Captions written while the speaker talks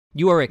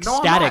You are No, I'm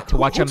ecstatic not. to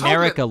watch Who told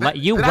America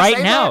you? you Did I right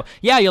say now. that?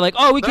 Yeah, you're like,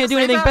 oh, we Did I can't do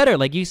say anything that? better.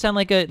 Like you sound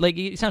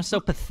you sound so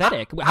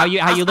pathetic. How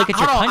you look at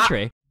your hold on,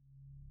 country.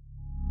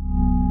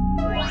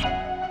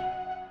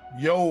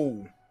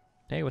 Yo.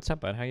 Hey, what's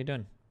up, bud? How you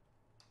doing?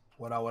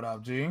 What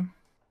up, G?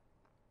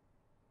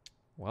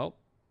 Well,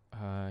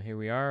 here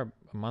we are,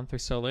 a month or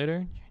so later.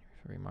 January,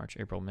 February, March,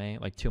 April, May,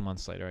 like 2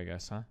 months later, I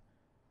guess, huh?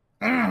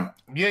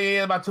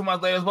 Yeah. About 2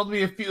 months later, it's supposed to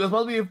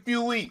be a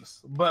few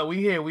weeks, but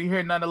we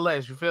here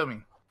nonetheless. You feel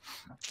me?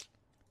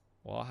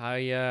 Well, how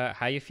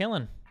you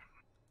feeling?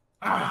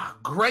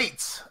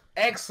 Great,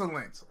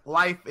 excellent.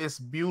 Life is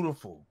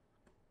beautiful.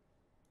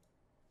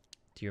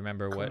 Do you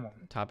remember what on.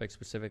 topic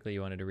specifically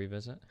you wanted to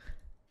revisit?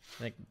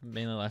 I think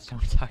mainly last time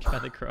we talked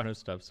about the Corona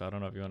stuff, so I don't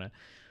know if you want to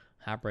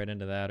hop right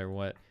into that or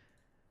what.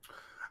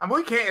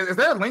 We can't. Is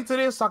there a link to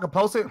this so I can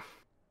post it?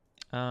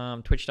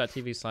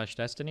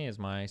 Twitch.tv/Destiny is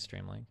my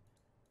stream link.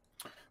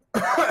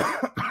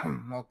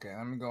 Okay,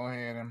 let me go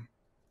ahead and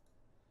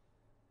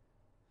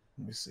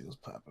let me see what's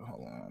popping.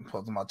 Hold on, I'm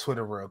posting my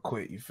Twitter real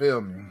quick. You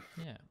feel me?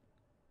 Yeah.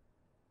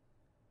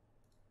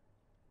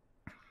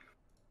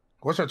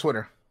 What's your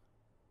Twitter?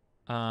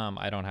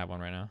 I don't have one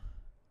right now.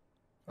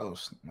 Oh,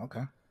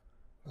 okay,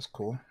 that's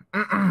cool.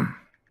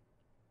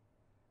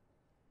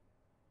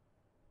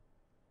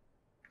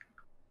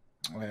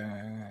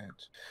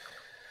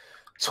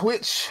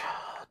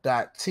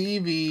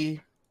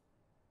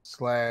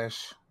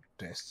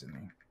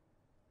 Twitch.tv/Destiny.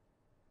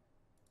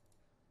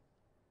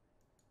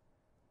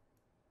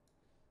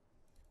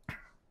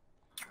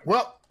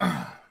 Well,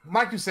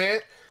 like you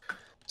said,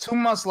 2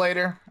 months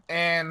later,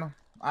 and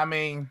I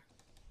mean,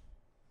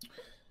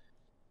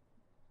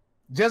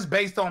 just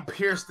based on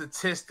pure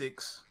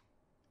statistics,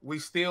 we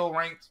still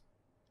ranked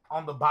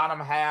on the bottom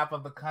half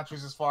of the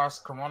countries as far as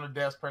corona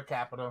deaths per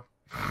capita.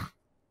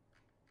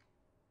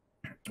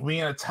 We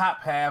in the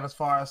top half as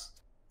far as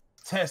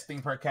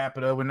testing per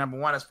capita. We're number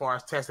one as far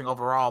as testing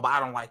overall, but I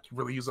don't like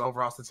really use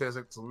overall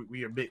statistics.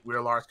 We're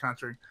a large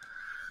country.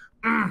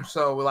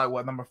 So we're like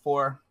what, number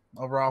 4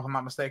 overall, if I'm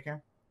not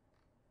mistaken.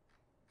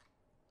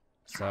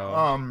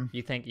 So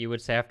you think you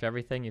would say after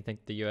everything, you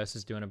think the U.S.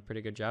 is doing a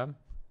pretty good job?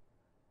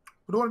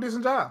 We're doing a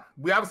decent job.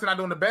 We obviously not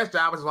doing the best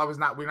job, which is why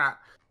we're not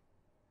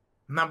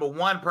number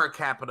 1 per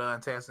capita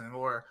in testing,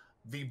 or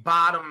the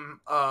bottom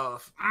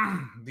of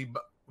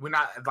we're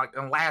not like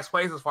in last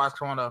place as far as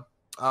corona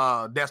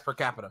deaths per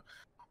capita.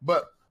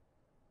 But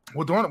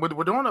we're doing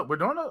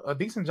a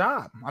decent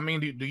job. I mean,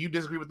 do you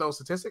disagree with those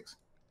statistics?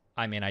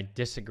 I mean, I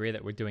disagree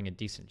that we're doing a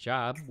decent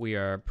job. We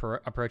are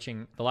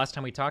approaching, the last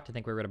time we talked, I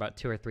think we were at about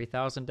 2,000 or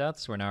 3,000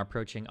 deaths. We're now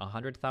approaching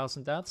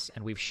 100,000 deaths,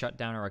 and we've shut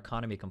down our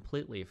economy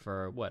completely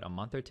for, what, a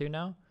month or two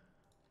now?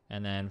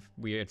 And then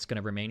it's going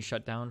to remain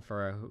shut down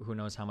for who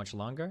knows how much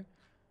longer?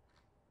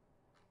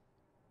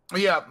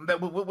 Yeah,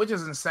 which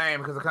is insane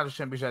because the country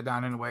shouldn't be shut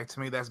down anyway. To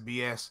me, that's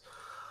BS.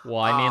 Well,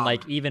 I mean,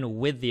 like, even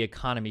with the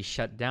economy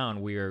shut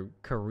down, we are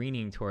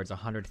careening towards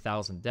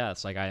 100,000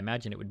 deaths. Like, I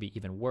imagine it would be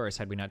even worse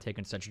had we not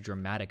taken such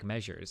dramatic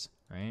measures,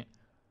 right?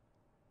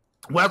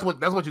 Well,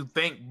 that's what you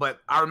think, but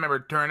I remember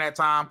during that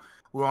time,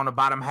 we were on the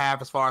bottom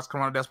half as far as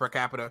corona deaths per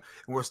capita,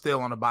 and we're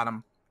still on the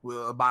bottom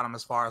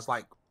as far as,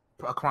 like,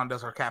 corona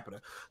deaths per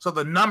capita. So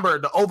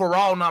the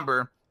overall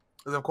number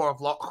is, of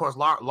course,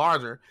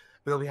 larger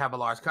because we have a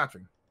large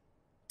country.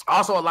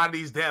 Also, a lot of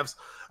these deaths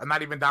are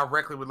not even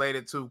directly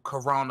related to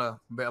corona,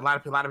 but a lot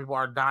of people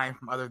are dying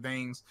from other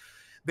things.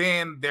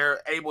 Then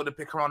they're able to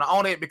pick corona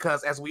on it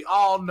because, as we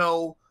all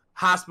know,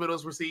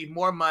 hospitals receive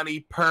more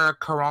money per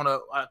corona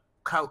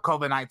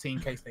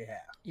COVID-19 case they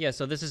have. Yeah,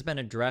 so this has been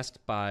addressed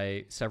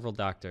by several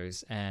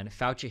doctors, and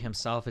Fauci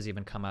himself has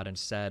even come out and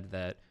said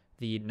that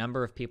the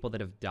number of people that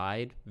have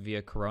died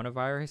via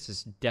coronavirus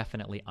is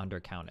definitely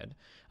undercounted.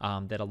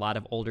 That a lot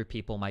of older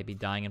people might be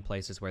dying in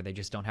places where they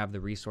just don't have the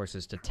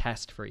resources to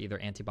test for either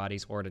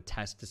antibodies or to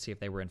test to see if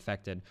they were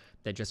infected.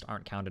 That just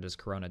aren't counted as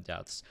corona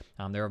deaths.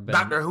 There have been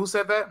Doctor who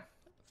said that?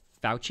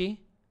 Fauci.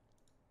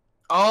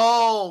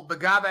 Oh, the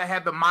guy that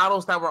had the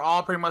models that were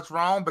all pretty much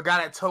wrong. The guy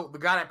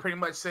that pretty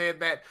much said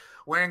that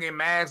wearing a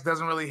mask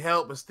doesn't really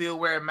help, but still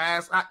wearing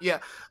masks. Yeah.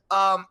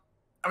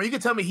 I mean, you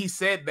can tell me he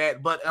said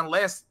that, but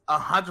unless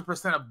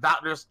 100% of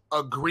doctors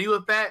agree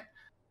with that,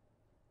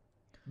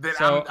 then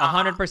so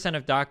 100%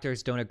 of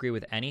doctors don't agree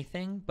with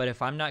anything. But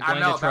if I'm not going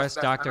to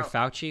trust Dr.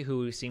 Fauci,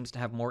 who seems to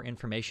have more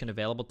information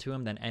available to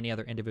him than any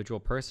other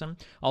individual person.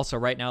 Also,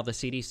 right now, the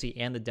CDC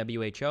and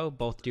the WHO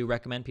both do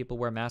recommend people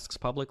wear masks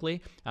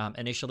publicly.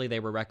 Initially,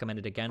 they were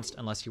recommended against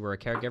unless you were a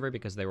caregiver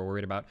because they were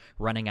worried about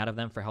running out of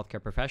them for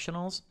healthcare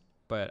professionals.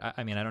 But,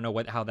 I mean, I don't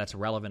know how that's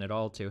relevant at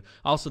all to.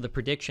 Also, the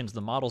predictions,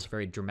 the models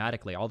vary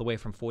dramatically, all the way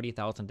from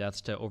 40,000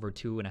 deaths to over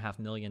 2.5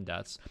 million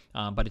deaths.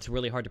 But it's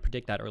really hard to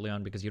predict that early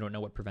on because you don't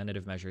know what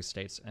preventative measures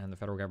states and the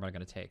federal government are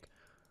going to take.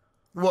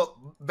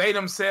 Well, they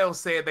themselves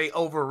said they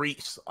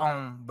overreached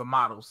on the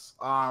models.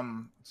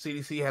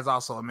 CDC has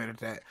also admitted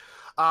that.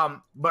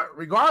 But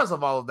regardless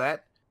of all of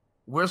that,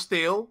 we're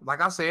still, like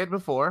I said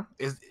before,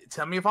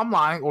 tell me if I'm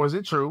lying or is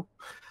it true,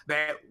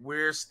 that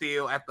we're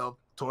still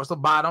towards the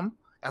bottom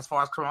as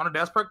far as corona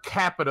deaths per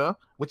capita,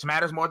 which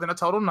matters more than a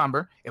total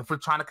number, if we're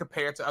trying to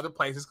compare it to other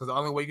places, because the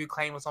only way you can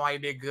claim if somebody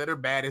did good or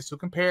bad is to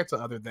compare it to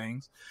other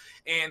things.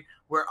 And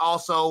we're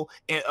also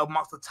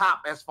amongst the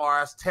top as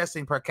far as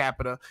testing per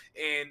capita.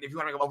 And if you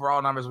want to make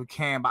overall numbers, we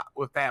can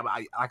with that. But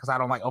I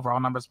don't like overall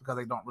numbers because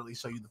they don't really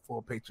show you the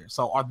full picture.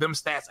 So are them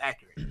stats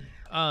accurate?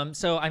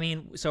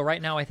 So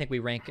right now I think we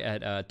rank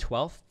at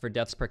 12th for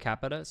deaths per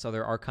capita. So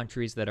there are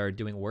countries that are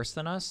doing worse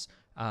than us.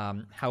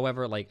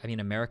 However,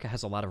 America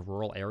has a lot of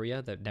rural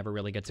area that never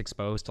really gets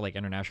exposed to like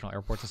international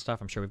airports and stuff.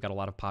 I'm sure we've got a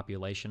lot of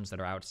populations that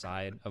are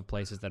outside of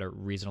places that are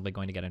reasonably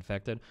going to get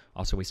infected.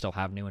 Also, we still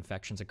have new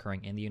infections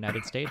occurring in the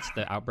United States.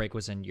 The outbreak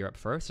was in Europe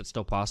first. It's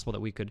still possible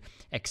that we could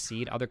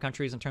exceed other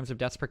countries in terms of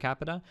deaths per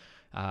capita.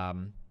 I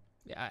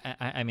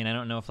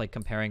don't know if like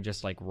comparing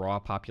just like raw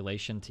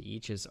population to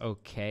each is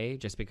okay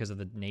just because of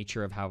the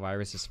nature of how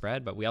virus is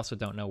spread, but we also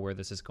don't know where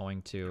this is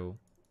going to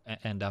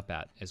end up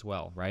at as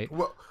well, right?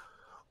 Well,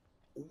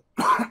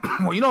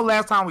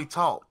 last time we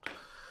talked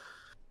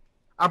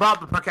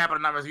about the per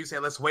capita numbers, you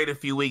said let's wait a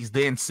few weeks,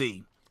 then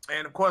see.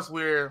 And of course,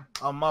 we're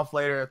a month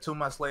later, 2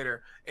 months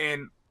later,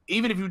 and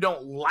even if you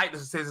don't like the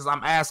statistics,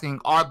 I'm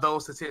asking, are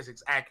those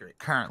statistics accurate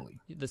currently?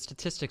 The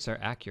statistics are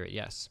accurate,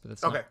 yes, but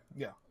that's okay.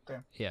 Yeah. Okay.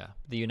 Yeah,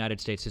 the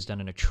United States has done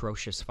an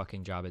atrocious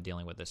fucking job at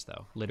dealing with this,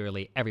 though.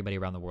 Literally everybody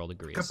around the world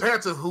agrees.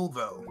 Compared to who,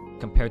 though?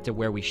 Compared to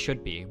where we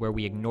should be, where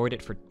we ignored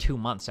it for 2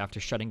 months after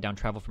shutting down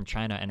travel from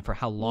China, and for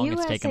how long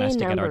it's taken us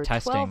to get our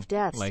testing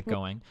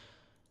going.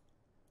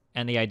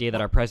 And the idea that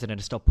our president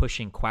is still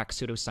pushing quack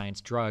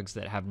pseudoscience drugs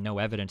that have no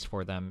evidence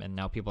for them, and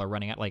now people are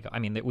running out.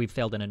 That we've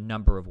failed in a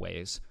number of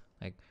ways.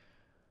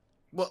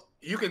 Well,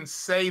 you can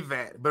say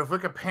that, but if we're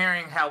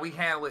comparing how we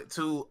handle it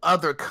to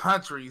other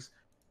countries,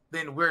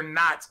 then we're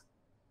not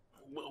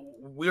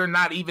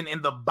even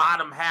in the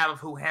bottom half of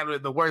who handled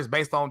it the worst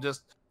based on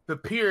just the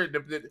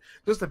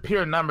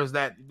pure numbers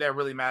that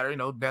really matter,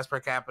 deaths per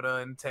capita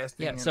and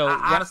testing.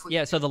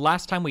 Yeah, so the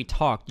last time we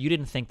talked, you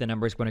didn't think the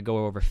number is going to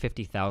go over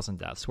 50,000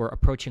 deaths. We're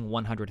approaching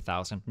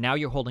 100,000. Now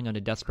you're holding on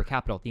to deaths per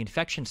capita. The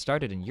infection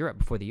started in Europe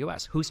before the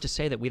U.S. Who's to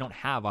say that we don't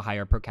have a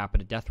higher per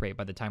capita death rate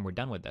by the time we're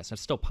done with this?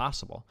 It's still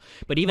possible.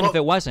 But even if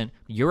it wasn't,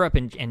 Europe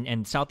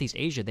and Southeast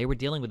Asia, they were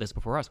dealing with this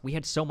before us. We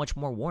had so much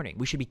more warning.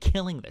 We should be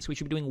killing this. We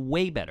should be doing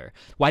way better.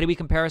 Why do we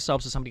compare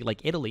ourselves to somebody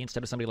like Italy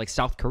instead of somebody like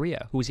South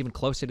Korea, who was even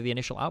closer to the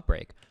initial outbreak?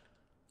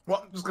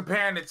 Well, just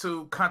comparing it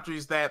to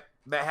countries that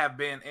have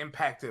been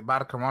impacted by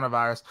the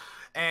coronavirus,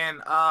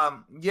 and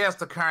yes,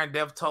 the current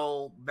death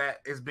toll that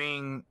is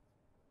being,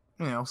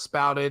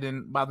 spouted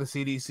and by the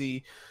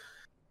CDC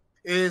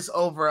is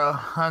over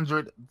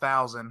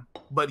 100,000.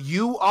 But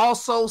you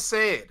also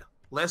said,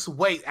 let's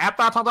wait.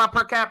 After I talked about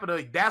per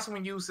capita, that's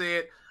when you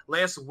said,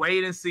 let's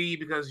wait and see,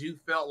 because you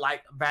felt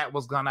like that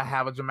was gonna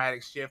have a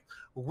dramatic shift,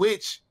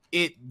 which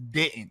it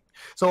didn't.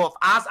 So if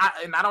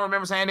and I don't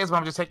remember saying this, but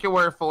I'm just take your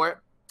word for it.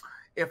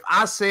 If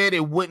I said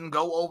it wouldn't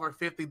go over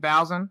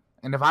 50,000,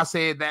 and if I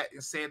said that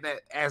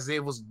as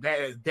it was, that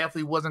it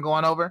definitely wasn't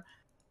going over,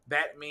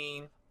 that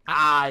means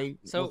I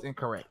was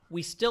incorrect.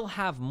 We still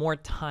have more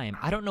time.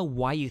 I don't know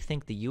why you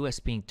think the U.S.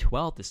 being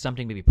 12th is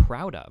something to be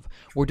proud of.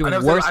 We're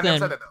doing worse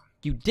than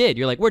you did.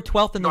 You're like, we're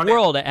 12th in the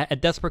world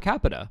at deaths per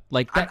capita.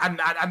 Like that.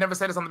 I never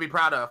said it's something to be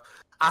proud of.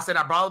 I said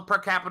I brought per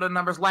capita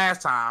numbers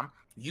last time.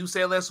 You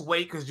said let's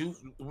wait because you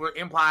were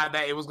implied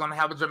that it was going to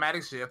have a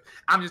dramatic shift.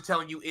 I'm just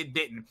telling you it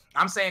didn't.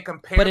 I'm saying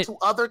compared to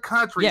other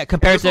countries. Yeah,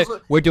 compared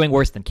to we're doing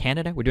worse than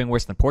Canada. We're doing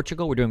worse than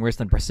Portugal. We're doing worse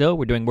than Brazil.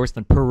 We're doing worse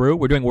than Peru.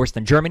 We're doing worse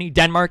than Germany,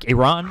 Denmark,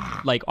 Iran,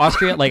 like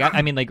Austria. Like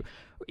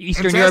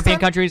Eastern European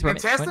countries. In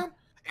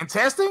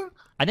testing?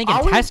 I think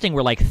in testing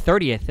we're like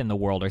 30th in the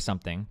world or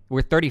something.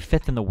 We're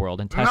 35th in the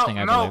world in testing,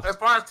 I believe. No, as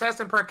far as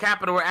testing per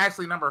capita, we're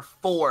actually number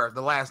 4,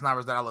 the last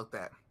numbers that I looked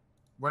at.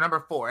 We're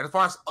number 4. And as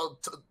far as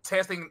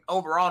testing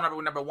overall number,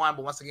 we're number 1.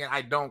 But once again,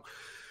 I don't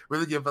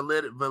really give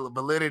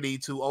validity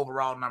to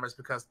overall numbers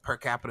because per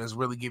capita is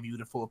really give you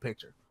the full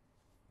picture.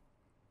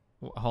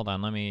 Hold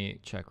on. Let me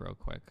check real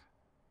quick.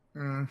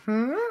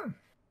 Mm-hmm.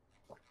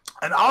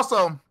 And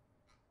also,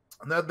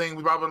 another thing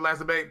we brought up in the last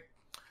debate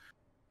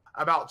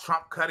about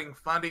Trump cutting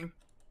funding.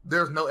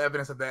 There's no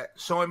evidence of that.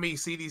 Showing me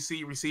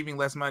CDC receiving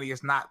less money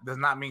does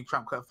not mean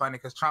Trump cut funding,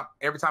 because Trump,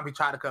 every time he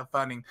tried to cut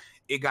funding,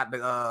 it got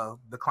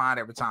declined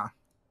every time.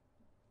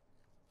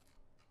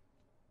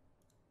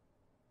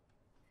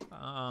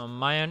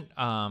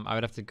 I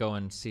would have to go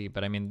and see,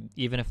 but I mean,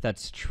 even if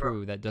that's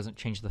true, that doesn't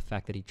change the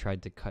fact that he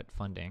tried to cut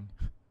funding.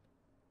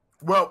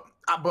 Well,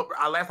 but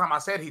last time I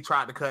said he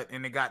tried to cut,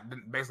 and it got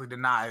basically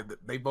denied.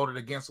 They voted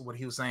against what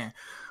he was saying.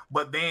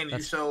 But then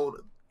you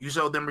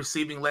showed them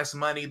receiving less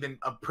money than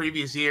a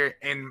previous year,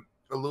 and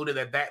alluded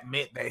that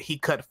meant that he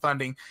cut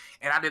funding.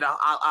 And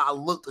I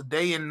looked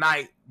day and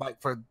night, like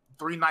for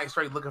 3 nights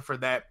straight, looking for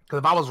that, because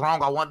if I was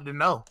wrong, I wanted to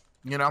know.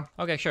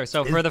 Okay, sure.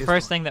 So for the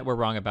first thing that we're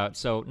wrong about,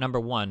 so number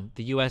 1,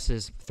 the U.S.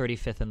 is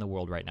 35th in the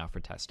world right now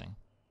for testing.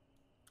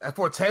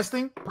 For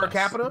testing per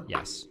capita?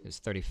 Yes, is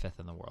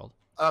 35th in the world.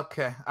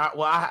 Okay.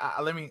 Well,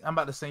 I'm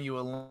about to send you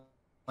a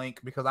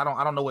link because I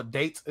don't know what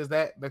dates is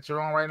that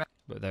you're on right now.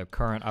 the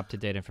current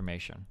up-to-date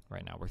information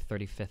right now. We're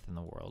 35th in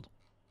the world,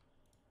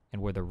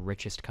 and we're the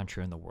richest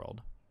country in the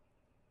world.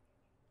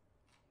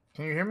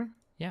 Can you hear me?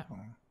 Yeah.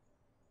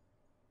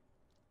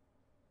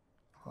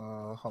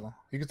 Hold on.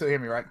 You can still hear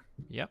me, right?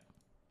 Yep.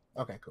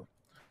 Okay, cool.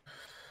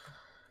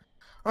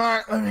 All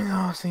right, let me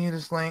send you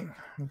this link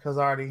because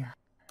I already.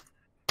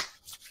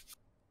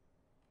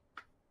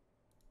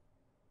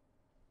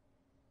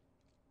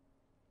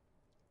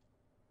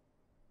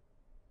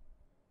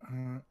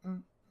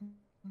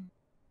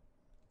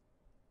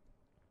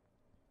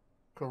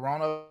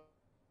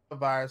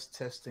 Coronavirus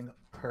testing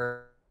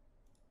per.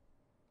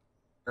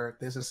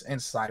 This is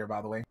Insider,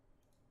 by the way.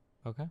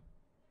 Okay.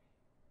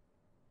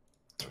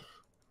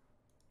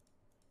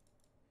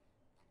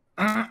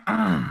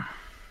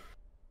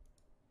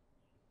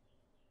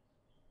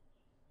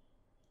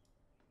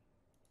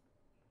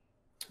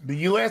 The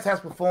U.S.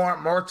 has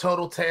performed more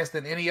total tests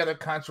than any other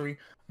country,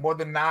 more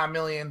than 9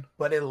 million,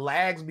 but it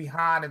lags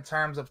behind in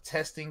terms of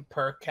testing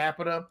per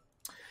capita.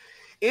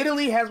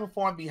 Italy has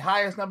performed the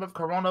highest number of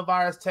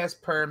coronavirus tests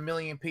per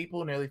million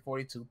people, nearly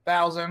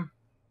 42,000.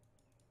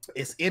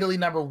 It's Italy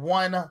number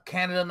 1,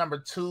 Canada number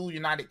 2,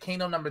 United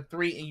Kingdom number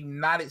 3, and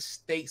United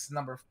States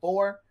number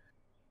 4.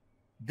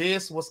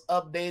 This was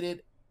updated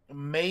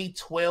May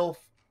 12th,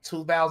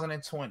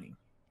 2020.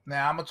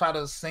 Now, I'm going to try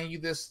to send you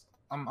this.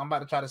 I'm about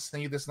to try to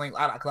send you this link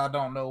because I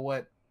don't know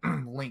what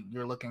link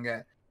you're looking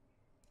at.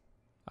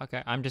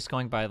 Okay, I'm just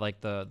going by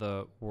like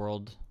the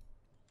worldometers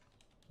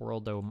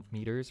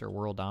or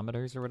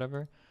worldometers or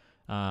whatever.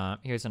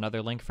 Here's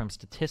another link from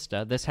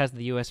Statista. This has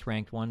the U.S.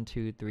 ranked 1,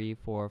 2, 3,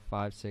 4,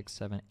 5, 6,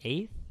 7,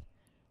 8th.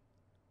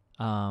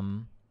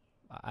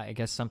 I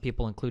guess some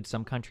people include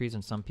some countries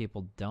and some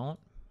people don't.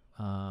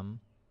 I'm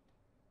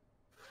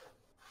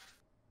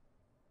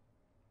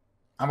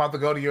about to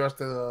go to yours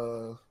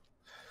to.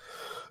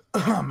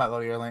 I'm about to go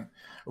to your link.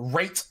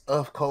 Rate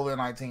of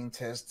COVID-19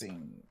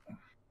 testing.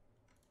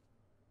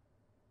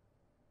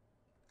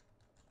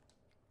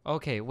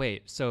 Okay,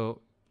 wait.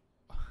 So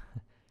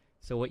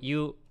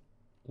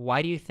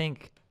why do you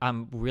think,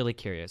 I'm really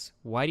curious,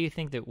 why do you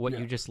think that what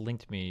you just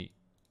linked me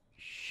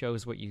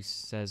shows what you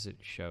says it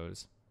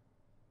shows?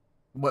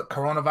 What,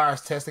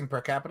 coronavirus testing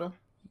per capita?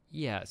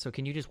 Yeah, so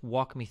can you just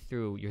walk me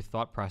through your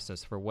thought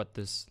process for what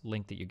this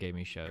link that you gave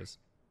me shows?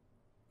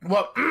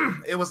 Well,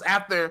 it was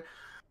after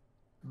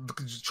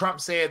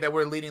Trump said that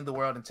we're leading the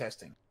world in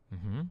testing.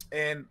 Mm-hmm.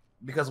 And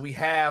because we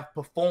have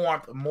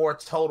performed more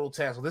total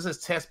tests. So this is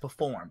tests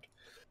performed.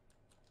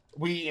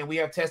 We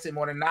have tested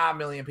more than 9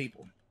 million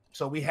people.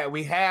 So we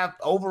have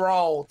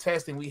overall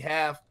testing. We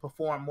have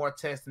performed more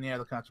tests than the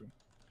other country.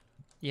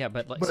 Yeah,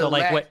 but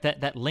what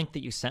that link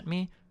that you sent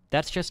me,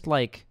 that's just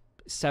like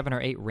 7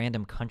 or 8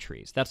 random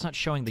countries. That's not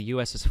showing the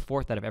U.S. is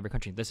 4th out of every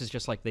country. This is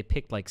just like they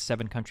picked like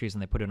 7 countries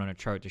and they put it on a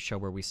chart to show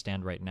where we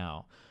stand right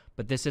now.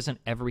 But this isn't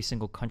every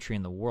single country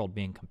in the world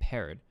being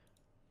compared.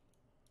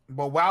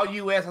 But while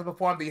U.S. has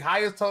performed the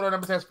highest total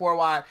number of tests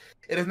worldwide,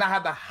 it does not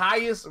have the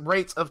highest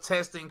rates of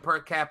testing per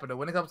capita.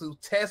 When it comes to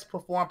tests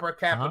performed per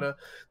capita,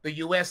 the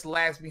U.S.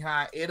 lags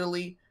behind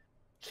Italy,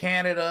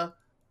 Canada,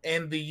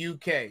 and the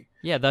U.K.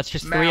 Yeah, that's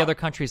just 3 other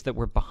countries that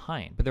were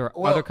behind. But there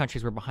are other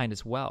countries were behind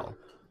as well.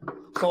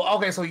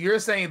 So you're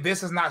saying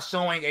this is not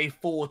showing a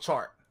full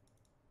chart?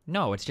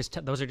 No, it's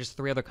just those are just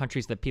 3 other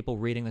countries that people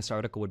reading this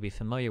article would be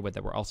familiar with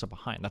that were also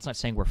behind. That's not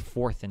saying we're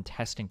 4th in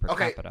testing per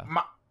capita.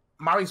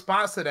 My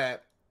response to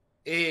that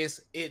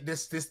is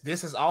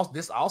this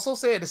also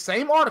said, the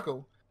same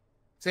article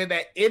said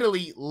that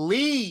Italy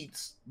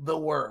leads the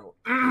world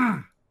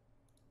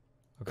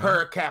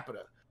per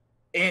capita,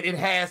 and it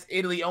has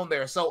Italy on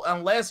there. So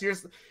unless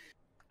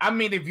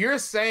if you're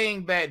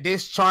saying that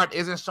this chart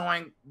isn't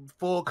showing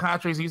full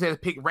countries, you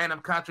said pick random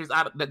countries,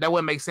 that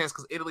wouldn't make sense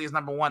because Italy is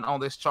number 1 on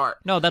this chart.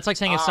 No, that's like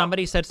saying if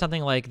somebody said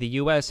something like the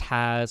U.S.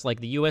 has,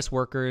 like the U.S.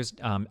 workers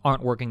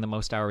aren't working the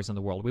most hours in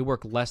the world. We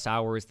work less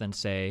hours than,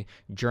 say,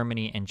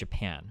 Germany and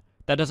Japan.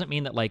 That doesn't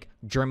mean that like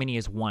Germany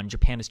is 1,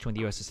 Japan is 2, and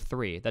the U.S. is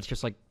 3. That's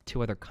just like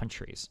 2 other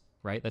countries,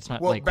 right? That's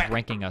not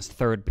ranking us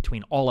 3rd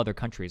between all other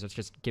countries. It's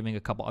just giving a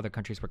couple other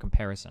countries for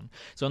comparison.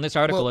 So in this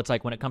article, it's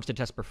like when it comes to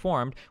tests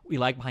performed, we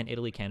lag behind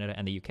Italy, Canada,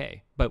 and the UK.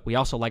 But we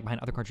also lag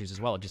behind other countries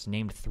as well. It just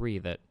named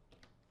 3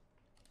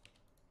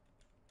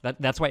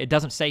 that's why it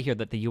doesn't say here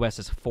that the U.S.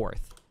 is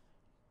 4th.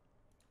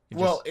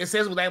 It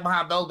says we lag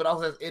behind those, but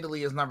also says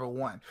Italy is number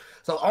 1.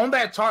 So on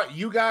that chart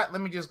let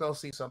me just go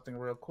see something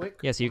real quick.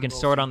 Yeah, so you can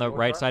sort on the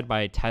right side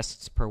by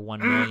tests per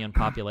 1 million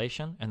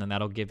population, and then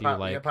that'll give you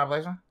like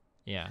population.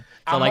 Yeah.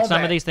 So like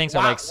some of these things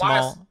are like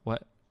small.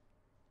 What?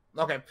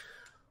 Okay.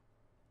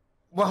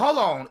 Well, hold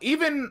on.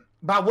 Even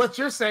by what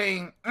you're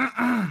saying,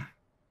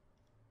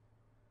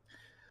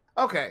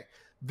 okay.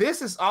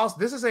 This is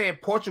saying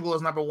Portugal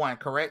is number 1,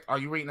 correct? Are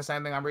you reading the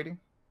same thing I'm reading?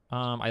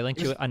 I linked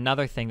you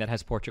another thing that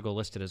has Portugal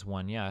listed as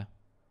 1. Yeah.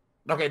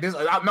 Okay.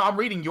 I'm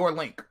reading your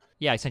link.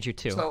 Yeah, I sent you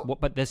 2.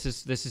 But this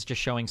is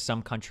just showing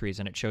some countries,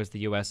 and it shows the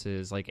U.S.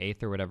 is like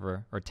 8th or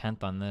whatever, or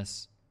 10th on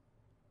this,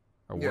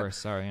 or worse.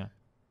 Sorry. Yeah.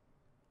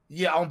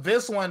 Yeah, on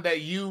this one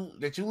that you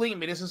linked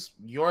me, this is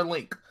your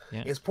link.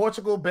 Yeah. It's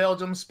Portugal,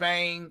 Belgium,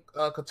 Spain,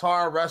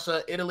 Qatar,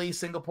 Russia, Italy,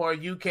 Singapore,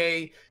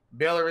 UK,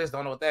 Belarus,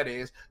 don't know what that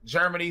is,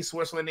 Germany,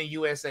 Switzerland, and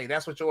USA.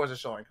 That's what yours is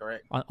showing,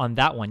 correct? On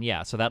that one,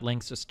 yeah. So that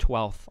links is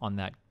 12th on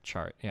that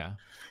chart. Yeah.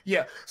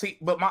 Yeah. See,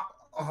 but my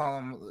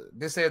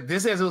this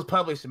says it was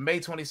published May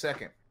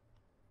 22nd.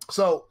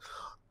 So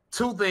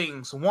two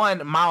things.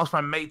 One, miles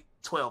from May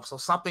 12th. So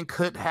something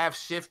could have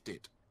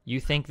shifted. You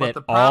think that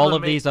all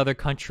of these other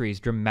countries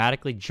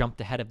dramatically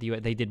jumped ahead of the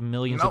U.S.? They did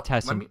millions of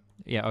tests.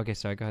 Yeah. Okay.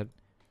 Sorry. Go ahead.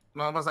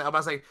 No, I'm about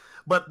to say,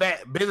 but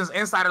that Business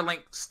Insider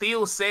link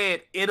still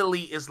said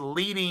Italy is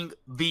leading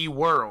the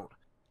world.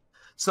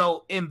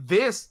 So in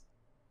this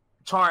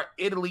chart,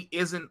 Italy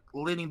isn't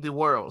leading the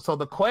world. So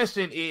the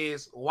question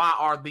is, why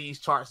are these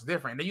charts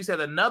different? Then you said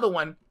another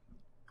one.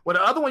 Well,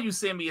 the other one you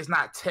sent me is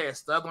not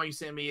tests. The other one you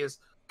sent me is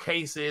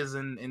cases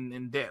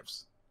and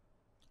deaths.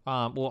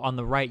 Well, on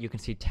the right, you can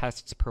see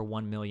tests per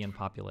 1 million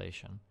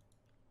population.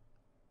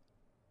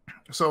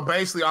 So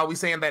basically, are we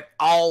saying that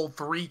all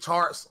three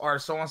charts are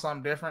showing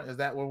something different? Is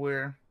that what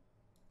we're...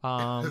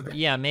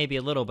 Yeah, maybe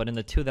a little, but in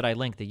the two that I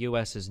linked, the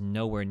U.S. is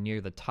nowhere near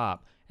the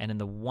top. And in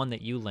the one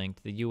that you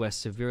linked, the U.S.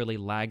 severely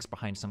lags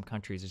behind some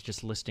countries. It's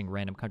just listing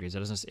random countries.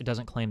 It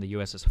doesn't claim the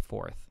U.S. is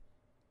fourth.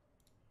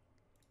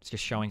 It's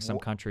just showing some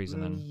countries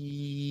and then...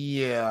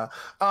 Yeah.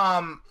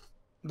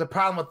 The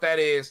problem with that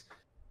is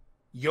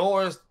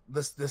yours,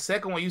 the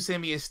second one you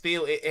send me is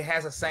still, it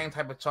has the same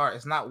type of chart.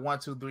 It's not 1,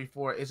 2, 3,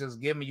 4. It's just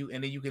giving you,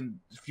 and then you can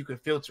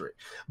filter it.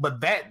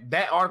 But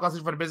that article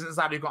for the Business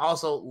Insider, you can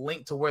also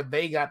link to where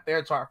they got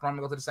their chart from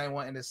and go to the same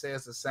one, and it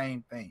says the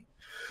same thing.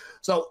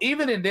 So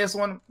even in this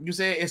one, you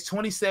said it's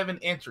 27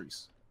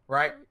 entries,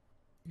 right?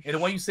 And the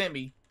one you sent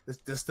me, the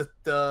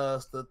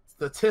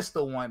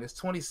Statista one is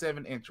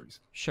 27 entries.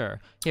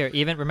 Sure. Here,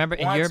 even remember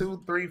in 1,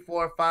 2, 3,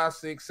 4, 5,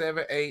 6,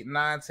 7, 8,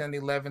 9, 10,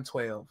 11,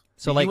 12.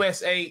 So like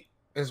USA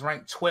is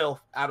ranked 12th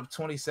out of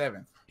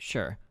 27.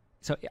 Sure.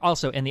 So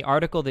also in the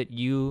article that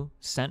you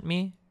sent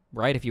me,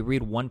 right? If you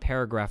read one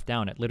paragraph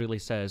down, it literally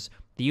says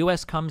the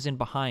U.S. comes in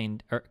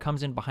behind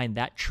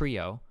that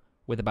trio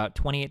with about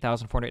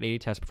 28,480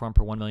 tests performed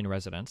per 1 million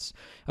residents.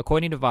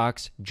 According to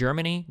Vox,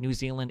 Germany, New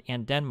Zealand,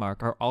 and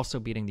Denmark are also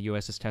beating the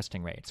U.S.'s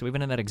testing rate. So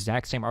even in that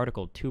exact same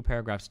article, 2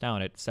 paragraphs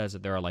down, it says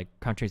that there are like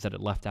countries that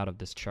it left out of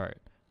this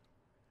chart.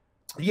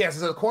 Yes,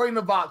 so according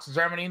to Vox,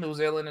 Germany, New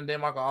Zealand, and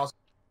Denmark are also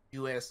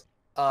U.S.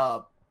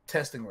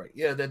 testing rate.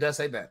 Yeah, that does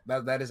say that.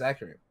 That is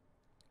accurate.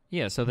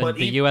 Yeah, so then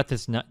the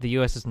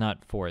U.S. is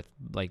not fourth.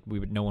 Like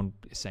no one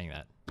is saying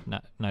that.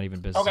 Not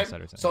even Business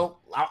Insider. So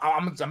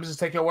I'm just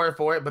take your word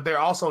for it, but they're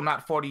also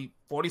not 40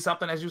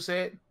 something as you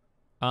said.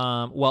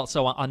 Well,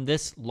 so on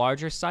this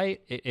larger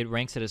site, it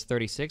ranks it as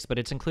 36, but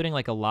it's including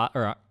like a lot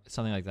or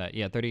something like that.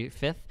 Yeah,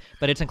 35th,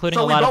 but it's including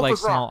a lot of like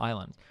small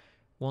islands.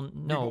 Well,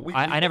 no,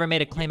 I never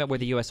made a claim at where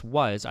the U.S.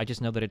 was. I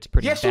just know that it's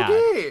pretty bad. Yes,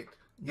 you did.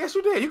 Yes,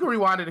 you did. You can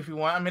rewind it if you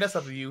want. I mean, that's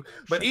up to you.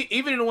 But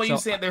even in the one you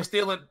said, they're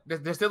still in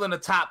the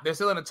top. They're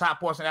still in the top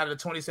portion out of the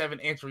 27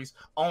 entries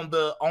on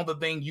the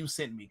thing you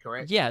sent me.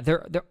 Correct? Yeah,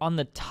 they're on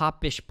the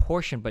top-ish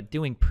portion, but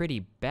doing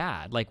pretty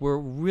bad. Like we're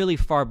really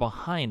far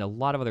behind a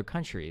lot of other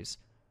countries.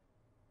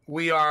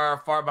 We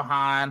are far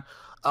behind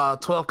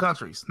 12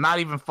 countries. Not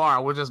even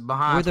far. We're just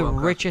behind. We're the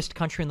richest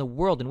country in the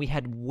world, and we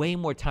had way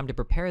more time to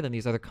prepare than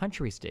these other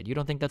countries did. You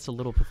don't think that's a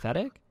little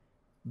pathetic?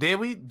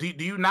 Did we? Do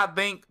you not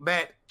think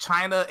that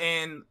China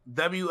and and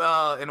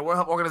the World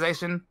Health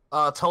Organization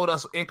told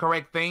us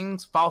incorrect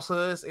things,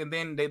 falsehoods, and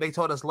then they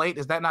told us late?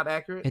 Is that not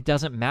accurate? It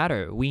doesn't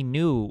matter. We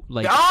knew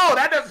like. Oh,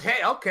 that doesn't.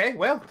 Hey, okay.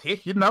 Well,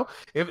 you know,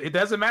 if it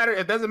doesn't matter,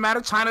 it doesn't matter.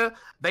 China,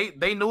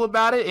 they knew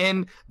about it,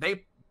 and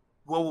they.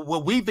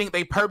 Well, we think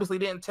they purposely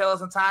didn't tell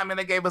us in time, and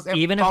they gave us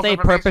even if they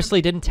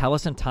purposely didn't tell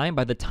us in time.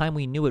 By the time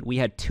we knew it, we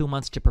had 2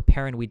 months to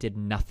prepare, and we did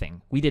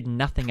nothing. We did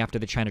nothing after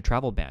the China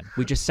travel ban.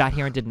 We just sat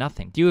here and did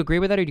nothing. Do you agree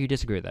with that, or do you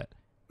disagree with that?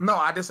 No,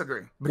 I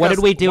disagree. What did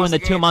we do in the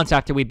 2 months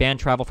after we banned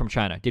travel from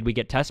China? Did we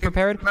get tests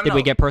prepared? Did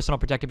we get personal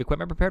protective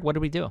equipment prepared? What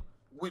did we do?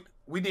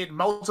 We did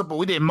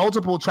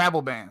multiple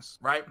travel bans,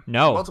 right?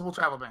 No, multiple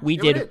travel bans. We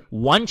did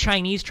one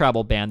Chinese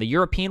travel ban. The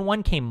European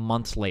one came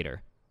months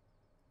later.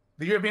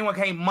 The European one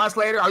came months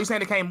later. Are you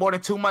saying it came more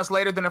than 2 months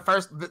later than the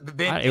first?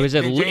 It was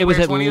at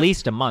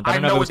least a month. I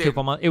don't know if it was 2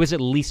 full months. It was at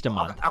least a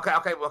month.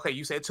 Okay.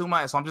 You said 2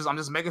 months. So I'm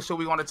just making sure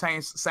we're going to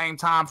change same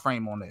time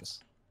frame on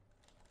this.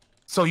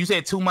 So you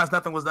said 2 months,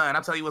 nothing was done.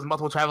 I'm telling you, it was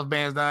multiple travel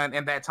bans done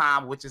in that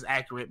time, which is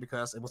accurate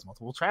because it was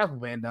multiple travel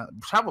bans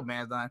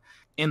done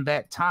in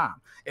that time.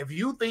 If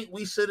you think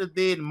we should have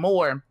did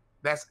more,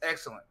 that's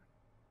excellent.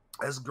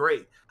 That's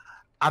great.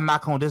 I'm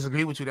not going to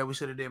disagree with you that we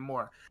should have did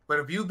more. But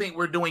if you think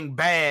we're doing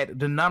bad,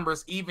 the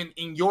numbers, even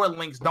in your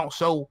links, don't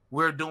show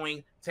we're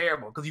doing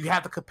terrible because you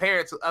have to compare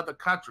it to other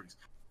countries.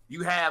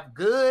 You have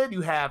good,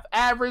 you have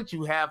average,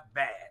 you have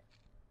bad.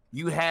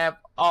 You have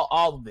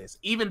all of this,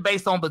 even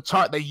based on the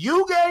chart that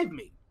you gave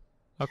me.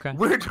 Okay.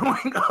 We're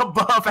doing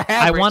above average.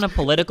 I want a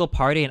political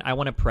party and I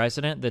want a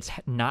president that's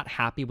not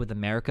happy with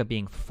America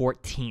being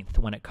 14th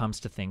when it comes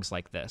to things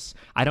like this.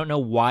 I don't know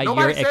why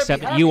you're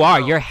accepting. You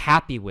are. You're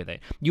happy with it.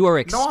 You are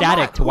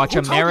ecstatic to watch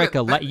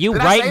America let you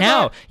right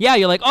now. Yeah,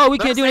 you're like, oh, we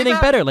can't do anything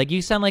better. Like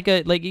you sound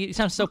you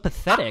sound so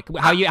pathetic.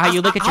 How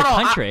you look at your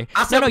country.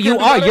 No, you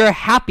are. You're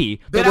happy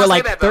that we're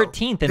like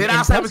 13th. Did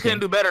I say we couldn't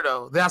do better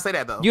though? Did I say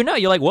that though?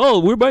 You're like,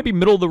 well, we might be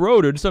middle of the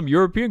road in some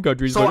European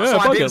countries. So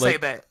I didn't say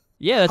that.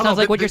 Yeah, that sounds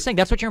like what you're saying.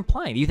 That's what you're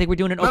implying. You think we're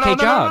doing an okay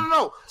job?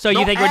 No. So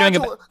you think we're doing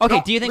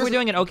do you think we're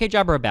doing an okay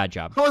job or a bad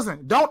job?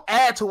 Listen, don't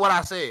add to what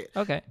I said.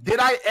 Okay. Did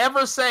I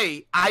ever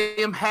say I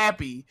am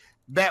happy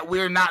that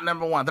we're not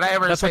number one? Did I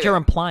ever say That's what you're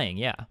implying,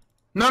 yeah.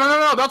 No.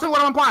 Don't tell me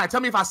what I'm implying.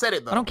 Tell me if I said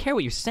it, though. I don't care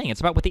what you're saying. It's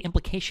about what the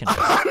implication is.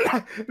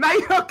 Now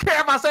you don't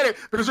care if I said it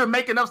because you're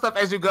making up stuff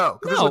as you go.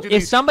 No,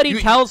 if somebody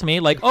tells me,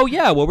 like, oh,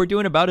 yeah, well, we're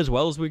doing about as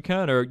well as we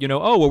can, or,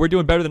 oh, well, we're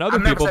doing better than other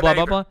people, blah,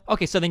 blah, blah.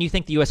 Okay, so then you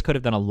think the U.S. could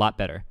have done a lot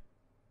better.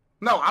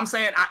 No, I'm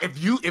saying if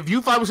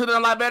you thought we should have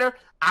done a lot better,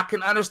 I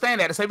can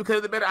understand that. To say we could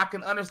have done better, I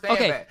can understand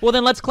that. Okay, well,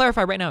 then let's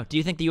clarify right now. Do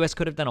you think the U.S.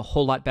 could have done a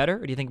whole lot better,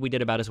 or do you think we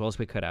did about as well as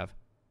we could have?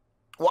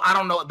 Well, I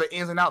don't know the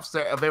ins and outs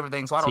of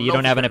everything, so I don't know. So you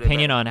don't have an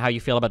opinion on how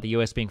you feel about the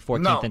U.S. being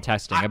 14th in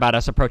testing, about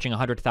us approaching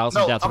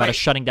 100,000 deaths, about us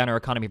shutting down our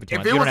economy for 2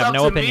 months. You don't have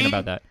no opinion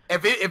about that.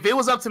 If it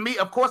was up to me,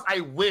 of course,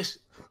 I wish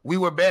we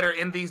were better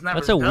in these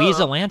numbers. That's a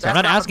weasel answer. I'm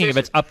not asking if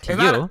it's up to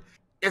you.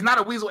 It's not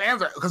a weasel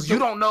answer because you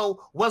don't know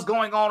what's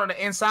going on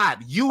the inside.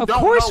 Of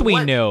course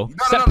we knew.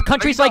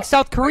 Countries like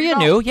South Korea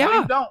knew.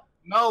 Yeah.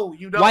 No,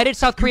 you don't. Why did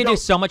South Korea do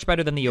so much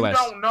better than the U.S.?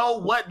 You don't know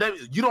what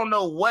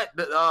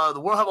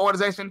the World Health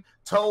Organization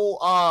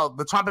told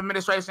the Trump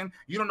administration.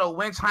 You don't know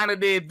when China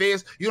did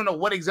this. You don't know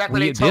what exactly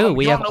they told them.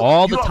 We have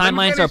all the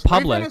timelines are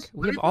public.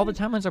 We have all the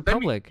timelines are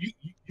public.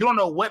 You don't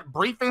know what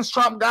briefings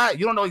Trump got.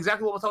 You don't know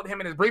exactly what was told to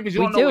him in his briefings.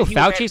 We do.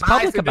 Fauci's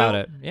public about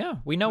it. Yeah,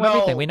 we know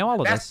everything. We know all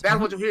of this.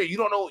 That's what you hear. You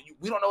don't know.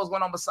 We don't know what's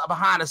going on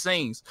behind the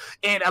scenes.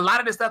 And a lot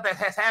of this stuff that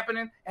has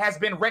happening has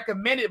been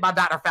recommended by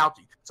Dr.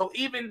 Fauci. So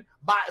even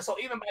by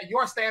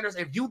your standards,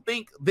 if you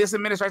think this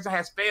administration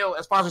has failed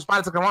as far as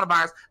responding to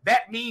coronavirus,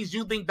 that means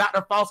you think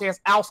Dr. Fauci has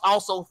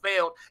also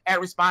failed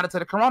at responding to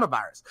the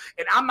coronavirus.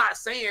 And I'm not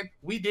saying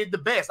we did the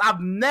best. I've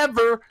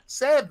never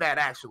said that,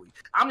 actually.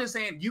 I'm just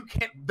saying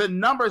the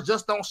numbers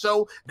just don't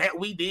show that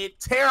we did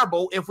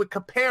terrible if we're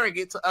comparing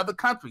it to other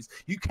countries.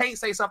 You can't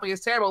say something is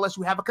terrible unless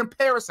you have a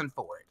comparison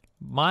for it.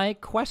 My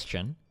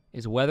question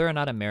is whether or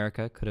not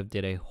America could have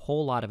did a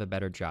whole lot of a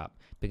better job.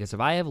 Because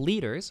if I have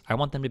leaders, I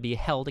want them to be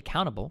held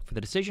accountable for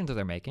the decisions that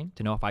they're making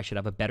to know if I should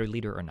have a better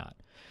leader or not.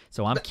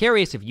 So I'm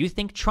curious if you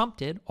think Trump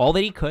did all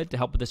that he could to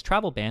help with this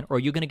travel ban, or are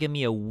you going to give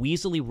me a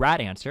weaselly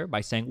rat answer by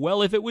saying,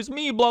 well, if it was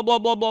me, blah, blah,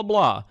 blah, blah,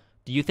 blah.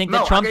 Do you think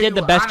that Trump did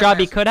the best job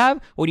he could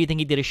have, or do you think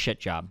he did a shit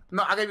job?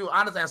 No, I gave you an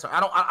honest answer. I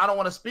don't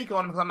want to speak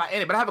on it because I'm not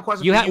in it, but I have a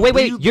question.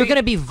 Wait, you're going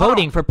to be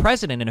voting for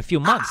president in a few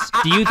months.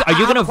 Are you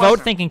going to vote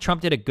thinking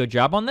Trump did a good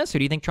job on this, or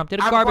do you think Trump did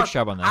a garbage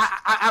job on this?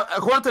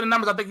 According to the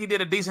numbers, I think he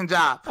did a decent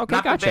job.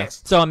 Okay, gotcha.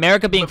 So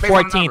America being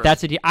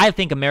 14th, I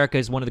think America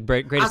is one of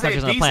the greatest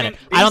countries on the planet.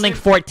 I don't think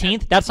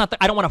 14th. That's not.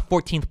 I don't want a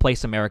 14th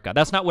place America.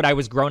 That's not what I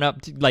was grown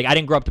up to, like. I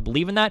didn't grow up to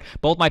believe in that.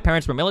 Both my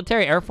parents were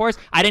military, Air Force.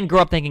 I didn't grow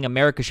up thinking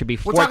America should be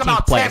 14th place. We're talking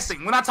about testing.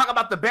 We're not talking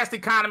about the best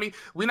economy.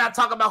 We're not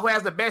talking about who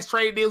has the best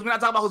trade deals. We're not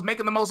talking about who's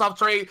making the most off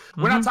trade.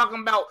 We're not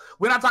talking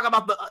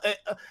about the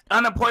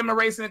unemployment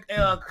rates in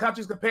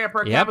countries compared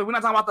per capita. We're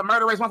not talking about the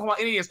murder rates. We're not talking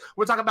about any of this.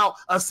 We're talking about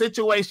a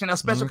situation, a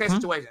special case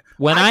situation.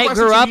 When I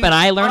grew up and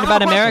I learned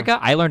about America,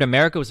 I learned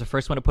America was the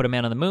first one to put a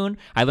man on the moon.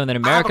 I learned that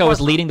America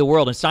was leading the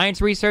world in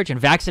science research and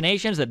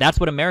vaccinations. That's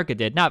what America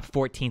did, not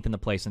 14th in the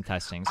place in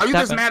testing. Are you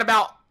just mad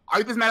about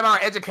our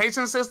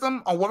education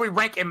system on where we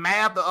rank in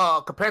math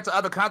compared to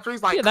other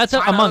countries? Like that's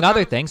among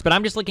other things, but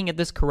I'm just looking at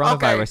this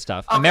coronavirus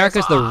stuff.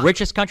 America's the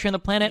richest country on the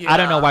planet. I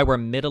don't know why we're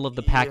middle of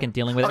the pack and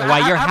dealing with it, and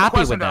why you're happy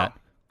with that.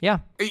 Yeah.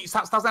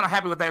 Stop saying I'm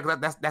happy with that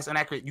because that's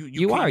inaccurate.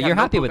 You're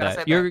happy with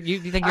that.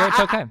 You think it's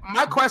okay.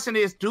 My question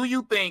is, do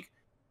you think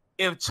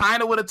if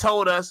China would have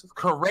told us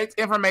correct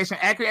information,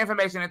 accurate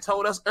information, and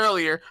told us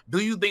earlier, do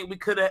you think we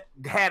could have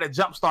had a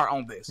jump start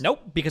on this?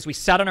 Nope, because we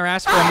sat on our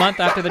ass for a month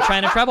after the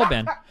China travel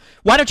ban.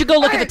 Why don't you go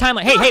look at the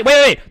timeline? Hey,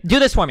 wait. Do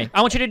this for me. I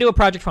want you to do a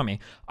project for me.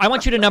 I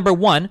want you to, number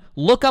one,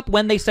 look up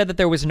when they said that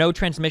there was no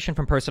transmission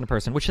from person to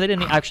person, which they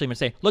didn't actually even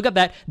say. Look up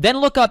that. Then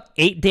look up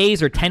 8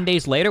 days or 10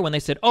 days later when they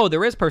said, oh,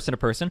 there is person to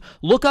person.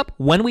 Look up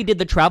when we did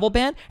the travel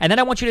ban, and then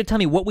I want you to tell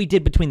me what we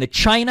did between the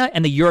China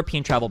and the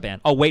European travel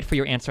ban. I'll wait for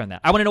your answer on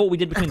that. I want to know what we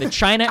did between the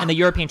China and the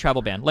European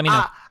travel ban. Let me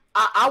know.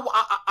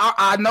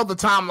 I know the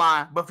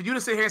timeline, but for you to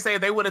sit here and say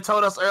they would have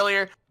told us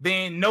earlier,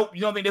 then nope,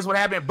 you don't think this would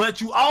happen. But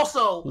you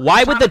also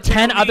why would the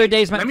 10 other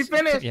days? Let me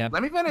finish. Yeah.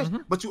 Let me finish. Mm-hmm.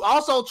 But you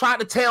also tried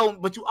to tell.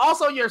 But you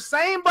also your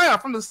same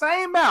breath from the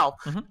same mouth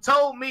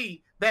told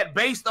me that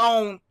based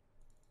on,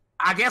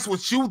 I guess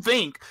what you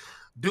think,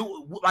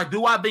 do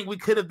I think we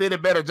could have did a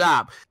better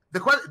job?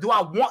 The question: do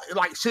I want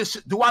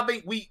do I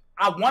think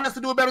I want us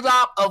to do a better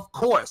job? Of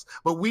course,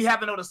 but we have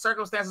to know the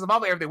circumstances of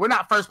everything. We're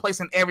not first place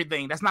in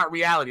everything. That's not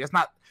reality.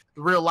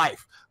 real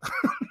life.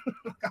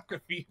 I'm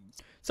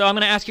confused. So I'm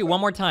going to ask you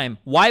one more time.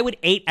 Why would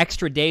 8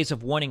 extra days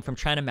of warning from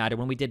China matter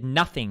when we did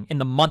nothing in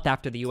the month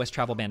after the U.S.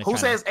 travel ban to China?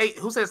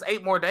 Who says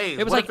 8 more days?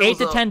 It was like 8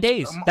 to 10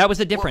 days. That was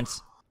the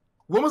difference.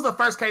 When was the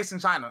first case in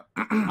China?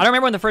 I don't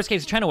remember when the first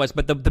case in China was,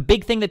 but the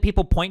big thing that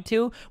people point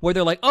to where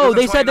they're like, oh,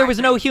 they said there was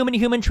no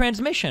human-to-human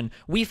transmission.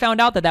 We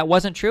found out that that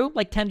wasn't true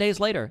like 10 days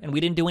later, and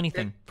we didn't do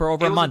anything for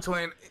over a month.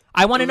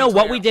 I want to know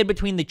what we did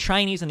between the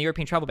Chinese and the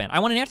European travel ban. I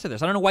want to answer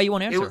this. I don't know why you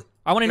won't answer.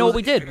 I want to know what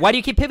we did. Why do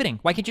you keep pivoting?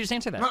 Why can't you just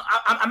answer that? No,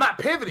 I'm not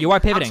pivoting. You are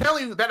pivoting. I'm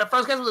telling you that the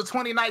first case was in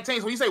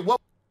 2019. So when you say,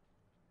 what?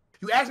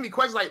 You ask me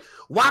questions like,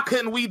 why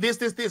couldn't we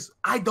this?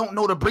 I don't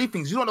know the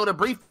briefings. You don't know the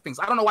briefings.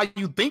 I don't know why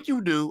you think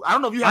you do. I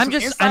don't know if you have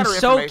I'm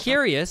so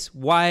curious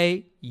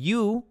why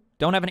you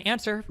don't have an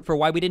answer for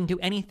why we didn't do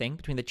anything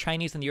between the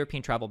Chinese and the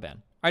European travel ban.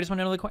 I just want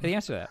to know the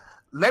answer to that.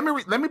 Let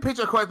me pitch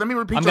your question. Let me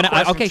repeat your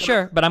question. Okay,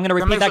 sure, but I'm going to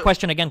repeat that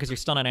question again because you're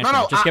still not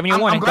answering. Just giving you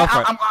a warning. Go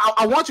for it.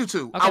 I want you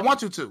to. Okay. I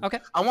want you to. Okay.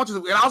 I want you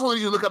to. And I also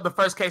need you to look up the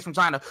first case from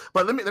China.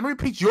 But let me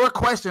repeat your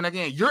question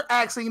again. You're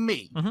asking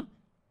me. Mm-hmm.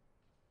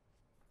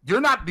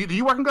 You're not. Do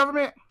you work in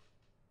government?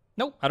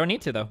 Nope, I don't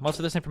need to though. Most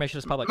of this information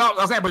is public. No,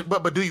 I'm saying,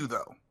 but do you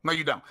though? No,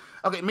 you don't.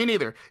 Okay, me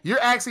neither. You're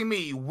asking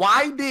me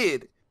why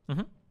did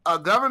a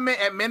government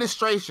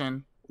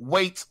administration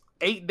wait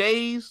 8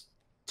 days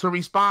to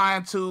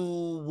respond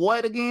to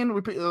what again?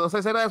 Repeat,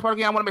 say that last part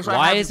again. I want to make sure.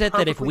 Why is it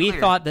that if we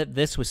thought that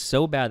this was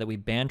so bad that we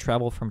banned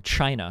travel from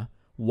China,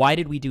 why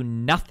did we do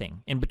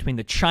nothing in between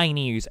the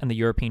Chinese and the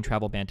European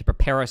travel ban to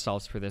prepare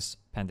ourselves for this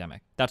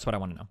pandemic? That's what I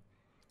want to know.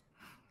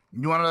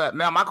 You want to know that?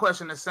 Now, my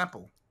question is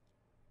simple.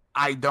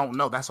 I don't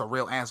know. That's a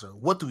real answer.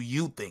 What do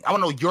you think? I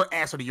want to know your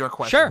answer to your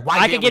question. Sure.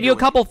 I can give you a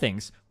couple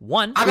things.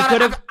 One,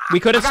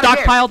 we could have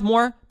stockpiled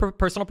more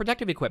personal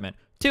protective equipment.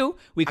 2,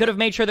 we could have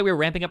made sure that we were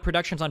ramping up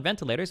productions on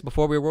ventilators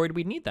before we were worried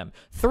we'd need them.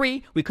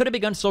 3, we could have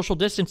begun social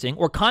distancing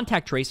or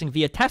contact tracing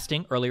via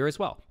testing earlier as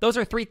well. Those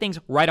are 3 things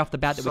right off the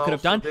bat that we could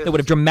have done that would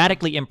have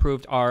dramatically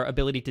improved our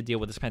ability to deal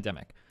with this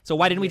pandemic. So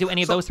why didn't we do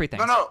any of those 3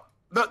 things? No,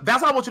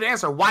 that's what I want you to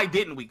answer. Why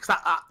didn't we?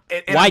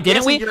 Why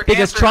didn't we?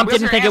 Because Trump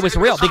didn't think it was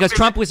real. Because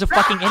Trump was a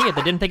fucking idiot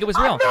that didn't think it was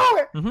real.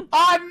 I knew it.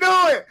 I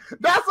knew it.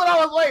 That's what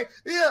I was like.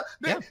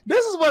 Yeah.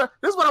 This is what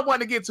I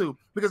wanted to get to.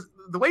 Because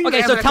the way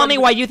you so tell me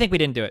why you think we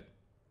didn't do it.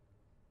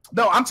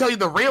 No, I'm telling you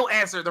the real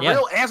answer. The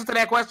real answer to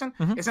that question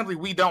is simply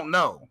we don't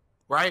know.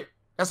 Right?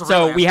 That's the real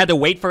so answer. We had to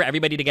wait for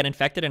everybody to get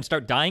infected and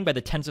start dying by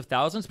the tens of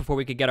thousands before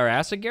we could get our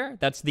ass in gear?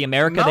 That's the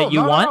America that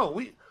you want?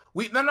 No.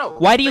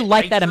 Why do you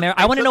like that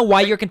America? I want to know why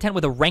you're content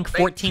with a rank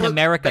 14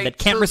 America that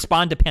can't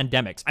respond to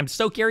pandemics. I'm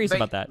so curious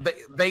about that.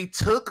 They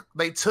took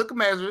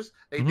measures.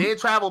 They did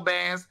travel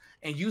bans,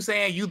 and you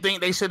saying you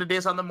think they should have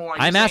did something more.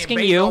 I'm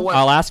asking you.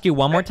 I'll ask you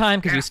one more time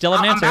because you still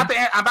haven't answered.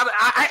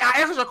 I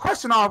answered your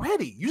question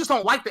already. You just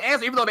don't like the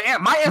answer, even though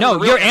my answer.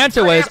 No, your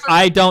answer was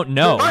I don't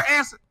know.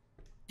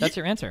 That's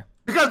your answer.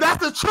 Because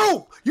that's the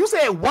truth. You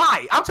said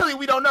why. I'm telling you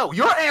we don't know.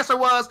 Your answer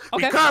was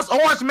because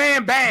Orange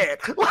Man bad.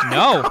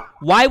 No.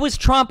 Why was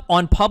Trump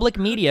on public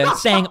media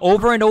saying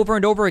over and over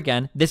and over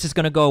again, this is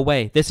going to go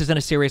away. This isn't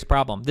a serious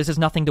problem. This is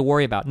nothing to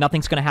worry about.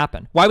 Nothing's going to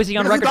happen. Why was he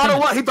on record?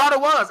 He thought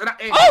it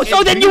was.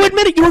 So then you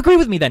admit it. You agree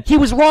with me then. He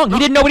was wrong. He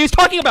didn't know what he was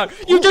talking about.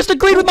 You just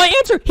agreed with my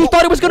answer. He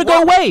thought it was going to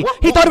go away.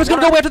 He thought it was going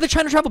to go away after the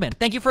China travel ban.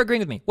 Thank you for agreeing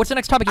with me. What's the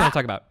next topic you want to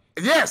talk about?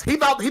 Yes, he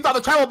thought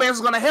the travel ban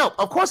was going to help.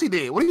 Of course he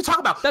did. What are you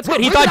talking about? That's good.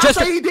 He thought just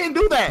he didn't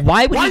do that.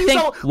 Why would he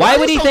think? Why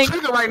would he think?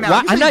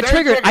 I'm not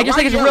triggered. I just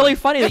think it's really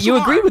funny that you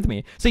agreed with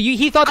me. So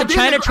he thought the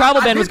China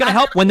travel ban was going to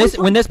help when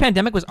this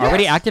pandemic was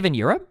already active in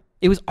Europe.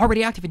 It was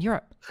already active in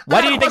Europe.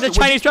 Why do you think the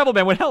Chinese travel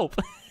ban would help?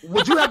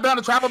 Would you have done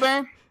a travel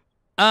ban?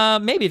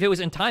 Maybe if it was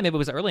in time, if it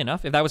was early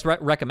enough, if that was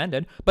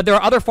recommended. But there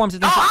are other forms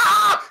of.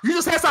 You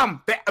just said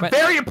something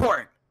very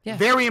important. Yeah.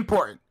 Very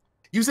important.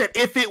 You said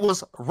if it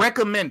was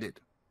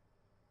recommended.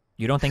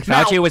 You don't think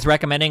Fauci was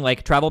recommending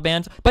like travel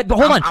bans? But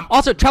hold on.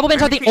 Also, travel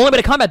bans aren't the only way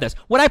to combat this.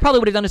 What I probably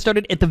would have done is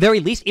started at the very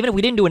least, even if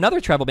we didn't do another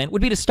travel ban,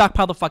 would be to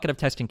stockpile the fuck out of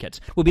testing kits.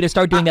 Would be to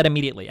start doing that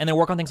immediately and then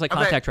work on things like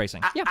contact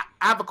tracing. I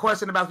have a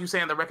question about you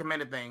saying the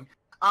recommended thing.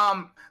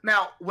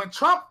 Now, when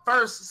Trump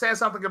first said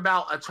something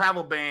about a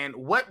travel ban,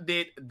 what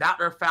did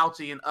Dr.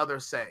 Fauci and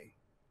others say?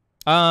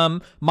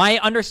 My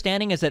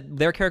understanding is that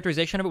their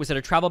characterization of it was that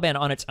a travel ban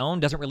on its own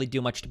doesn't really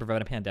do much to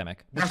prevent a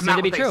pandemic. Which seemed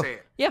to be true.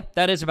 Yeah,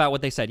 that is about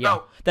what they said. Yeah,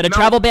 that a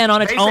travel ban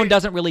on its own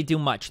doesn't really do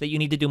much. That you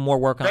need to do more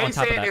work on top of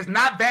that. They said it's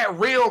not that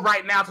real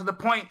right now to the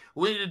point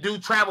we need to do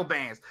travel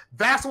bans.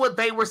 That's what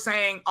they were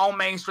saying on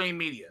mainstream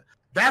media.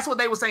 That's what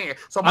they were saying.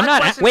 So I'm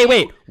not.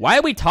 Wait. Why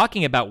are we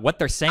talking about what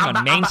they're saying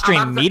on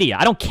mainstream media?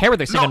 I don't care what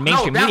they're saying on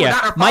mainstream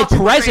media. My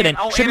president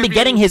shouldn't be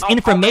getting his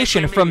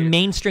information from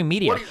mainstream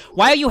media.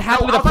 Why are you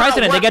happy with a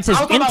president that gets his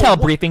intel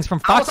briefings from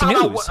Fox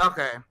News?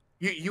 Okay.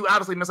 You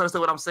obviously misunderstood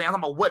what I'm saying. I'm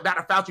talking about what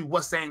Dr. Fauci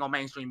was saying on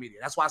mainstream media.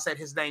 That's why I said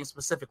his name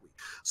specifically.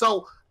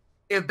 So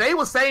if they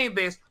were saying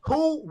this,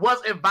 who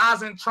was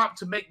advising Trump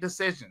to make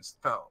decisions,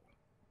 though?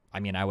 I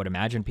mean, I would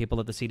imagine people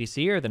at the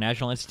CDC or the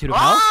National Institute of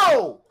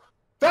Health.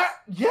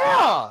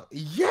 Yeah.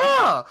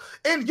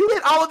 And you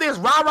did all of this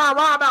rah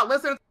about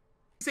listening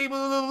CDC.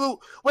 Blah, blah, blah.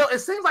 Well, it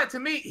seems like to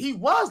me he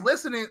was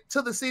listening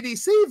to the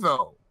CDC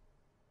though.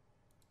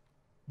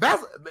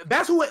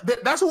 That's who.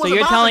 So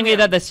you're telling me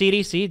that the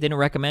CDC didn't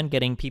recommend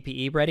getting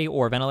PPE ready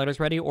or ventilators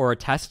ready or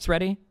tests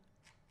ready?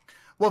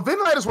 Well,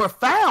 ventilators were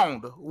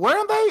found,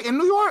 weren't they, in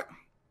New York?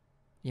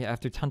 Yeah,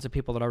 after tons of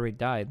people that already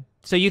died.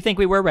 So you think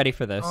we were ready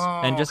for this?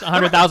 And just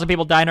 100,000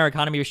 people died and our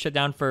economy was shut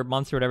down for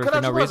months or whatever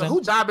for no reason?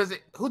 Whose job is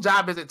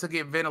it to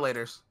get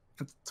ventilators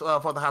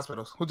for the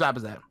hospitals? Whose job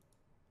is that?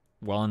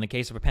 Well, in the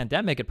case of a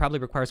pandemic, it probably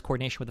requires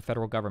coordination with the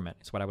federal government.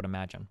 Is what I would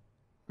imagine.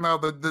 No,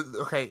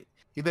 okay.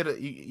 You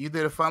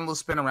did a fun little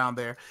spin around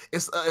there.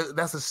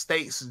 That's a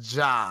state's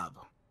job,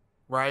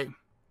 right?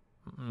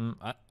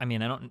 I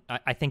mean,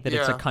 I think that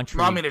it's a country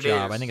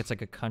job. I think it's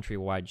like a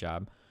countrywide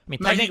job. I mean,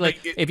 technically,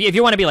 if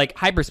you want to be like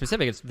hyper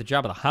specific, it's the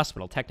job of the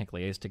hospital.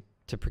 Technically, is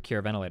to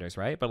procure ventilators,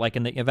 right? But like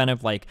in the event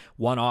of like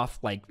one-off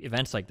like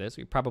events like this,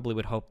 we probably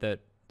would hope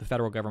that the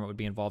federal government would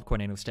be involved,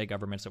 coordinating with state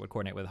governments that would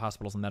coordinate with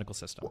hospitals and medical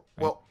system.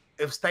 Right? Well,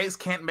 if states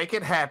can't make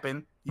it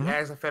happen, you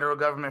ask the federal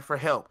government for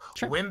help.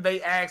 Sure. When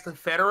they asked the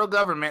federal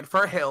government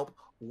for help,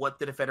 what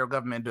did the federal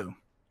government do?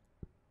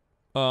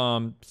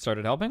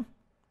 Started helping?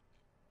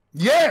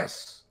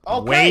 Yes.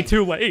 Okay. Way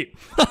too late.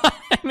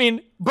 I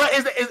mean, but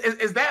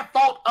is that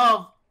fault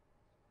of?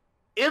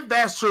 If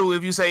that's true,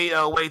 if you say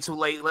way too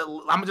late,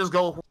 I'm gonna just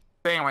go with what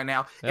I'm saying right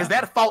now. Yeah. Is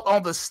that fault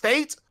on the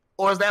state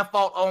or is that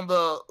fault on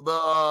the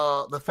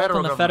federal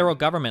government? The federal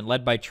government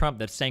led by Trump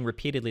that's saying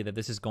repeatedly that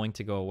this is going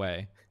to go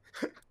away.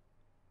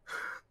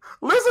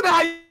 Listen to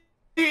how you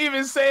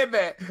even said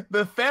that.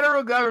 The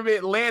federal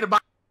government led by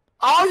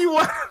all you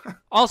want.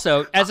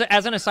 Also, as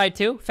an aside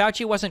too,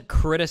 Fauci wasn't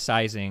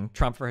criticizing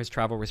Trump for his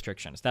travel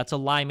restrictions. That's a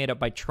lie made up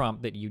by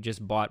Trump that you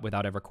just bought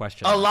without ever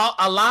questioning. A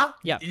lie?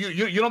 Yeah.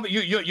 You don't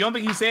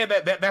think he said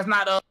that? That's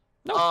not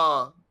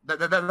no.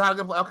 That's not a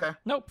good point. Okay.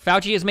 Nope.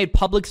 Fauci has made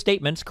public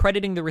statements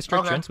crediting the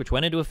restrictions, which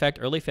went into effect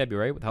early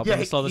February, with helping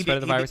to slow the spread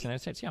of the virus in the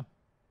United States. Yeah.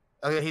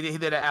 Okay, he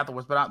did that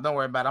afterwards, but don't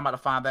worry about it. I'm about to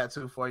find that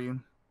too for you.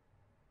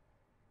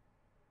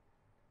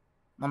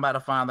 But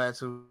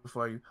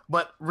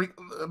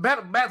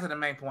back to the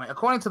main point.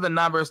 According to the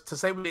numbers, to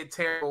say we did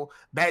terrible,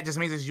 that just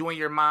means it's you and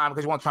your mind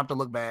because you want Trump to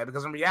look bad.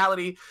 Because in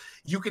reality,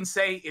 you can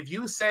say, if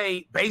you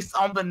say based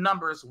on the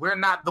numbers, we're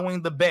not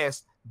doing the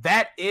best,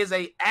 that is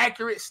a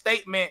accurate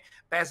statement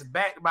that's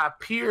backed by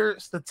pure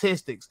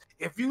statistics.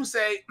 If you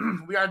say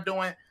we are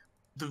doing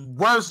the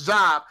worst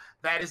job,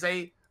 that is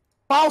a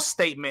false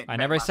statement. I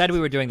never said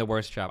we were doing the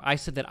worst job. I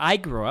said that I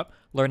grew up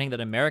learning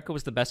that America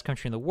was the best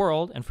country in the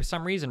world, and for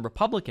some reason,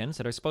 Republicans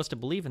that are supposed to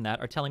believe in that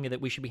are telling me that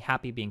we should be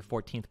happy being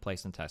 14th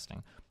place in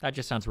testing. That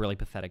just sounds really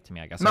pathetic to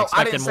me, I guess. No,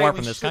 I expected more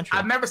from this country.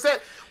 I never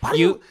said...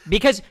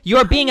 Because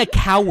you're being a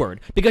coward.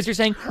 Because you're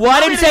saying, well,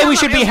 I didn't say we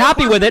should be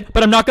happy with it,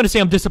 but I'm not going to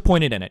say I'm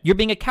disappointed in it. You're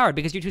being a coward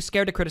because you're too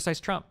scared to criticize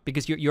Trump,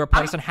 because you're a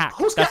partisan hack.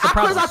 That's the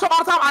problem. I criticize Trump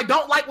all the time. I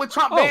don't like when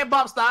Trump banned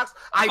bump stocks.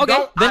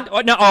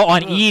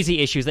 On easy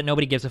issues that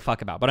nobody gives a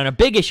fuck about. But on a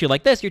big issue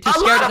like this, you're too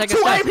scared to take a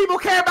step. 2A people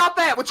care about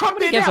that. When Trump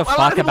did that, gives a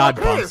fuck about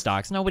bump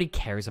stocks. Nobody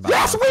cares about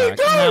bump stocks. Yes, we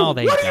do. No,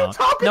 they don't.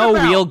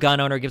 No real gun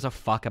owner gives a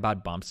fuck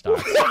about bump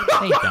stocks.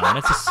 They don't.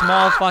 It's a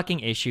small fucking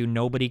issue.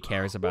 Nobody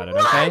cares about it,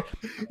 okay?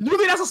 You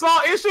think that's a small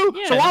issue?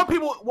 Yeah. So why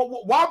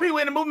are people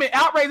in the movement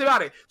outraged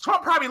about it?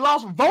 Trump probably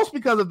lost votes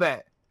because of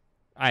that.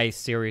 I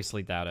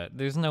seriously doubt it.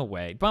 There's no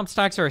way. Bump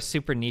stocks are a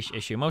super niche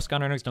issue. Most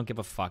gun owners don't give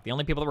a fuck. The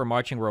only people that were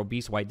marching were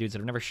obese white dudes that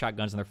have never shot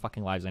guns in their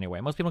fucking lives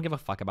anyway. Most people don't give a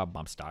fuck about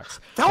bump stocks.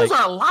 Those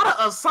are a lot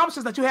of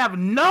assumptions that you have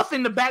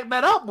nothing to back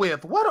that up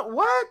with. What?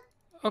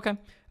 Okay.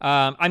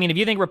 I mean, if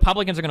you think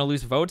Republicans are going to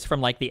lose votes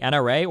from like the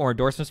NRA or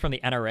endorsements from the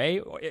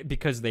NRA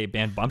because they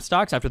banned bump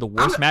stocks after the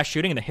worst mass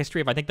shooting in the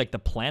history of, I think, like the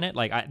planet,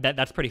 like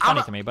that's pretty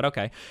funny to me. But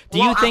okay,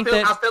 I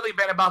still think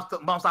bad about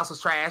bump stocks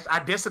was trash.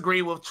 I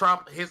disagree with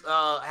Trump, his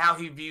how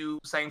he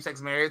viewed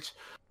same-sex marriage.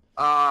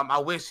 I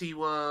wish he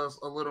was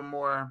a little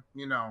more,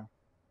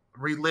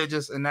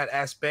 religious in that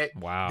aspect.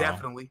 Wow,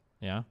 definitely.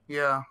 Yeah.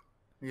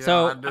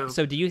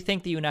 So do you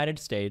think the United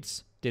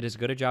States did as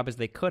good a job as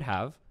they could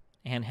have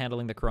in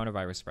handling the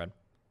coronavirus spread?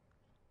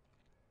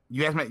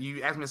 You asked me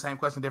the same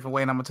question a different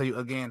way, and I'm gonna tell you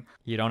again.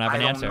 You don't have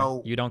an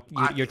answer.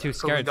 You're too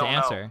scared to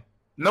answer.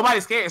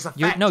 Nobody's scared. It's a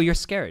fact. You're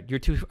scared. You're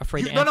too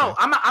afraid to answer. No,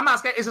 I'm not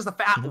scared. It's just a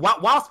fact.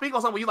 While speaking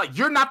on something,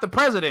 you're not the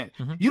president.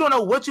 You don't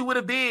know what you would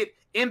have did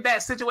in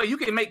that situation. You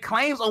can make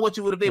claims on what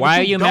you would have did. Why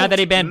are you mad that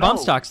he banned bump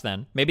stocks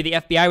then? Maybe the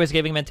FBI was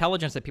giving him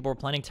intelligence that people were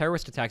planning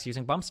terrorist attacks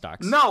using bump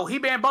stocks. No, he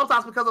banned bump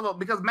stocks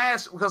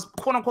because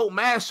quote unquote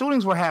mass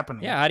shootings were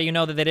happening. Yeah, how do you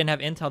know that they didn't have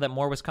intel that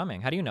more was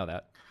coming? How do you know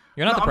that?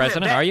 You're not the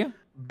president, are you?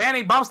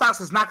 Banning bump stocks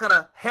is not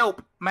gonna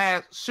help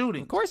mass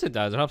shootings. Of course it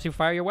does. It helps you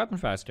fire your weapon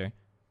faster.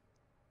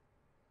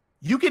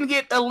 You can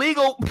get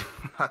illegal.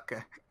 Okay.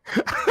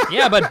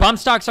 Yeah, but bump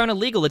stocks aren't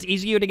illegal. It's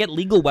easier to get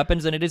legal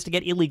weapons than it is to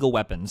get illegal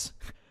weapons.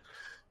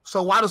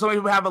 So why do so many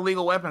people have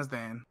illegal weapons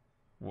then?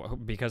 Well,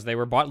 because they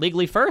were bought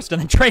legally first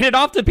and then traded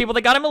off to people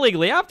that got them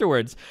illegally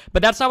afterwards.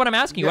 But that's not what I'm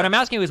asking you. What I'm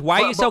asking you is,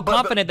 why are you so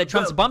confident that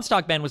Trump's bump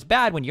stock ban was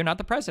bad when you're not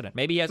the president?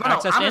 Maybe he has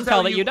access to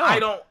intel that you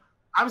don't.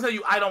 I'm telling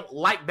you, I don't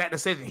like that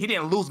decision. He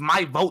didn't lose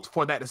my vote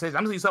for that decision.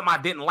 I'm telling you something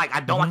I didn't like. I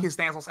don't like his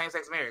stance on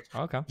same-sex marriage.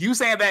 Okay. You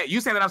saying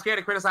that I'm scared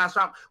to criticize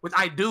Trump, which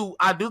I do.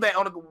 I do that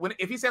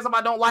if he says something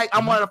I don't like,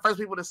 I'm one of the first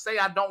people to say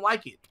I don't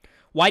like it.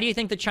 Why do you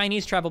think the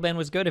Chinese travel ban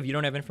was good if you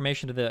don't have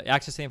information to the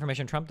access to the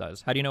information Trump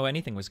does? How do you know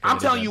anything was good? I'm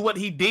telling you what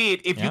he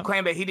did if you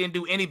claim that he didn't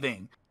do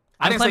anything.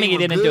 I'm claiming he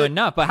didn't do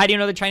enough, but how do you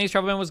know the Chinese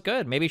travel ban was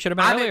good? Maybe it should have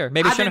been earlier.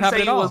 Maybe it shouldn't have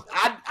happened at all.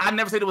 I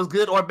never said it was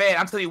good or bad.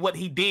 I'm telling you what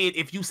he did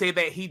if you say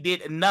that he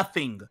did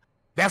nothing.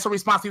 That's a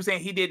response to you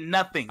saying he did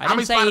nothing. I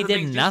didn't say he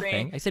did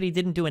nothing. I said he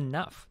didn't do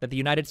enough. That the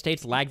United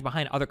States lagged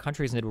behind other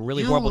countries and did a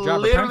really horrible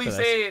job preparing for this. You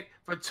literally said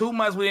for 2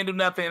 months we didn't do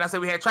nothing. And I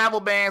said we had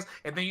travel bans,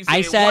 and then you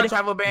said one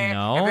travel ban.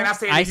 No, and then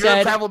I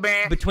said travel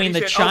ban. Between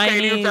the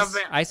Chinese,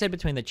 I said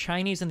between the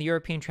Chinese and the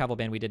European travel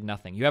ban, we did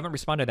nothing. You haven't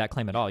responded to that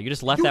claim at all. You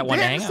just left that one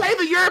to hang out. You didn't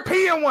say the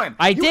European one.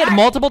 I did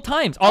multiple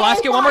times. I'll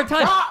ask you one more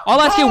time.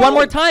 I'll ask you one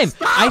more time.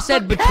 I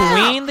said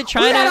between the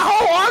China. We had a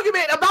whole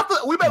argument about the.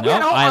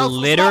 I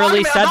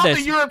literally said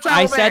this.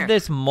 I said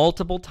this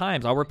multiple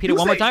times. I'll repeat it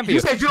one more time for you.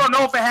 You said you don't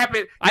know if it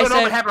happened. You don't know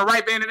if it happened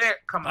right then and there.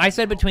 Come on. I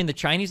said between the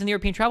Chinese and the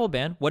European travel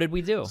ban, what did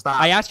we do?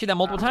 I asked you that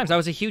multiple times. That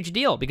was a huge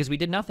deal because we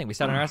did nothing. We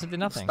sat on our ass and did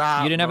nothing.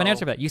 You didn't have an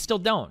answer for that. You still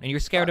don't, and you're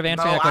scared of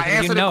answering that question. I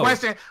answered the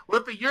question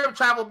with the Europe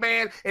travel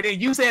ban, and then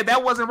you said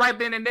that wasn't right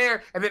then and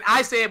there, and then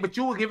I said, but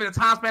you were given a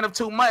time span of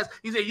 2 months.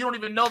 You said you don't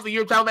even know if the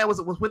Europe travel ban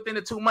was within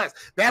the 2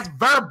 months. That's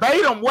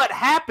verbatim what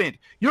happened.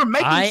 You're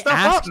making stuff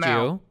up now. I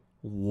asked you,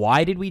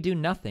 why did we do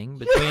nothing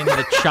between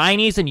the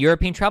Chinese and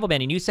European travel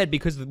ban? And you said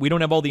because we don't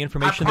have all the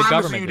information the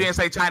government. You didn't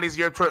say Chinese,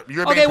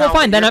 European. Okay, well,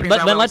 fine.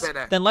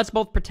 Then let's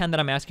both pretend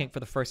that I'm asking for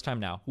the first time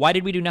now. Why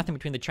did we do nothing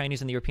between the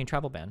Chinese and the European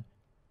travel ban?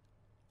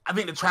 I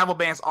think the travel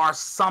bans are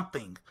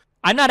something.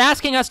 I'm not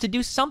asking us to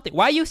do something.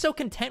 Why are you so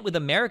content with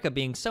America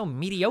being so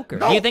mediocre?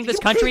 Do you think this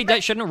country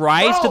shouldn't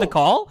rise to the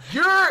call?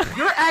 You're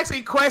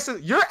asking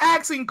questions. You're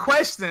asking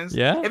questions.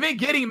 Yeah. And then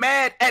getting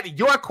mad at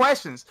your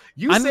questions.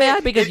 I'm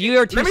mad because you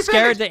are too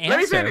scared to answer. Let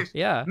me finish.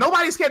 Yeah.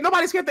 Nobody's scared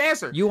to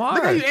answer. You are.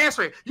 Look how you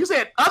answer it. You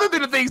said other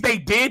than the things they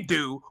did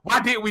do,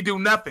 why didn't we do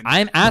nothing?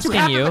 I'm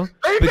asking you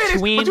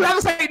between. But you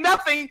haven't said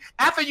nothing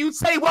after you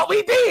say what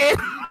we did.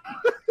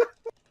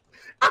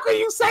 How can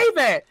you say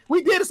that?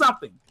 We did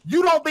something.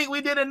 You don't think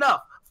we did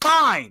enough.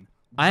 Fine.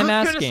 I'm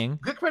asking.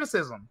 Good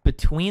criticism.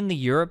 Between the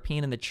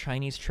European and the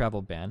Chinese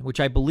travel ban,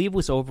 which I believe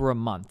was over a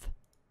month,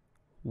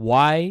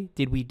 why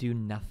did we do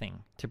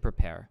nothing to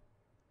prepare?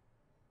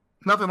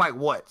 Nothing like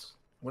what?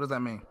 What does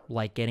that mean?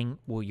 Like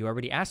well, you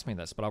already asked me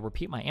this, but I'll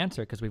repeat my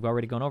answer because we've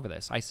already gone over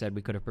this. I said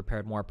we could have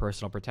prepared more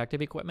personal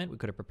protective equipment, we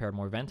could have prepared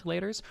more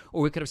ventilators,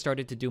 or we could have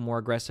started to do more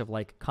aggressive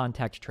like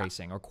contact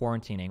tracing or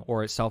quarantining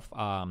or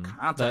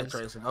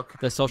tracing. Okay.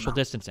 The social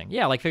distancing.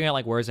 Yeah, like figuring out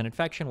like where is an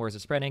infection, where is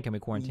it spreading, can we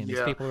quarantine these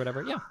people or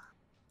whatever. Yeah.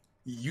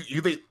 You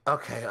think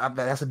okay,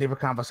 that's a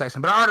different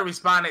conversation. But I already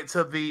responded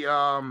to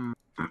the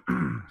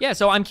Yeah,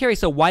 so I'm curious.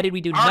 So why did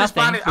we do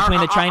nothing between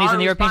the Chinese and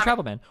the European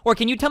travel ban? Or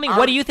can you tell me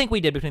what do you think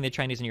we did between the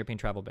Chinese and European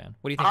travel ban?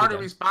 What do you think? I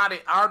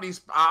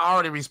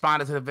already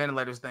responded to the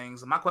ventilators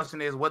things. My question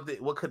is, what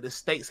could the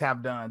states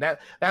have done? That's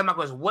my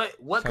question. What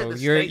could the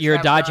states you're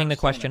have dodging done the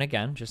question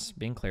again? Just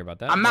being clear about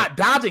that. I'm not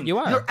dodging. You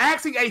are. You're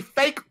asking a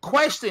fake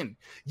question.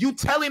 You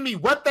telling me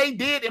what they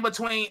did in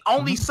between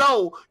only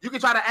so you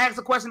can try to ask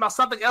a question about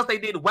something else they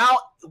did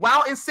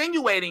while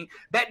insinuating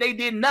that they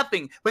did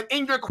nothing. But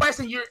in your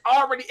question, you're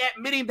already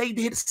admitting they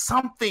did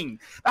something.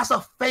 That's a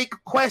fake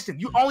question.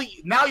 You're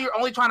only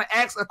trying to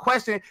ask a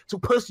question to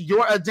push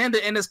your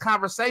agenda in this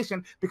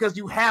conversation because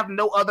you have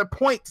no other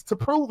point to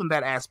prove in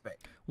that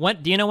aspect.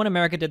 What do you know when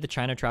America did the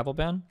China travel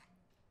ban?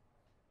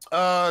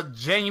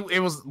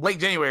 It was late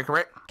January,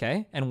 correct?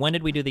 Okay. And when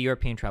did we do the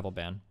European travel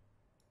ban?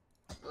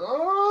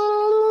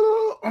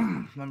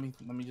 Let me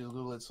just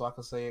Google it so I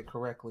can say it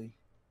correctly.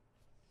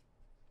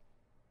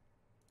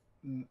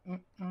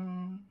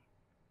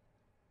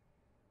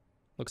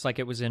 Looks like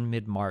it was in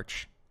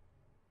mid-March.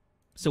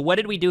 So what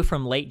did we do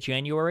from late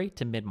January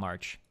to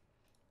mid-March?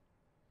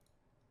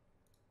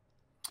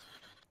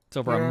 It's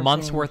over a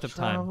month's worth of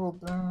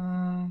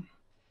time.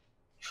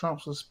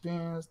 Trump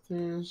suspends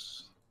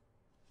this.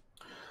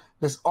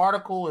 This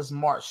article is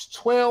March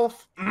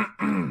 12th,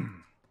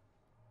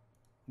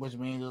 which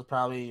means it was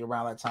probably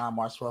around that time,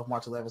 March 12th,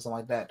 March 11th, something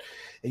like that.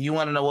 And you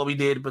want to know what we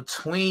did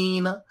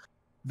between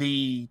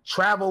the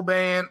travel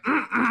ban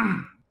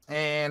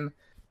and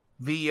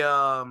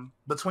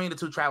between the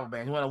two travel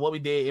bans. You want to know what we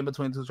did in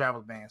between the two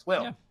travel bans?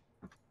 Well,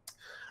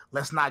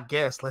 Let's not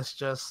guess. Let's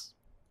just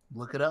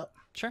look it up.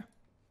 Sure.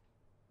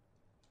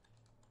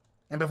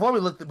 And before I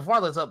look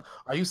this up,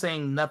 are you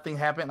saying nothing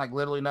happened? Like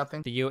literally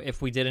nothing?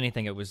 If we did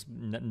anything, it was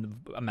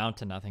amount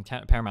to nothing.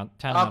 Paramount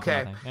to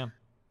nothing. Yeah.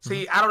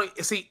 See, I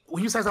don't see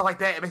when you say something like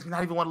that, it makes me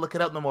not even want to look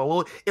it up no more.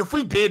 Well, if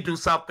we did do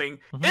something,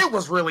 it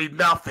was really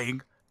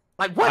nothing.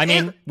 Like what? I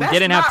mean, we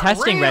didn't have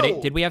testing ready.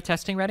 Did we have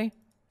testing ready?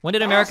 When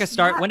did America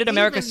start? When did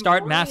America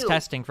start mass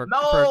testing for?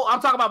 No,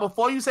 I'm talking about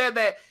before you said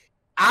that.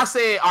 I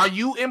said, are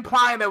you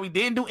implying that we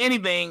didn't do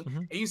anything?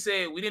 And you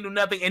said we didn't do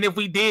nothing. And if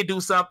we did do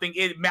something,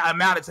 it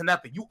amounted to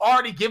nothing. You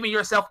already giving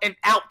yourself an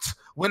out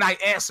when I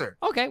answer.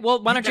 Okay,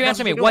 well, why don't you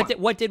answer me?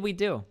 What did we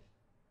do?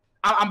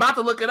 I'm about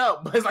to look it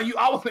up, but it's like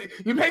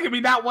you're making me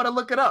not want to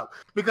look it up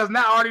because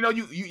now I already know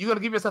you're gonna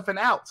give yourself an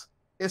out.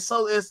 It's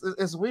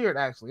weird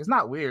actually. It's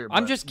not weird.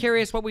 I'm just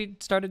curious what we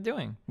started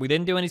doing. We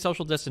didn't do any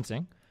social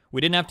distancing.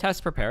 We didn't have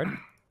tests prepared.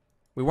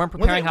 We weren't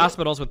preparing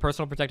hospitals with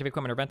personal protective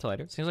equipment or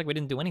ventilators. Seems like we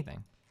didn't do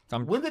anything. So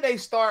when did they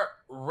start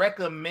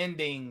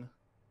recommending?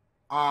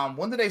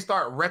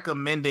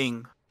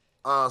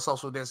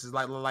 Social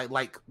distancing,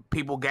 like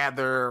people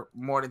gather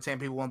more than 10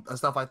 people and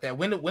stuff like that?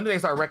 When did they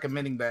start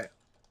recommending that?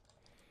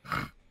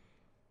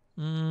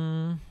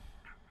 I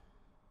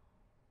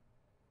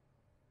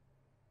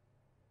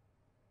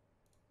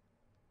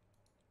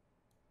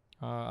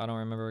don't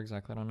remember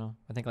exactly. I don't know.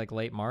 I think like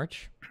late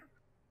March.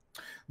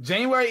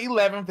 January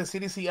 11th, the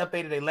CDC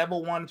updated a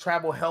level 1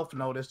 travel health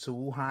notice to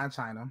Wuhan,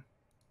 China.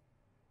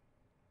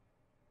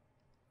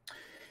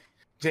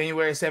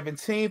 January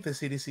 17th, the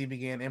CDC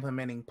began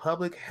implementing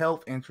public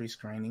health entry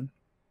screening.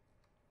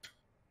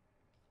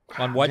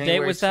 On what date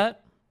was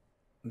that?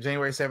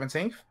 January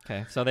 17th.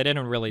 Okay, so they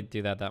didn't really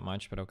do that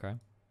much, but okay.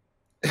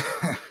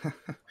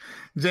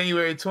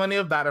 January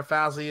 20th, Dr.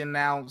 Fauci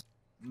announced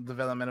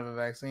development of a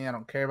vaccine. I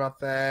don't care about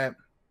that.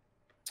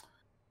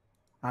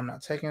 I'm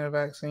not taking a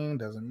vaccine.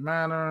 Doesn't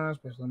matter.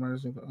 Special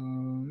emergency.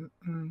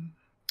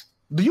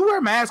 Do you wear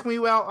a mask when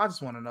you out? I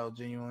just want to know,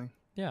 genuinely.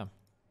 Yeah.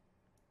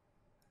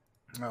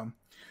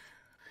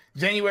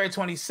 January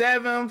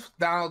 27th,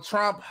 Donald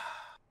Trump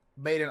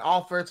made an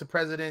offer to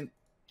President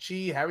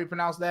Xi, how do you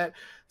pronounce that,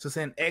 to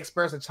send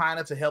experts to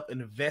China to help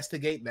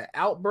investigate the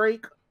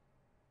outbreak.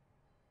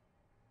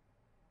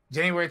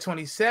 January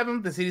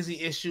 27th, the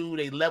CDC issued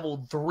a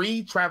level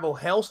 3 travel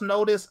health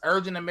notice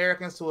urging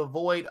Americans to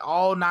avoid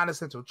all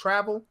non-essential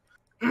travel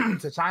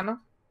to China.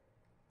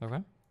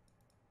 Okay.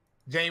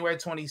 January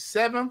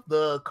 27th,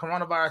 the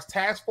coronavirus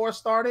task force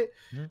started.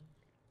 Mm-hmm.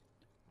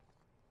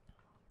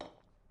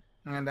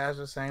 And that's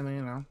the same thing,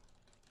 you know.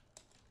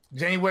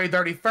 January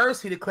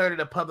 31st, he declared it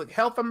a public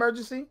health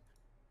emergency.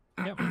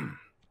 Yep.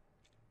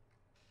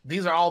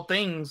 These are all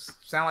things,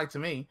 sound like to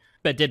me.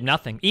 But did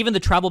nothing. Even the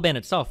travel ban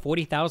itself,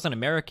 40,000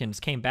 Americans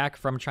came back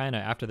from China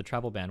after the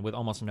travel ban with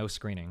almost no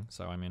screening.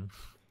 So, I mean...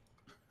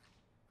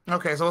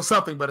 Okay, so it's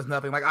something, but it's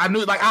nothing. Like, I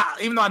knew, like,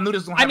 even though I knew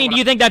this was... I mean, do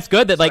you think that's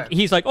good that, like,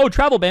 he's like, oh,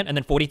 travel ban, and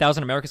then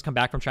 40,000 Americans come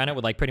back from China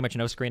with, like, pretty much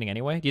no screening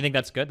anyway? Do you think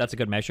that's good? That's a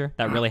good measure?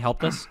 That really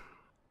helped us?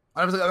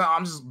 I'm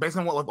just based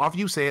on what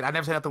you said. I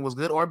never said nothing was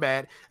good or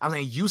bad. I'm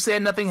saying you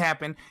said nothing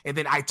happened, and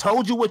then I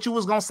told you what you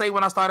was gonna say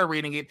when I started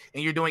reading it,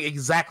 and you're doing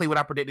exactly what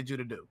I predicted you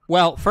to do.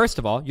 Well, first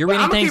of all, you're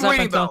reading things up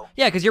until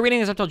because you're reading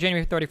this up until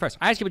January 31st.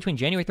 I asked you between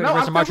January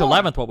 31st and March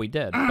 11th what we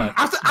did. But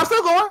I'm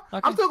still going.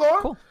 Okay. I'm still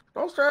going. Cool.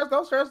 Don't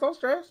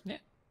stress. Yeah.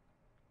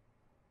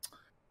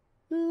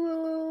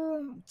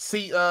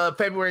 See,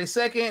 February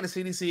 2nd, the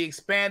CDC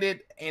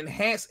expanded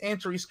enhanced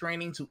entry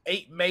screening to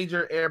 8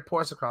 major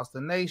airports across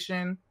the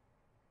nation.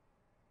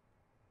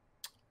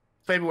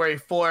 February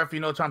 4th, you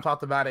know, Trump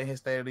talked about it in his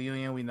State of the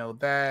Union. We know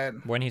that.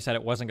 When he said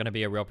it wasn't going to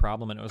be a real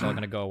problem and it was all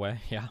going to go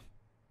away. Yeah.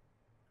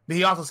 But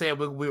he also said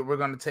we're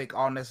going to take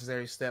all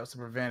necessary steps to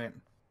prevent it.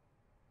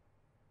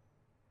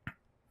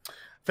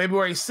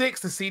 February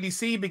 6th, the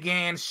CDC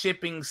began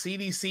shipping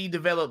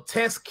CDC-developed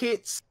test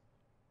kits.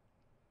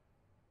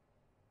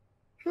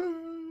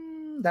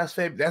 That was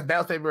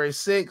February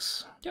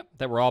 6th. Yep,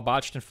 that were all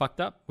botched and fucked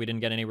up. We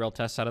didn't get any real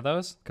tests out of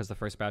those because the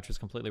first batch was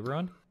completely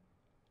ruined.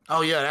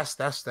 Oh yeah, that's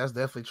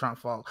definitely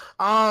Trump's fault.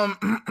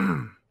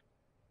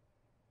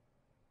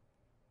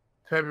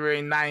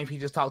 February 9th, he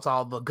just talked to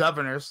all the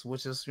governors,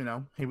 which is, you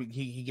know,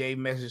 he gave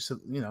messages to,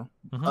 you know,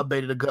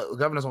 updated the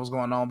governors on what's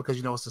going on because,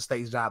 you know, it's the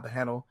state's job to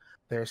handle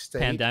their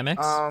state.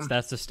 Pandemics? So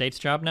that's the state's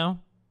job now?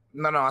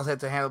 No, I said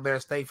to handle their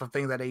state for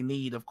things that they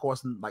need, of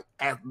course, like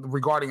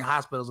regarding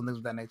hospitals and things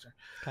of that nature.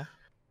 Okay.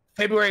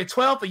 February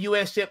 12th, the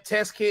U.S. shipped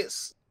test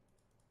kits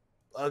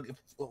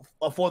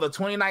for the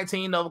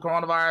 2019 novel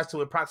coronavirus to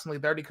approximately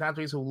 30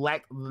 countries who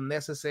lacked the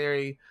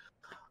necessary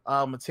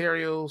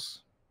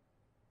materials.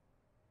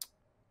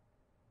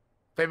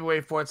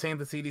 February 14th,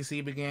 the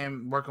CDC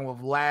began working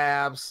with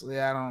labs.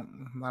 Yeah, I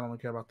don't really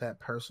care about that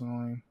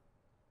personally.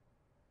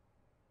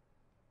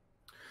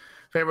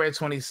 February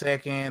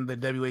 22nd, the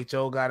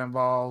WHO got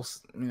involved,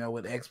 you know,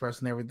 with experts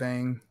and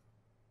everything.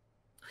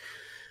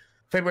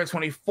 February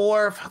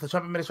 24th, the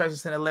Trump administration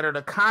sent a letter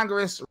to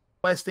Congress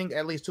requesting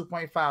at least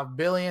 $2.5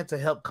 billion to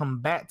help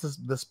combat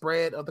the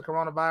spread of the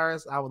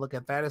coronavirus. I would look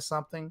at that as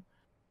something.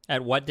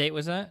 At what date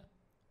was that?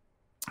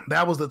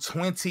 That was the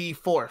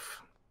 24th.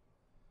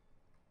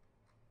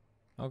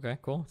 Okay,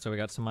 cool. So we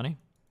got some money.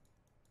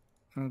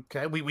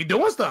 Okay, we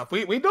doing stuff.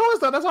 We doing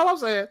stuff. That's all I'm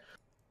saying.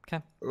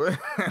 Okay.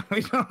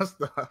 We doing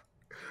stuff.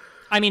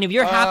 I mean, if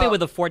you're happy with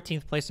the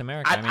 14th place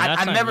America, I mean,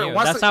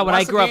 that's not what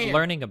I grew up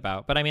learning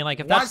about. But I mean, like,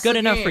 if that's good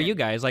enough for you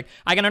guys, like,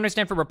 I can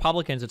understand for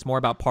Republicans, it's more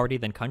about party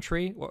than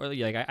country. Or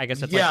like, I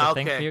guess it's like the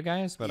thing for you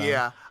guys. But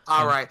yeah,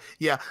 all right,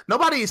 yeah.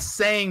 Nobody is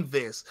saying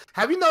this.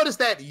 Have you noticed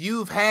that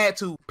you've had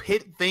to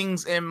put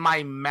things in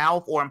my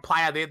mouth or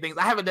imply other things?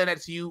 I haven't done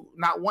that to you,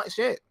 not one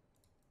shit.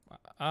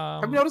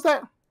 Have you noticed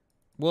that?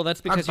 Well,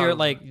 that's because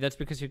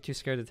you're too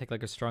scared to take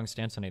like a strong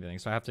stance on anything.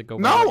 So I have to go.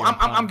 No,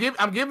 I'm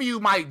giving you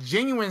my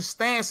genuine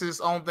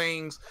stances on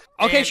things.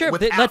 Okay, sure.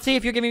 Let's see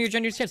if you're giving your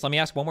genuine stance. Let me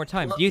ask one more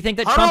time. Do you think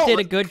that Trump did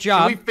a good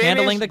job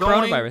handling the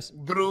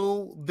coronavirus?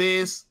 Through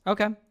this.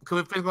 Okay. Could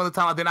we finish going to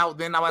time? Then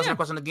I'll answer the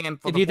question again.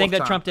 If you think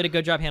that Trump did a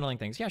good job handling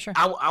things, yeah, sure.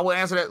 I will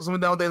answer that. Some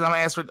of the other days I'm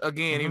gonna answer it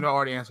again, even though I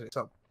already answered it.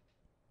 So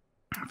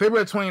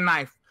February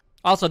 29th.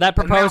 Also, that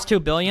proposed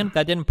 $2 billion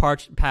that didn't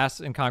pass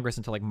in Congress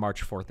until like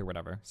March 4th or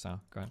whatever. So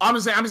go ahead. I'm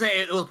just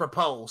saying it was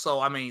proposed. So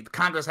I mean,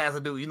 Congress has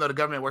to do. You know, the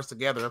government works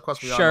together. Of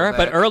course, we all sure. know that.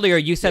 But earlier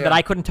you said that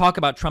I couldn't talk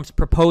about Trump's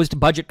proposed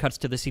budget cuts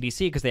to the CDC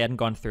because they hadn't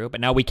gone through.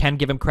 But now we can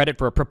give him credit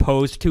for a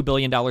proposed $2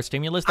 billion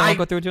stimulus that won't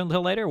go through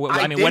until later.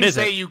 I mean, what is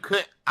it?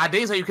 I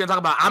didn't say you couldn't talk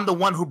about it. I'm the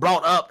one who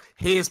brought up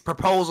his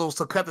proposals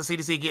to cut the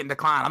CDC getting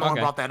declined. I'm the one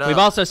who brought that up. We've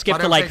also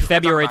skipped to like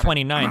February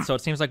 29th, so it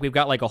seems like we've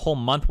got like a whole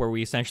month where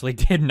we essentially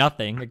did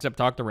nothing except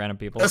talk to random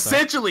people.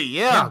 Essentially,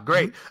 yeah.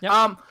 Great.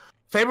 Yep.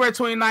 February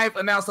 29th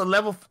announced a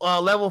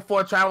level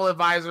 4 travel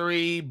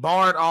advisory,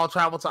 barred all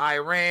travel to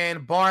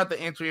Iran, barred the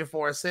entry of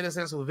foreign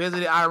citizens who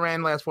visited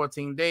Iran last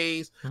 14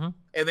 days. And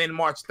then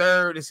March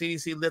 3rd, the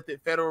CDC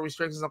lifted federal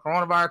restrictions on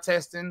coronavirus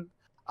testing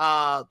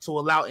to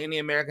allow any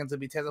American to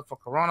be tested for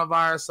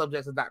coronavirus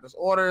subject to doctor's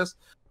orders.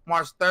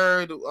 March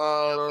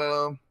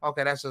 3rd,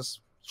 okay, that's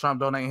just Trump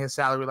donating his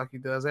salary like he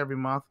does every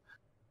month.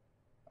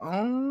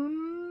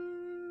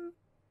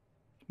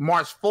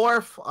 March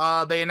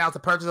 4th, they announced the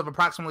purchase of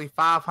approximately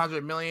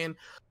 500 million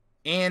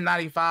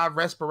N95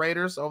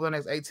 respirators over the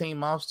next 18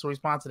 months to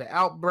respond to the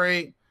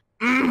outbreak.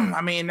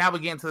 I mean, now we're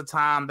getting to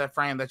the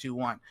frame that you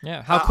want.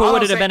 Yeah. How cool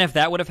would it have been if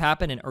that would have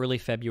happened in early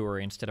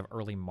February instead of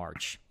early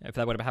March? If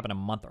that would have happened a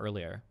month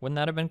earlier. Wouldn't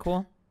that have been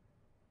cool?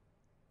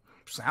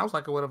 Sounds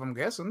like it would have, I'm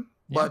guessing.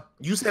 Yeah. But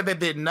you said they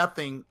did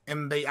nothing,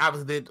 and they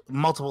obviously did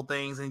multiple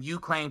things, and you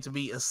claim to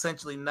be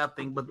essentially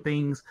nothing, but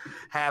things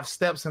have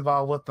steps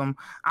involved with them.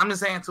 I'm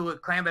just saying to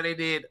claim that they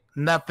did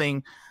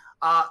nothing.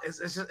 It's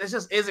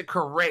just is it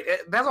correct?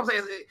 That's what I'm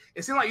saying.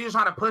 It seems like you're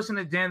trying to push an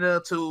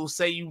agenda to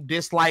say you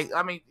dislike.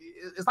 I mean,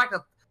 it's like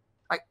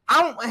I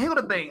don't. Here's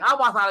the thing. I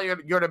watched out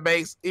of your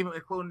debates, even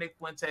including Nick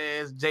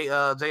Fuentes,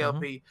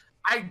 JLP.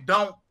 I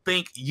don't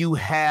think you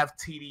have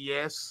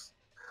TDS.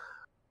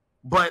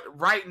 But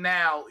right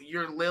now,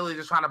 you're literally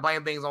just trying to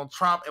blame things on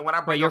Trump. And when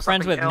I bring you're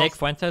friends with Nick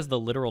Fuentes, the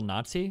literal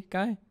Nazi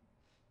guy?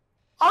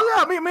 Oh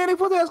yeah, me and Nick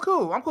Fuentes is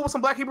cool. I'm cool with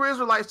some Black Hebrew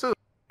Israelites too.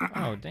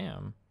 Oh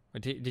damn.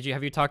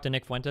 Have you talked to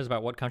Nick Fuentes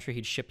about what country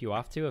he'd ship you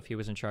off to if he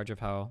was in charge of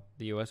how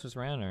the U.S. was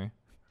ran, or?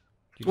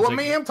 Me and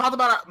him talked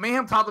about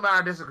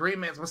our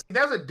disagreements. But see,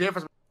 there's a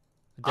difference.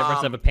 A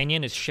difference of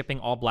opinion is shipping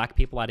all Black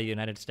people out of the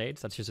United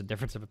States. That's just a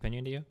difference of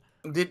opinion to you.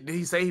 Did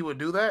he say he would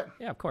do that?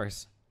 Yeah, of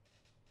course.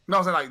 No,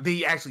 I'm saying, like, did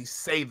he actually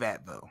say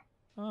that,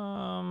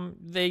 though?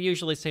 They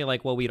usually say,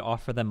 like, well, we'd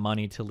offer them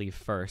money to leave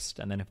first,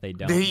 and then if they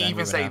don't, did he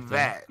even say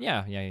that?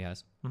 Yeah, he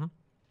has.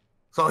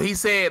 So he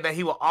said that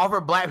he will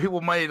offer Black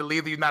people money to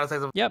leave the United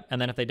States. Yep,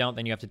 and then if they don't,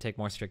 then you have to take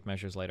more strict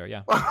measures later,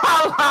 yeah.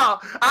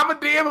 I'm going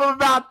to DM him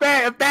about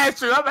that. If that's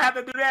true, I'm going to have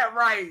to do that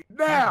right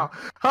now.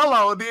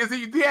 Hello, do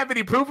you have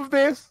any proof of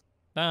this?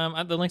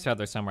 The links are out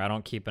there somewhere. I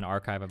don't keep an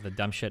archive of the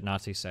dumb shit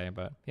Nazis say,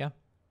 but yeah.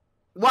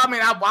 Well, I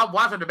mean, I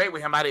watched a debate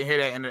with him. I didn't hear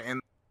that in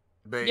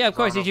debate. Yeah, of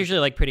course. He's usually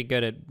like pretty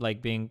good at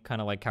like being kind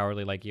of like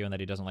cowardly like you, and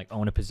that he doesn't like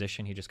own a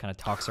position. He just kind of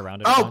talks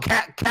around it. Oh,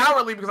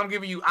 cowardly because I'm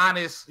giving you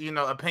honest,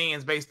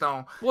 opinions based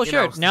on. Well,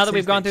 sure. Now that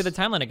we've gone through the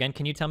timeline again,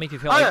 can you tell me if you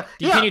feel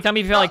can you tell me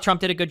if you feel like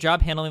Trump did a good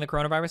job handling the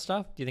coronavirus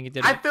stuff? Do you think he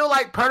did? I feel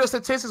like per the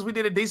statistics, we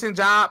did a decent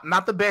job.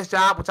 Not the best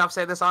job, which I've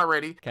said this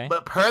already. Okay.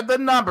 But per the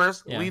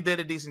numbers, we did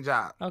a decent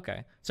job.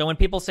 Okay. So when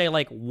people say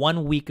like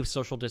 1 week of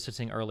social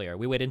distancing earlier,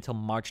 we waited until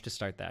March to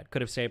start that.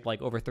 Could have saved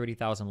like over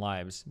 30,000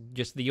 lives.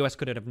 Just the U.S.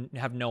 could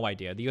have no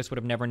idea. The U.S. would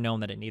have never known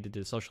that it needed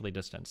to socially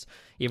distance,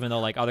 even though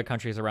like other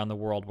countries around the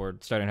world were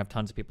starting to have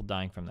tons of people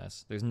dying from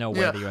this. There's no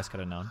way the U.S. could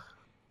have known.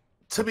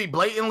 To be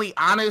blatantly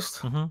honest,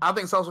 I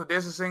think social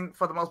distancing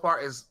for the most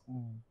part is.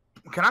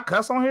 Can I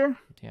cuss on here?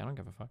 Yeah, I don't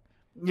give a fuck.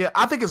 Yeah,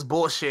 I think it's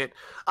bullshit.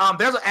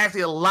 There's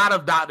actually a lot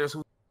of doctors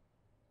who.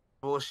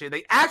 Bullshit.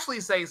 They actually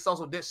say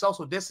social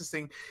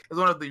distancing is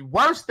one of the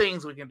worst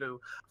things we can do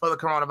for the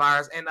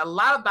coronavirus, and a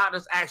lot of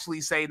doctors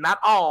actually say, not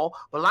all,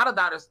 but a lot of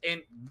doctors,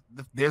 and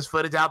there's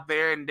footage out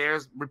there and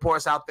there's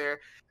reports out there,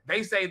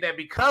 they say that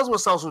because we're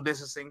social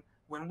distancing,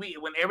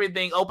 when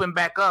everything opened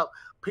back up,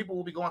 people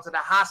will be going to the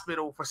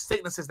hospital for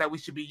sicknesses that we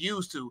should be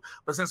used to.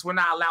 But since we're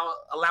not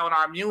allowing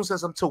our immune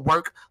system to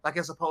work like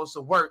it's supposed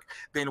to work,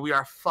 then we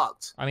are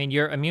fucked. I mean,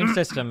 your immune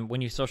system,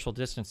 when you social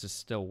distance, is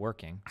still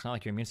working. It's not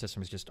like your immune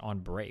system is just on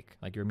break.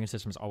 Like your immune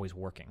system is always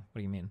working. What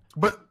do you mean?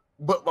 But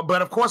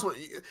of course,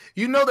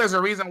 there's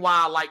a reason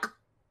why like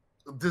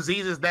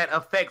diseases that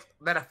affect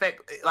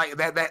like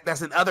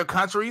that's in other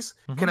countries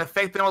can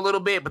affect them a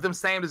little bit, but them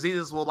same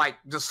diseases will like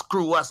just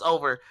screw us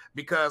over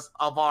because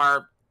of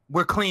our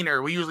we're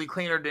cleaner. We're usually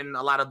cleaner than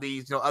a lot of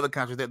these, other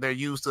countries that they're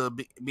used to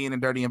being in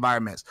dirty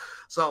environments.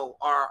 So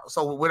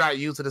we're not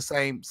used to the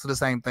same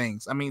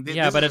things. I mean,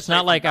 yeah, but it's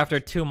not like after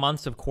 2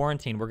 months of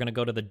quarantine, we're gonna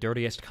go to the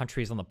dirtiest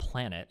countries on the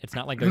planet. It's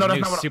not like there's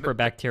new super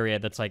bacteria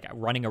that's like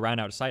running around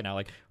outside now.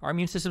 Like our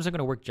immune systems are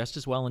gonna work just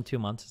as well in 2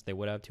 months as they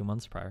would have 2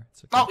 months prior.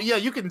 Okay. Oh yeah,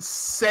 you can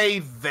say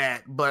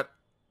that, but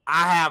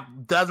I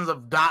have dozens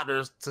of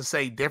doctors to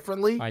say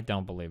differently. I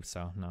don't believe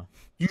so. No.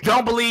 You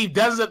don't believe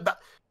dozens of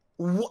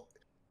what?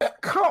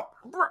 Come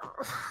on, bro.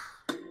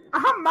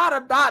 I'm not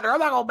a doctor. I'm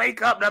not gonna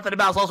make up nothing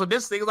about social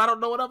distancing because I don't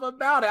know enough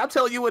about it. I'm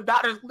telling you what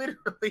doctors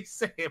literally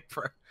said,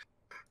 bro.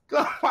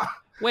 Come on.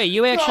 Wait,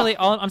 you actually?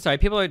 Oh, I'm sorry.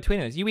 People are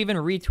tweeting this. You even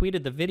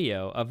retweeted the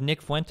video of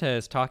Nick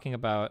Fuentes talking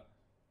about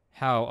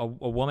how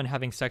a woman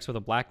having sex with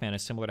a black man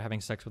is similar to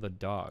having sex with a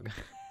dog.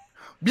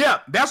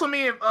 Yeah, that's what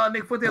me and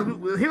Nick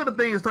Fuentes. Here the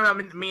thing is,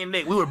 me and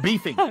Nick, we were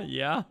beefing.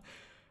 Yeah.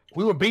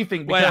 We were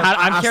beefing. Wait,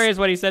 I'm curious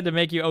what he said to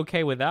make you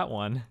okay with that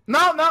one.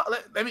 No.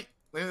 Let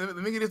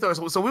me get this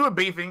story. So we were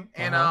beefing,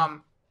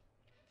 and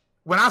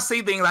when I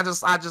see things, I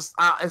just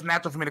it's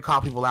natural for me to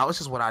call people out. It's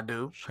just what I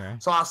do. Sure.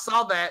 So I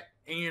saw that,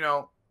 and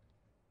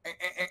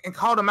and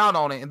called him out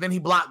on it, and then he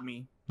blocked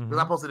me because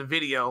I posted a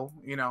video,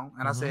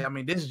 and I said, I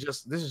mean, this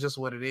is just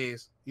what it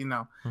is,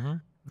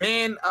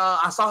 Then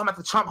I saw him at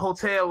the Trump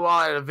Hotel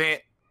while at an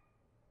event,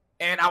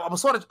 and I was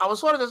sort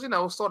of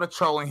just sort of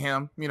trolling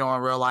him, in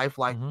real life,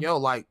 like yo,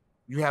 like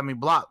you have me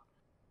blocked.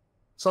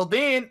 So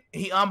then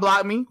he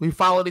unblocked me. We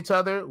followed each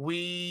other.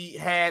 We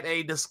had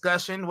a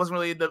discussion. It wasn't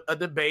really a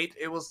debate.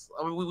 It was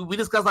we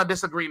discussed our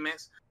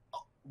disagreements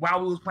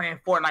while we was playing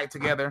Fortnite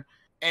together,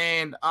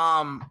 and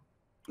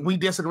we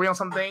disagree on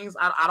some things.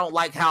 I don't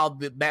like how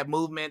that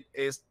movement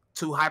is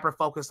too hyper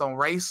focused on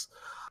race,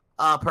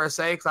 per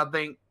se. Because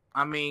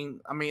I mean,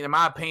 in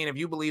my opinion, if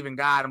you believe in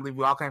God and believe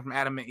we all came from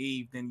Adam and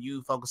Eve, then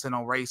you focusing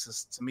on race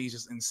is, to me,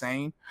 just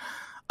insane.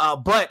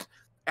 But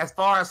as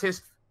far as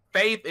his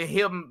faith and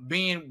him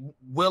being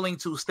willing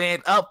to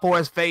stand up for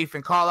his faith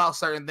and call out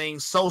certain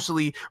things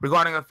socially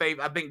regarding a faith,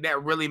 I think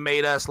that really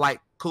made us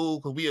like cool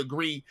because we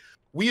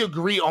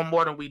agree on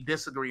more than we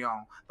disagree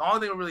on. The only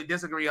thing we really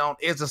disagree on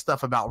is the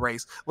stuff about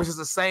race, which is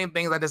the same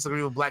things I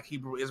disagree with Black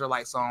Hebrew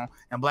Israelites on,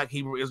 and Black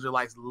Hebrew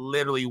Israelites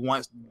literally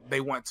want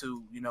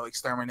to,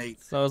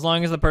 exterminate. So as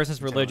long as the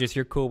person's religious,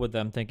 you're cool with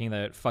them thinking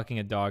that fucking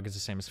a dog is the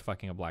same as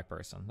fucking a black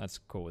person. That's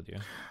cool with you.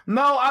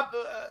 No,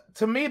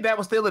 to me, that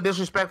was still a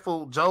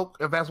disrespectful joke,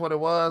 if that's what it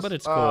was. But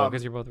it's cool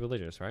because you're both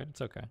religious, right?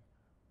 It's okay.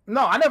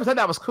 No, I never said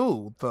that was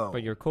cool, though.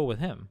 But you're cool with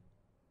him.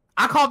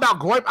 I called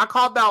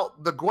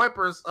out the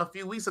Goipers a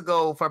few weeks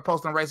ago for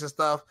posting racist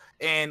stuff,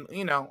 and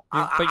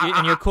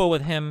you're cool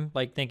with him,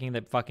 like thinking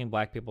that fucking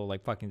black people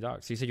like fucking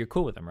dogs. So you said you're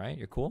cool with him, right?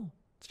 You're cool.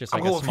 It's just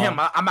like I'm cool with him.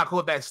 I'm not cool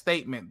with that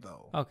statement,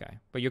 though. Okay,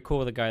 but you're cool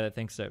with a guy that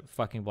thinks that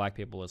fucking black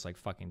people is like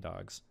fucking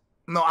dogs.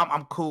 No,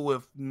 I'm cool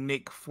with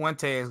Nick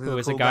Fuentes, who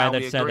is a guy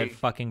that said that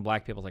fucking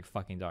black people is like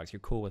fucking dogs. You're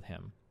cool with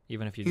him,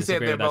 even if you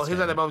disagree with that statement. He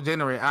said they're both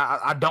degenerate.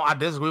 I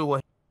disagree with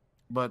him,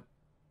 but.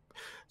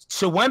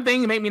 Should one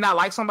thing make me not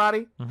like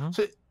somebody?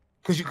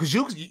 Because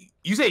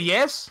you said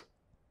yes.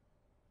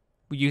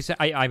 You said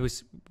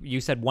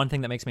You said one thing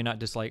that makes me not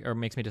dislike or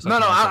makes me dislike.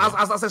 No.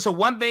 I said so.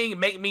 One thing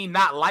make me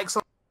not like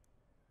somebody.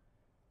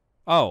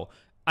 Oh,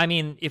 I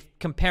mean, if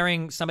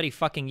comparing somebody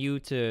fucking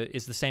you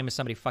is the same as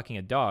somebody fucking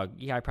a dog,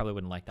 yeah, I probably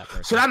wouldn't like that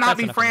person. Should I not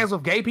be friends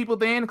with gay people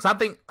then? Because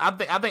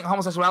I think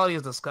homosexuality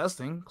is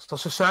disgusting. So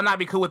should I not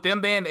be cool with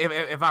them then?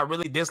 If I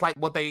really dislike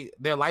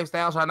their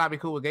lifestyle, should I not be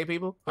cool with gay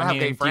people? I have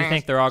gay friends. Do you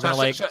think they're all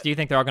gonna Do you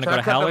think they're all gonna go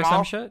to hell or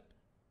some shit?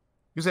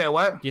 You said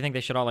what? Do you think they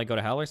should all go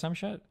to hell or some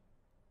shit?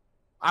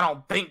 I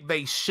don't think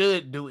they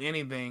should do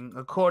anything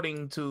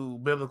according to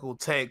biblical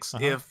text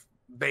if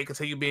they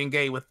continue being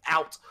gay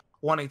without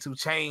wanting to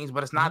change,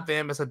 but it's not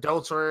them. It's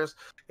adulterers.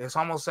 It's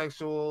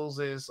homosexuals.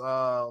 It's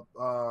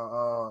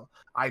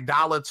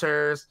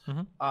idolaters.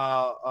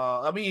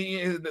 I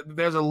mean,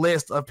 there's a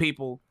list of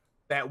people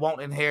that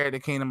won't inherit the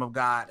kingdom of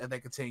God if they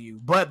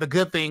continue. But the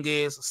good thing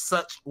is,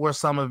 such were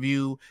some of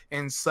you,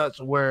 and such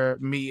were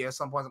me at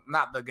some point.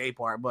 Not the gay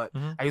part, but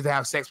I used to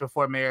have sex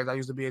before marriage. I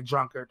used to be a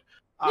drunkard.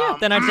 Yeah,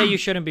 then I'd say you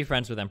shouldn't be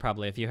friends with them,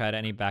 probably, if you had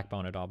any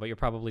backbone at all. But you're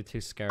probably too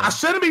scared. I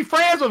shouldn't be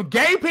friends with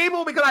gay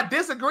people because I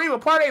disagree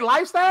with part of their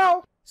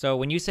lifestyle? So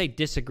when you say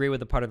disagree with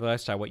the part of the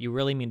lifestyle, what you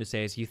really mean to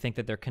say is you think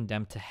that they're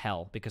condemned to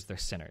hell because they're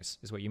sinners,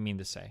 is what you mean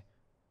to say.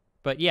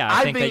 But yeah,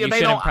 I think that you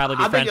shouldn't probably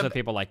be friends with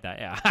people like that.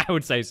 Yeah, I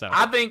would say so.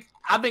 I think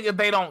if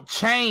they don't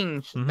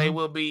change, they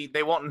won't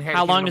inherit.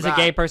 How long does a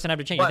gay person have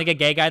to change? You think a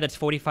gay guy that's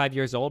 45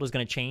 years old is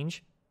going to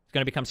change?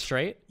 Going to become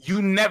straight?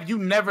 You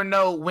never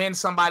know when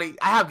somebody.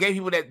 I have gay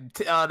people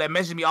that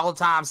message me all the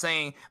time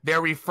saying they're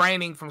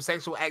refraining from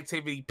sexual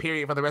activity,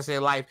 period, for the rest of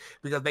their life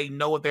because they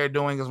know what they're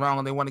doing is wrong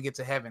and they want to get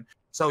to heaven.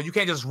 So you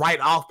can't just write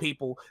off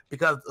people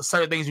because of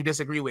certain things you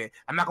disagree with.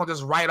 I'm not gonna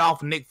just write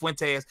off Nick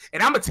Fuentes,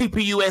 and I'm a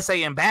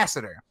TPUSA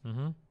ambassador. You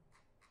know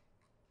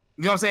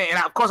what I'm saying?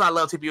 And of course, I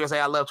love TPUSA.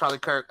 I love Charlie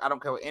Kirk. I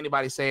don't care what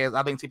anybody says.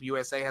 I think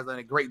TPUSA has done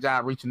a great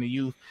job reaching the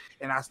youth,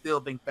 and I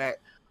still think that.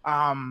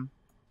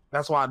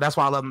 That's why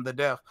I love him to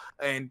death.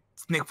 And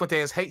Nick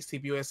Fuentes hates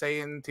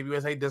TPUSA, and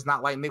TPUSA does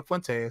not like Nick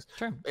Fuentes.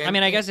 Sure. And, I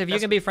mean, I guess if you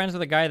can be friends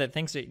with a guy that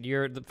thinks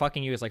that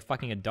fucking you is like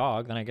fucking a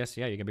dog, then I guess,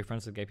 yeah, you can be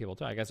friends with gay people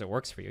too. I guess it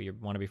works for you. You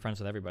want to be friends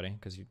with everybody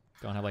because you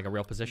don't have like a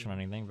real position on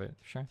anything, but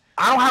sure.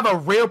 I don't have a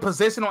real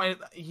position on it.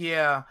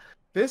 Yeah.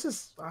 This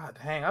is,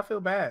 dang, I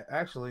feel bad,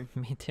 actually.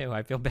 Me too.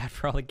 I feel bad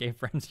for all the gay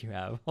friends you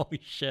have. Holy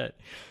shit.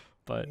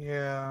 But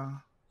yeah.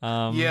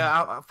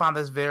 I found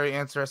this very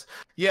interesting.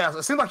 Yeah, so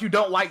it seems like you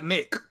don't like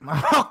Nick.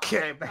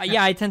 Okay.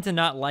 Yeah, I tend to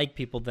not like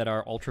people that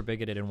are ultra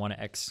bigoted and want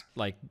to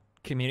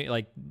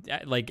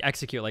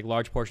execute like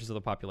large portions of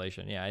the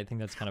population. Yeah, I think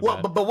that's kind of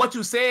bad. But what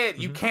you said,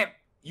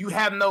 you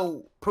have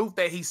no proof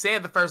that he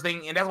said the first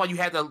thing, and that's why you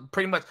had to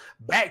pretty much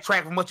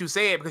backtrack from what you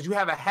said, because you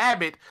have a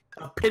habit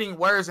of putting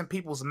words in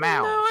people's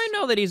mouths. No, I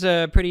know that he's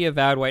a pretty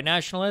avowed white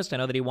nationalist. I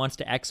know that he wants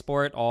to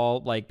export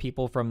all like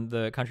people from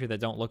the country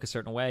that don't look a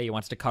certain way. He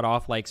wants to cut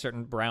off like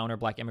certain brown or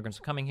black immigrants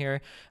from coming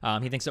here.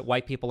 He thinks that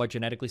white people are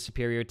genetically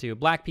superior to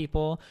black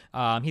people.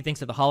 He thinks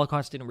that the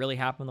Holocaust didn't really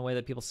happen the way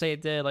that people say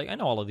it did. Like, I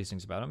know all of these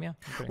things about him. Yeah.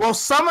 Well,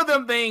 some of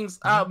them things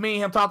me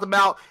and him talked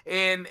about,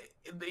 and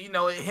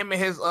him and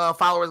his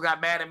followers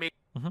got mad at me.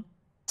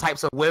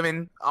 Types of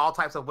women, all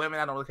types of women.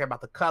 I don't really care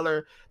about the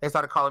color. They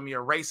started calling me a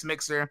race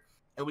mixer,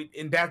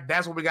 and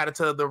that's where we got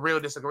into the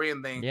real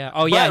disagreeing thing. Yeah.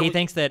 Oh, yeah. He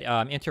thinks that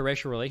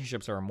interracial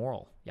relationships are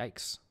immoral.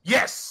 Yikes.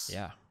 Yes.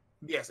 Yeah.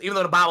 Yes. Even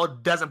though the Bible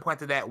doesn't point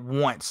to that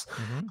once,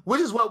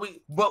 which is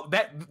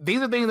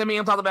these are things that me and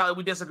him talked about, and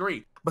we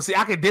disagree. But see,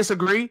 I could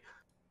disagree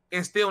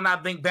and still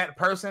not think that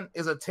person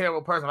is a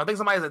terrible person. If I think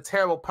somebody's a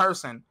terrible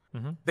person,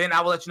 then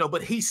I will let you know.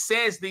 But he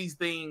says these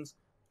things.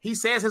 He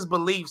says his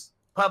beliefs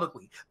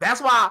publicly.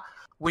 That's why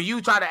when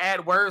you try to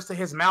add words to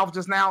his mouth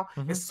just now,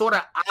 it's sort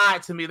of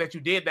odd to me that you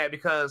did that,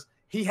 because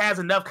he has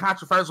enough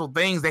controversial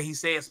things that he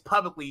says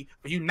publicly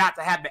for you not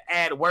to have to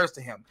add words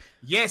to him.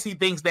 Yes, he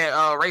thinks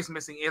that race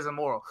mixing is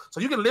immoral.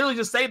 So you can literally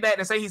just say that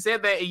and say he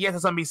said that, and yes,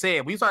 it's something he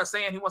said. When you start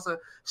saying he wants to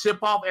ship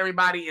off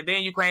everybody, and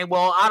then you claim,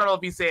 well, I don't know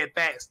if he said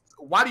that.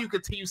 Why do you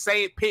continue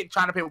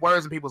trying to put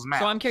words in people's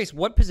mouths? So I'm curious,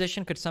 what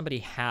position could somebody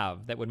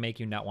have that would make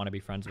you not want to be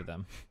friends with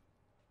them?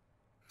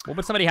 What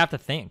would somebody have to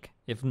think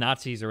if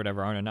Nazis or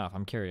whatever aren't enough?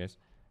 I'm curious.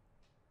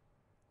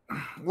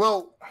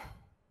 Well,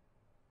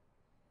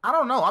 I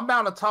don't know. I'm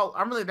down to talk.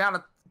 I'm really down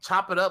to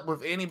chop it up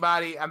with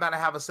anybody. I'm down to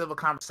have a civil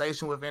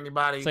conversation with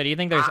anybody. So do you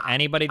think there's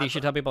anybody that you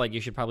should tell people, like,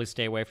 you should probably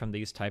stay away from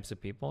these types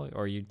of people?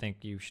 Or you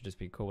think you should just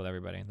be cool with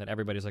everybody? That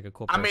everybody's like a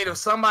cool person? I mean, if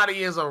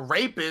somebody is a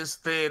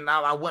rapist, then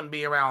I wouldn't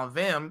be around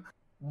them.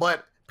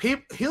 But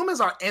humans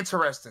are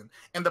interesting.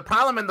 And the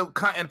problem in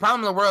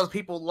the world is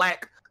people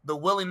lack the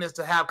willingness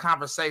to have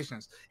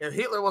conversations. If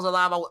Hitler was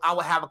alive, I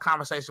would have a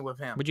conversation with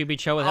him. Would you be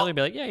chill with Hitler?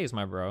 Be like, yeah, he's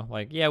my bro.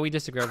 Like, yeah, we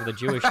disagree over the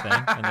Jewish thing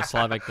and the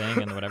Slavic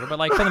thing and whatever. But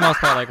like, for the most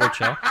part, like, we're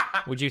chill.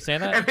 Would you say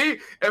that?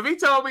 If he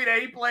told me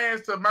that he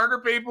plans to murder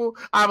people,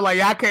 I'm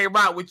like, I can't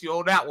ride with you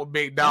on that one,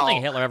 big dog. I don't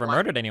think Hitler ever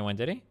murdered anyone,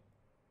 did he?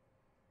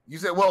 You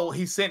said, well,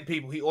 he sent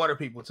people. He ordered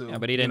people to. Yeah,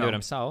 but he didn't do it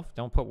himself.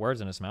 Don't put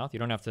words in his mouth. You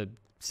don't have to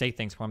say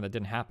things for him that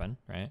didn't happen,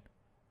 right?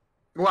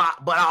 Well,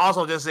 but I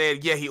also just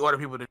said, yeah, he ordered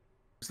people to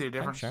see the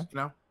difference, sure. you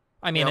know?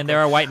 I mean, and there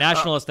are white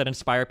nationalists that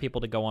inspire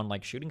people to go on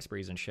like shooting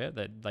sprees and shit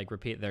that like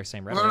repeat their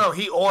same rhetoric. No,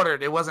 he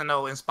ordered. It wasn't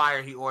no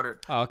inspired. He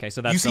ordered. Oh, okay,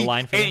 so that's the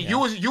line for you.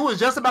 And you was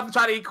just about to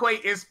try to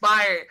equate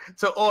inspired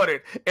to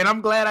ordered, and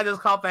I'm glad I just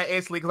caught that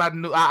instantly,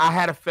 because I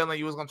had a feeling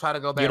you was gonna try to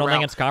go that. You don't route.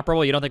 think it's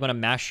comparable? You don't think when a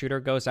mass shooter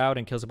goes out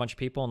and kills a bunch of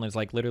people and is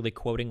like literally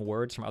quoting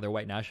words from other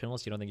white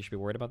nationalists, you don't think you should be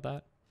worried about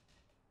that?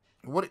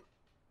 What?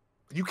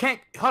 You can't.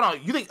 Hold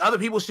on. You think other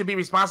people should be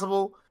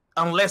responsible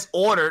unless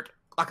ordered,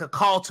 like a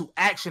call to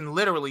action,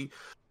 literally?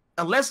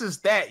 Unless it's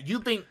that,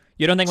 you think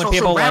you don't think when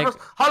people rappers,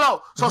 like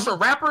hold on,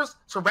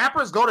 so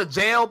rappers go to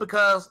jail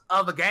because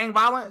of the gang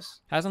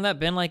violence? Hasn't that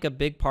been like a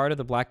big part of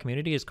the black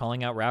community, is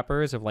calling out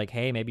rappers of like,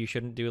 hey, maybe you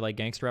shouldn't do like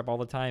gangster rap all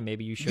the time,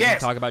 maybe you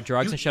shouldn't talk about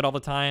drugs and shit all the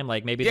time,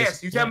 like maybe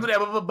you tell them to do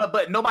that,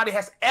 but nobody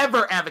has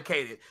ever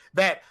advocated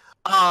that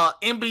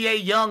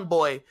NBA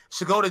YoungBoy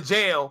should go to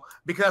jail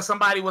because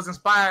somebody was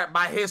inspired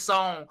by his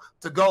song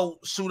to go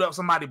shoot up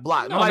somebody's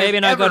block. No, maybe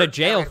not go to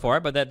jail for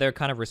it, but that they're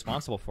kind of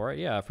responsible for it.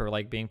 Yeah, for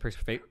like being that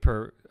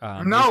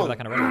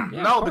kind of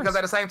no, because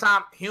at the same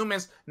time,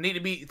 humans need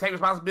to take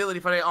responsibility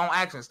for their own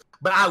actions.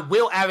 But I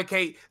will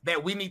advocate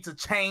that we need to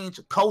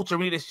change culture.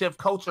 We need to shift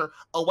culture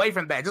away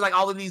from that. Just like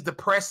all of these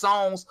depressed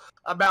songs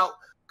about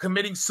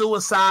committing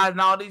suicide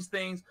and all these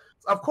things.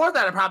 Of course,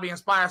 that would probably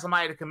inspire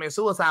somebody to commit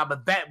suicide,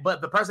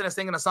 but the person that's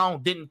singing the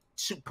song didn't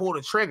pull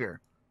the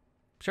trigger.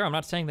 Sure, I'm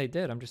not saying they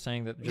did. I'm just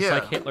saying that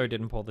like Hitler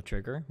didn't pull the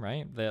trigger,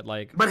 right? That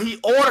like, but he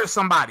ordered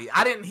somebody.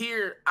 I didn't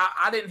hear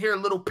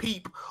Little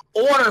Peep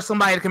order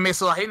somebody to commit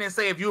suicide. He didn't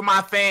say, if you're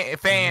my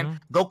fan,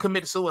 go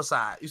commit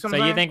suicide. You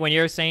think when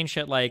you're saying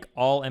shit like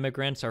all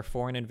immigrants are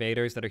foreign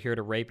invaders that are here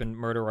to rape and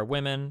murder our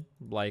women,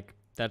 like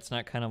that's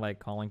not kind of like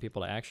calling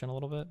people to action a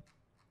little bit?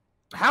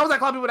 How is that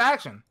calling people to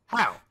action?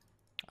 How?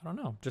 I don't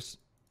know. Just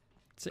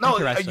you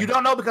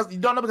don't know because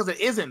it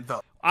isn't though.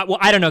 Well,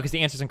 I don't know because the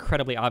answer is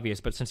incredibly obvious.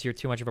 But since you're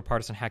too much of a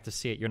partisan hack to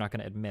see it, you're not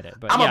going to admit it.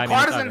 But I'm a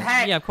partisan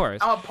hack. Yeah, of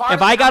course.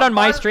 If I got on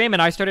my stream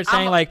and I started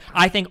saying like,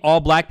 I think all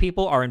black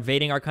people are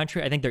invading our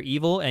country, I think they're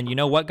evil, and you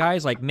know what,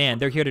 guys? Like, man,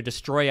 they're here to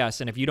destroy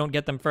us, and if you don't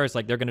get them first,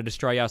 like, they're going to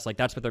destroy us. Like,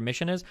 that's what their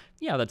mission is.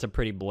 Yeah, that's a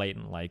pretty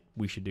blatant. Like,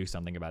 we should do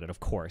something about it. Of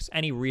course,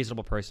 any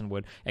reasonable person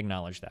would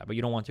acknowledge that, but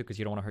you don't want to because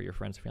you don't want to hurt your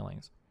friends'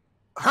 feelings.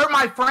 Hurt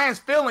my friends'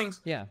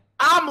 feelings? Yeah.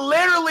 I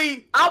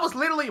was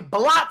literally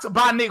blocked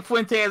by Nick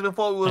Fuentes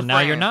before we was And now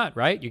friends. you're not,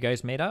 right? You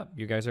guys made up.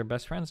 You guys are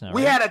best friends now.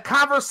 We right? had a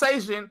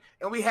conversation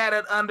and we had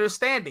an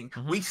understanding.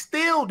 Mm-hmm. We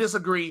still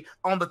disagree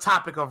on the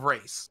topic of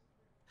race.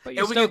 But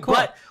you're still cool.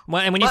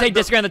 And when you say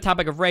disagree on the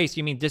topic of race,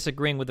 you mean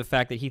disagreeing with the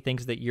fact that he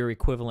thinks that you're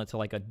equivalent to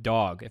like a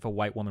dog if a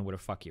white woman would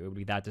have fucked you. It would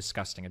be that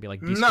disgusting. It'd be like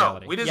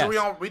bestiality. No, we disagree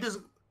on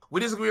we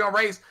disagree on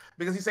race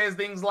because he says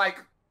things like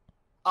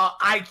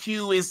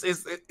IQ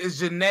is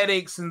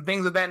genetics and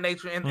things of that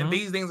nature, and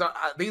these things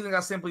I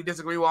simply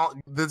disagree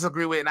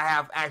with, and I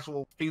have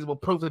actual feasible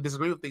proof to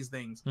disagree with these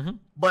things.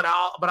 But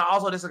I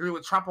also disagree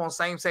with Trump on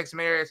same-sex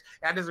marriage,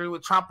 and I disagree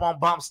with Trump on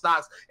bump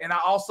stocks, and I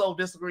also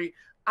disagree.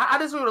 I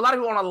disagree with a lot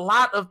of people on a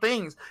lot of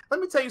things. Let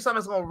me tell you something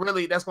that's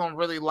gonna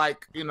really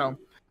like, you know,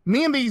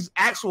 me and these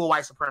actual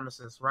white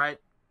supremacists, right?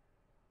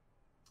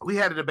 We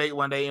had a debate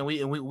one day, and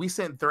we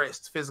sent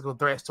threats, physical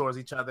threats towards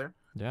each other.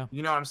 Yeah,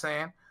 you know what I'm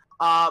saying.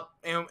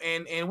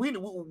 And we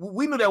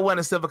knew that wasn't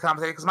a civil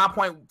conversation because my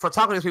point for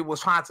talking to these people was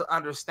trying to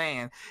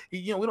understand.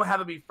 You know, we don't have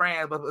to be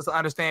friends, but it's to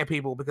understand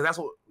people because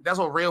that's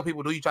what real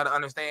people do. You try to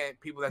understand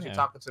people that you're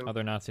talking to.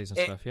 Other Nazis and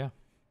stuff, yeah.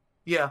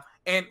 Yeah,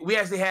 and we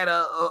actually had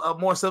a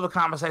more civil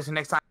conversation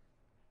next time.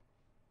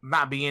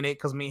 Not be in it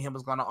because me and him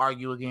was going to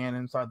argue again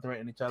and start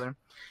threatening each other.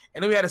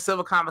 And then we had a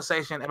civil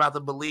conversation about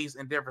the beliefs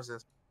and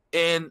differences.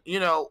 And, you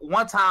know,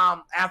 one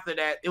time after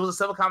that, it was a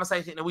civil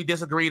conversation and we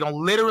disagreed on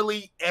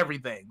literally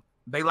everything.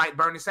 They like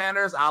Bernie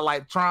Sanders. I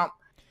like Trump.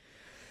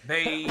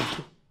 They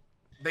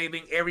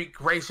think every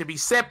race should be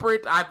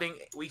separate. I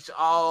think we should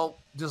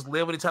all just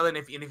live with each other. And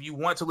if you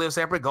want to live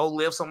separate, go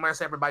live somewhere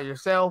separate by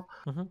yourself.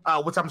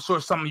 Which I'm sure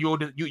some of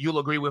you'll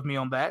agree with me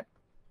on that.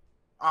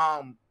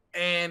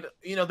 And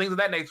you know, things of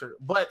that nature.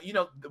 But you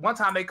know, one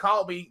time they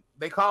called me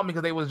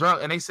because they was drunk,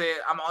 and they said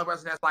I'm the only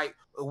person that's like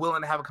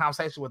willing to have a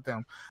conversation with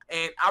them.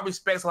 And I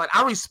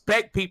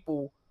respect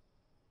people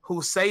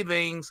who say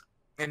things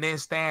and then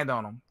stand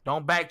on them.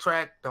 Don't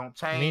backtrack. Don't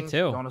change. Me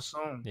too. Don't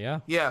assume.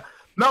 Yeah.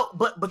 No,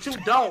 but you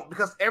don't,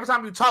 because every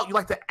time you talk, you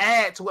like to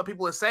add to what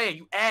people are saying.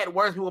 You add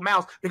words to people's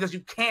mouths because you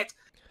can't.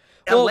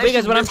 Well,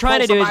 because what I'm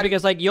trying to do is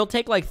because like you'll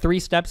take like 3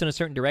 steps in a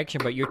certain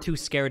direction, but you're too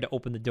scared to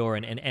open the door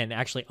and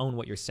actually own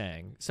what you're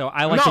saying. So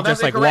I like to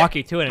just like walk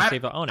you to it and see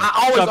if I'll own it.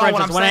 So for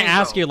instance, when I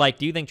ask you like,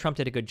 do you think Trump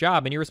did a good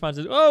job? And your response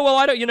is, oh well,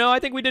 I don't. You know, I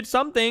think we did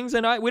some things,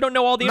 and we don't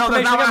know all the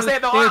information. No, that's not what I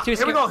said.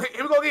 Though.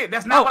 Here we go again.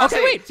 That's not what I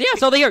said. Wait. Yeah.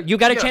 So there, you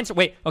got a chance.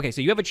 Wait. Okay.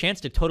 So you have a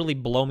chance to totally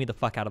blow me the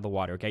fuck out of the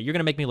water. Okay. You're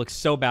gonna make me look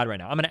so bad right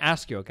now. I'm gonna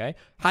ask you. Okay.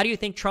 How do you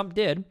think Trump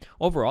did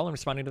overall in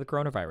responding to the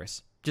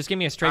coronavirus? Just give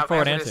me a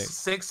straightforward answer.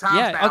 6 times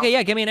Yeah. now. Okay.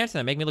 Yeah. Give me an answer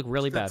that make me look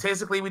really bad.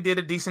 Statistically, we did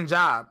a decent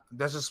job.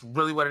 That's just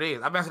really what it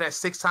is. I've answered that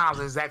 6 times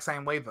the exact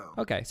same way, though.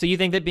 Okay. So you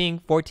think that being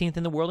 14th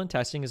in the world in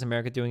testing is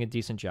America doing a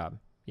decent job?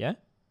 Yeah.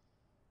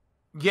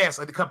 Yes,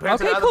 compared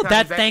to the other cool.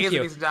 countries, Thank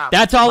you.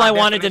 That's all I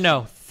wanted to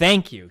know.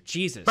 Thank you,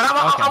 Jesus. But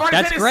I've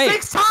already said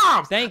it 6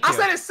 times. Thank you. I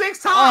said it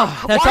 6 times.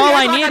 Oh, that's all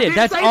I needed.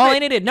 That's all I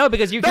needed. No,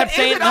 because you kept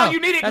saying no. You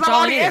needed. That's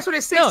all I needed. Answered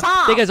it 6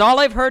 times. Because all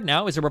I've heard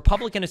now is a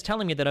Republican is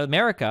telling me that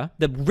America,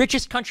 the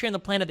richest country on the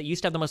planet that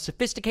used to have the most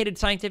sophisticated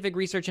scientific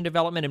research and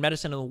development and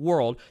medicine in the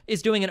world,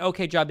 is doing an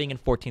okay job being in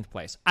 14th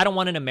place. I don't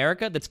want an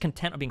America that's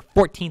content of being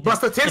 14th in the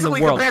world. But statistically,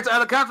 compared to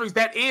other countries,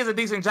 that is a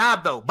decent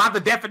job, though, by the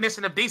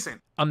definition of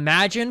decent.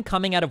 Imagine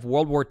coming out of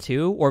World War II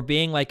or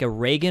being like a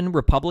Reagan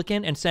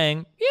Republican and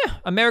saying, yeah,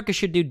 America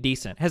should do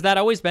decent. Has that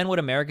always been what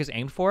America's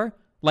aimed for?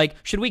 Like,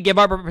 should we give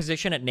up our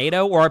position at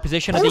NATO or our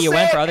position at the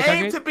UN for other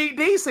countries? To be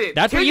decent.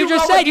 That's what you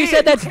just said. You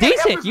said that's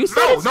decent. You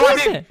said it's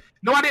decent.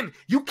 No, I didn't.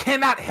 You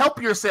cannot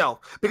help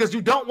yourself because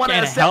you don't want to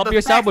accept help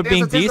yourself with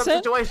being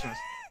decent. Situations.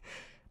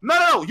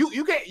 No.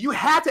 You can't. You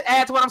have to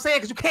add to what I'm saying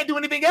because you can't do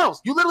anything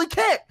else. You literally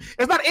can't.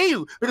 It's not in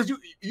you because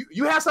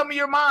you have something in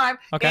your mind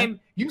and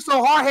you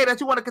so hard-headed that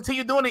you want to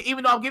continue doing it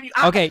even though I'm giving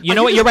you. Okay, you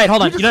know what? You're right.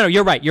 Hold on. No,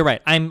 you're right. You're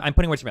right. I'm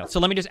putting words in your mouth.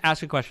 So let me just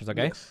ask you questions,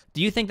 okay? Yes.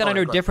 Do you think that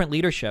under different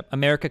leadership,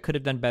 America could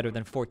have done better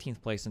than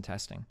 14th place in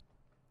testing?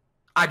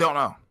 I don't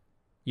know.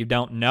 You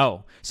don't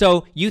know.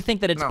 So you think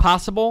that it's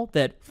possible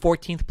that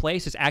 14th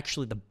place is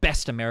actually the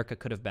best America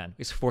could have been?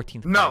 Is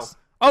 14th place? No.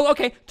 Oh,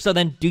 okay. So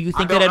then do you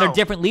think that under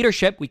different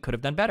leadership, we could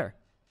have done better?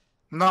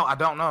 No, I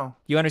don't know.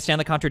 You understand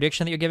the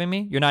contradiction that you're giving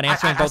me? You're not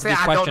answering both of these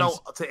questions. I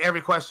don't know to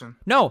every question.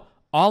 No.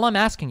 All I'm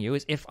asking you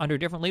is if under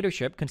different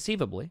leadership,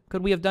 conceivably,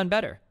 could we have done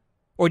better?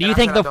 Or do you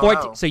think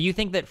so you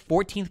think that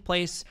 14th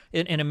place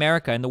in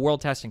America in the world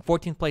testing,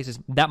 14th place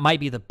that might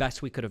be the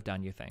best we could have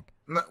done, you think?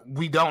 No,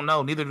 we don't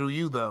know. Neither do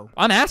you, though.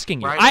 I'm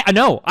asking you. Right? I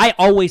know. I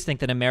always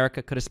think that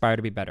America could aspire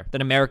to be better,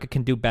 that America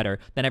can do better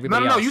than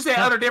everybody else. No, you said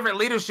under different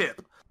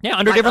leadership. Yeah,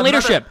 under different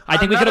leadership. I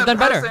think we could have done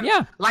better.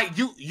 Yeah. Like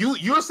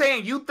you're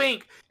saying you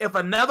think if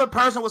another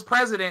person was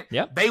president,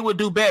 they would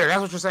do better.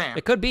 That's what you're saying.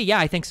 It could be. Yeah,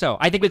 I think so.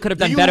 I think we could have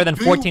done better than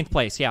 14th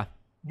place. Yeah.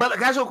 But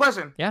can I ask you a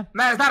question? Yeah.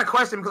 No, it's not a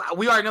question because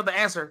we already know the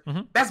answer.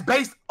 That's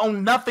based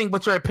on nothing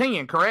but your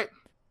opinion, correct?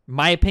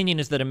 My opinion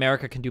is that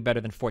America can do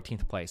better than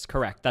 14th place.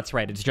 Correct. That's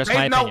right. It's just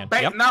my opinion.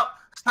 No,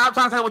 stop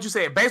trying to say what you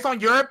said. Based on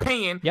your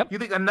opinion, you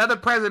think another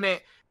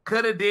president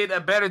could have did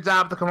a better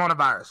job with the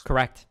coronavirus.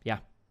 Correct. Yeah.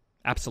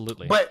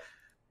 Absolutely. But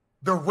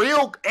the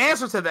real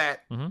answer to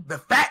that, the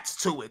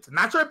facts to it,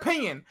 not your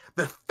opinion,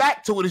 the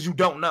fact to it is you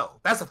don't know.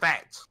 That's a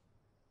fact.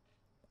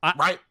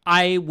 Right?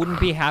 I wouldn't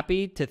be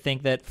happy to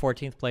think that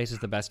 14th place is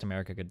the best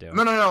America could do.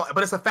 No.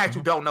 But it's a fact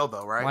you don't know,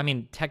 though, right? Well, I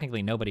mean,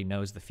 technically, nobody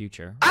knows the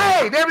future.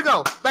 Hey, there we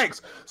go.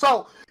 Thanks.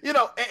 So, and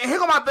here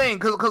go my thing,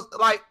 because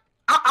like,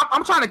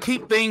 I'm trying to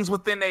keep things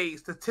within a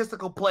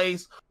statistical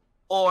place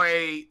or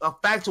a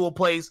factual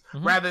place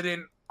rather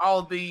than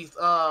all these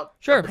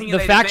sure.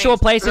 The factual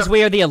place is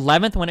we are the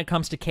 11th when it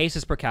comes to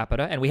cases per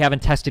capita, and we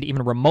haven't tested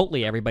even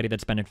remotely everybody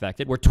that's been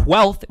infected. We're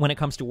 12th when it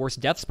comes to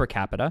worst deaths per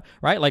capita,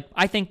 right? Like,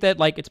 I think that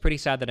it's pretty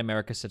sad that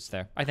America sits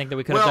there. I think that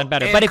we could have done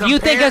better. But if you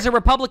think as a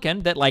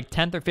Republican that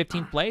 10th or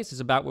 15th place is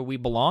about where we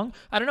belong,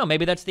 I don't know.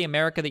 Maybe that's the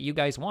America that you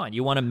guys want.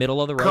 You want a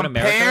middle of the road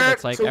America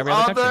that's like every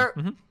other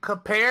country.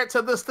 Compared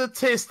to the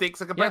statistics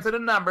and compared to the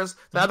numbers,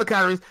 the other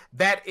countries,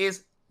 that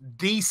is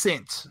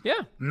decent. Yeah.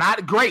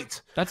 Not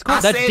great. That's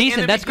cool. That's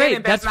decent. That's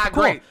great. That's not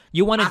cool. Great.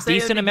 You want a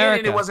decent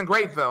America. It wasn't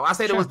great, though. I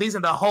said it was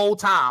decent the whole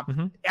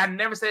time. I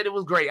never said it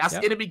was great.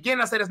 In the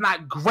beginning, I said it's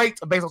not great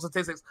based on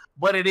statistics,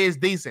 but it is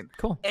decent.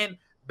 Cool. And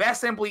that's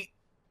simply,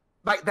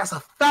 that's a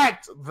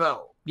fact,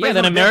 though. Yeah,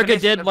 then America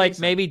did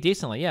maybe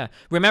decently. Yeah.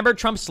 Remember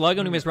Trump's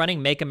slogan when he was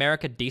running, "Make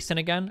America Decent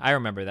Again"? I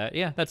remember that.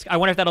 Yeah. I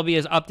wonder if that'll be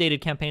his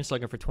updated campaign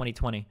slogan for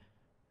 2020.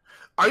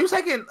 Are you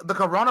taking the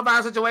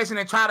coronavirus situation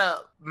and try to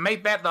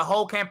make that the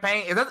whole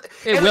campaign? It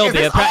will be.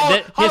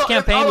 His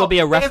campaign will be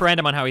a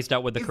referendum on how he's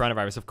dealt with the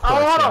coronavirus, of course.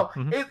 Hold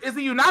on. Is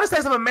the United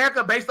States of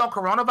America based on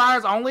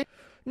coronavirus only?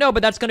 No,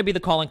 but that's going to be the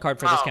calling card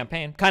for this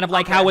campaign. Kind of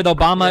like how with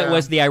Obama it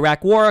was the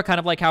Iraq War, kind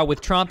of like how with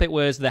Trump it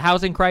was the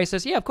housing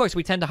crisis. Yeah, of course.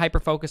 We tend to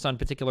hyper-focus on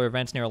particular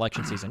events near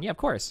election season. Yeah, of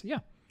course. Yeah.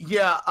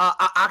 Yeah,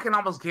 I can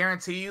almost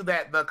guarantee you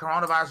that the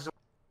coronavirus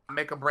will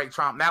make or break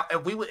Trump. Now,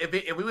 if we would have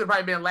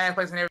probably been last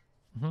place in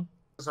everything,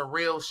 it's a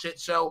real shit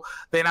show,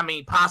 then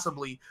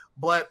possibly.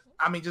 But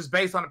just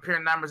based on the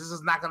pure numbers, this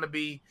is not going to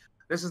be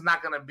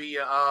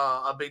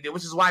a big deal,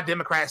 which is why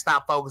Democrats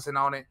stopped focusing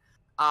on it.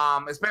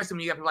 Especially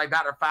when you have people like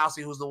Dr.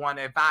 Fauci, who's the one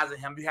advising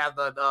him. You have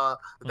the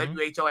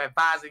WHO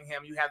advising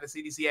him. You have the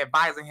CDC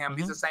advising him.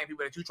 These are the same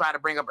people that you tried to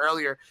bring up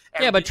earlier.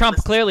 Yeah, but Trump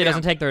clearly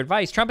doesn't take their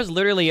advice. Trump is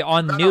literally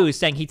on the news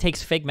saying he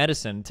takes fake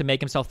medicine to make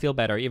himself feel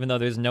better, even though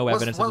there's no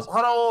evidence of this.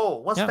 Hold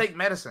on. What's fake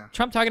medicine?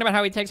 Trump talking about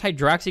how he takes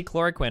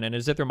hydroxychloroquine and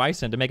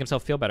azithromycin to make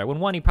himself feel better.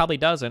 When one, he probably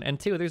doesn't. And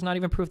two, there's not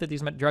even proof that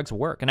these drugs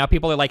work. And now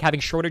people are having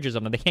shortages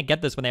of them. They can't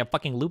get this when they have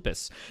fucking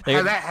lupus.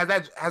 Has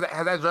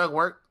that drug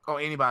worked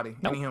on anybody?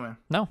 Any human?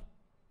 No.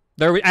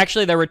 There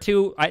were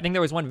two. I think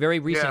there was one very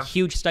recent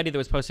huge study that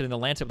was posted in the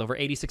Lancet with over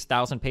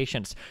 86,000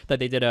 patients that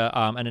they did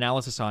an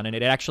analysis on, and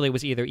it actually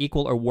was either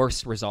equal or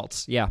worse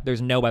results. Yeah,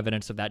 there's no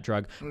evidence of that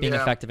drug being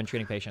effective in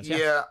treating patients.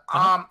 Yeah.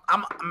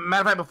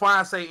 Matter of fact, before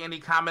I say any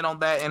comment on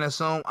that and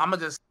assume, I'm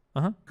gonna just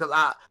because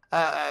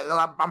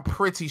I'm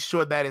pretty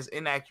sure that is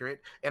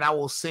inaccurate, and I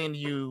will send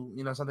you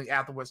something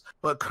afterwards.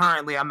 But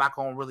currently, I'm not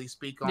going to really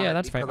speak on it. Yeah,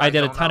 that's fine. I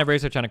did a ton of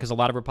research on it because a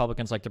lot of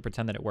Republicans like to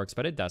pretend that it works,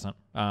 but it doesn't.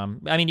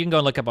 You can go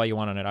and look up all you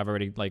want on it. I've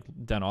already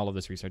done all of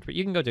this research, but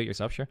you can go do it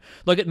yourself. Sure.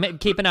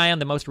 Keep an eye on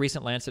the most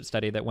recent Lancet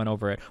study that went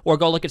over it, or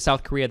go look at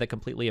South Korea that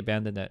completely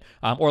abandoned it,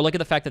 or look at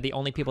the fact that the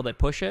only people that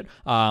push it,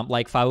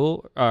 like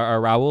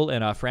Raoul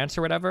in France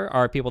or whatever,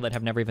 are people that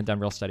have never even done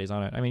real studies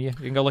on it. You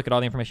can go look at all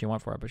the information you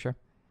want for it, but sure.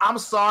 I'm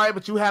sorry,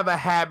 but you have a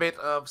habit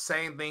of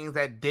saying things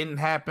that didn't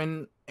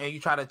happen, and you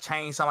try to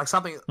change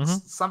something.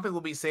 Something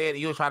will be said, and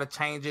you'll try to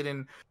change it.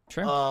 And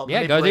sure, go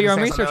do your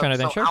own research on it.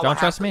 Then sure, don't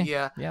trust me.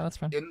 Yeah, that's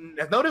fine.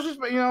 There's no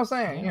disrespect. You know what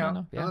I'm saying?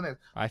 Yeah.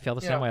 I feel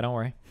the same way. Don't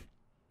worry.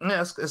 Yeah,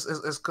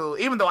 it's cool.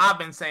 Even though I've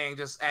been saying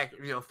just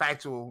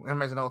factual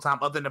information the whole time,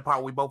 other than the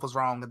part we both was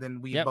wrong, and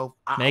then we both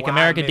make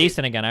America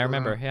decent again. I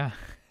remember. Yeah.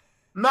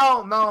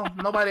 No,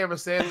 nobody ever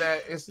said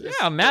that.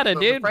 I'm mad at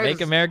dude. Make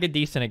America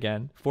decent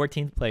again.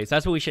 14th place.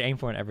 That's what we should aim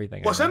for in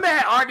everything. Well, shouldn't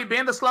that already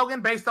been the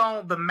slogan based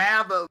on the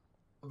math,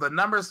 the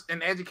numbers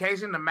in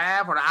education, the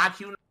math or the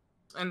IQ,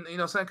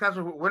 and some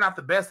countries? We're not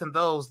the best in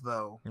those,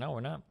 though. No,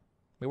 we're not.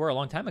 We were a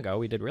long time ago.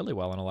 We did really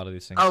well on a lot of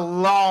these things. A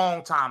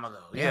long time ago.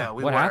 Yeah,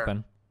 what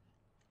happened?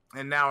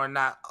 And now we're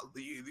not.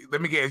 Let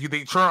me guess. You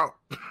think Trump?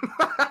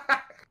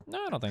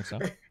 No, I don't think so.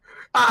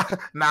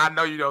 I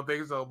know you don't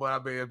think so,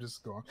 but I'm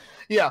just going.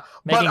 Yeah,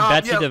 making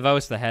Betsy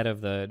DeVos the head of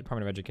the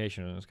Department of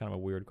Education is kind of a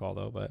weird call,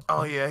 though. But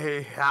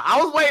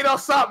I was waiting on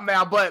something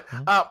now. But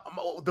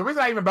the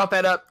reason I even brought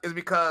that up is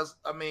because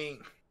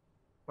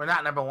we're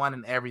not number one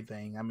in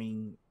everything.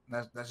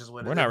 That's just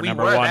what we're not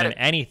number one in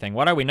anything.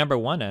 What are we number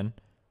one in?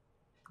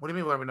 What do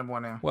you mean we're number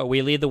one now? Well,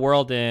 we lead the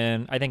world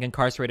in, I think,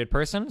 incarcerated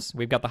persons.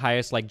 We've got the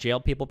highest like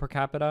jail people per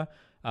capita,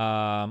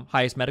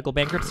 highest medical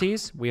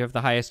bankruptcies. We have the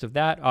highest of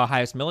that.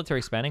 Highest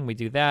military spending. We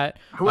do that.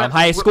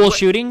 Highest school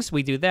shootings.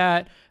 We do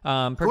that.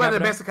 Who had the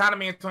best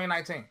economy in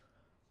 2019?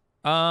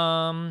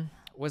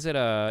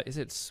 Is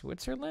it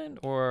Switzerland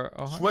or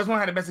Switzerland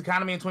had the best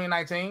economy in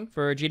 2019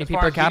 for GDP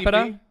per capita?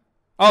 GDP?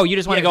 Oh, you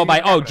just want to go by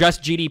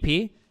just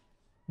GDP?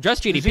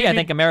 Just GDP, I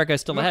think America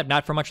is still ahead.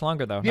 Not for much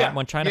longer, though. Not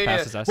when China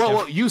passes us.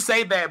 Well, you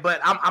say that,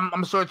 but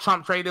I'm sure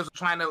Trump traders are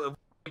trying to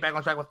get back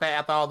on track with that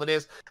after all of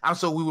this. I'm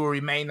sure we will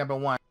remain number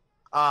one.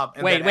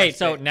 Wait.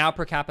 So now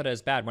per capita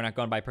is bad. We're not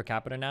going by per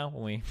capita now?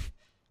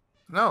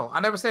 No, I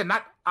never said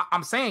not.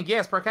 I'm saying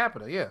yes, per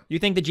capita, yeah. You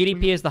think the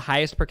GDP is the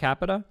highest per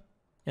capita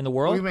in the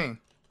world? What do you mean?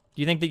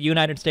 Do you think the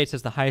United States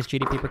has the highest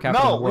GDP per capita in the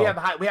world? No,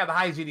 we have the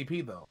highest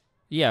GDP, though.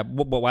 Yeah,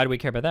 but why do we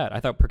care about that?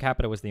 I thought per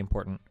capita was the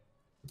important.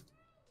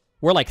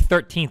 We're like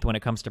 13th when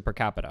it comes to per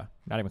capita.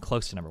 Not even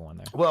close to number one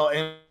there. Well,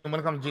 and when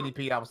it comes to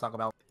GDP, I was talking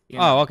about.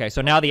 Okay.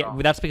 So now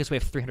that's because we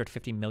have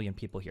 350 million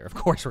people here. Of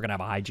course, we're gonna have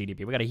a high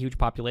GDP. We got a huge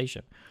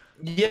population.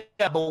 Yeah,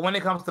 but when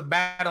it comes to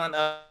battling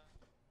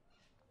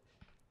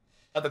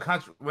other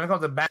country, when it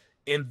comes to battle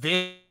in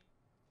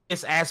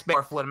this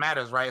aspect, what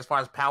matters, right? As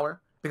far as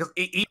power, because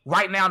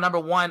right now, number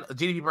one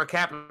GDP per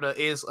capita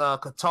is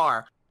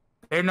Qatar.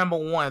 They're number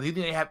one. Do you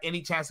think they have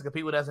any chance to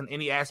compete with us in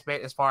any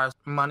aspect as far as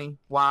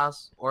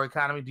money-wise or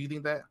economy? Do you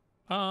think that?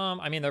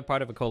 I mean, they're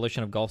part of a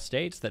coalition of Gulf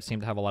states that seem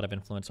to have a lot of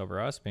influence over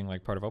us, being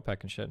like part of OPEC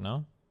and shit,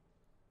 no?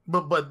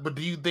 But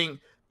do you think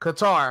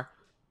Qatar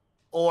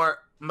or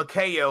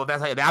Macao,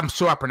 I'm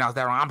sure I pronounced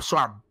that wrong. I'm sure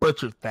I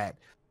butchered that.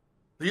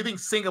 Do you think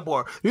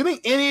Singapore, do you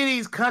think any of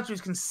these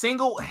countries can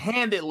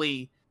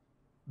single-handedly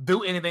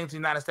do anything to the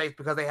United States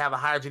because they have a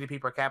higher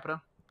GDP per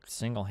capita?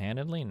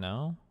 Single-handedly?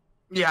 No.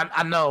 Yeah,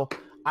 I know.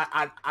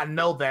 I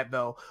know that,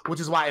 though, which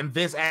is why in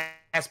this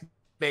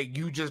aspect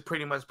you just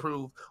pretty much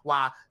proved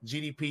why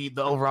GDP,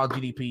 the overall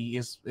GDP,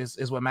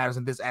 is what matters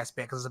in this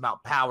aspect, because it's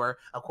about power.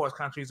 Of course,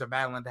 countries are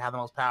battling to have the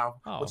most power,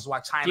 which is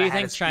why China. Do you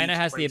think China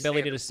has the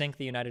ability to sink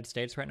the United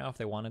States right now if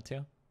they wanted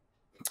to?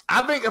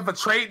 I think if a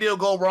trade deal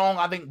go wrong,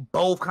 I think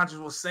both countries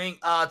will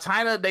sink.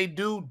 China, they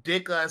do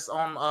dick us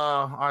on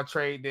our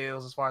trade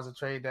deals as far as the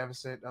trade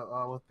deficit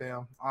with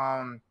them.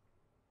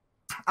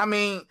 I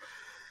mean,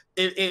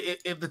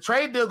 if the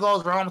trade deal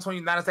goes wrong between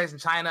the United States and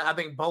China, I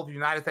think both the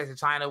United States and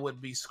China would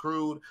be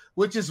screwed,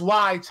 which is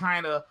why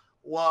China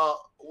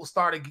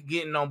started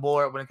getting on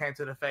board when it came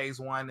to the phase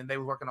one, and they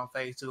were working on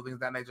phase two, things of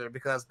that nature,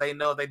 because they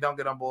know if they don't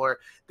get on board,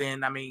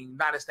 then, I mean,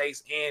 United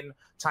States and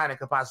China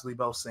could possibly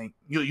both sink.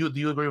 Do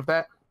you agree with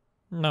that?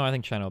 No, I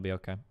think China will be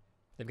okay.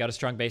 They've got a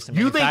strong base in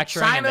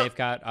manufacturing, and they've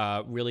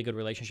got really good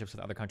relationships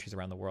with other countries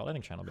around the world. I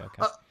think China will be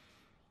okay.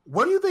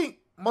 Where do you think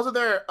most of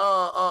their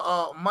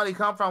money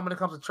come from when it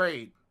comes to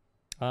trade?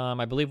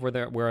 I believe we're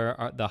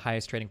the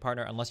highest trading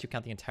partner, unless you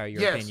count the entire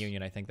European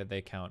Union. I think that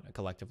they count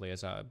collectively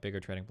as a bigger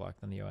trading bloc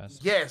than the U.S.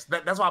 Yes,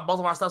 that's why most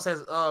of our stuff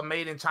says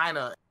made in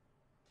China.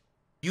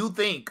 You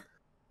think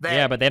that?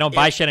 Yeah, but they don't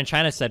buy shit in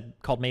China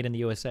called made in the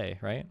USA,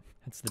 right?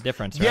 That's the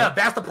difference, right? Yeah,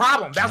 that's the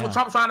problem. That's what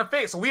Trump's trying to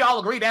fix. So we all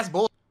agree that's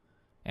bull.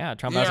 Yeah,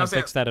 Trump hasn't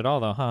fixed that at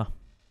all, though, huh?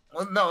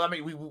 Well, no, I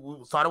mean, we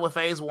started with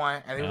phase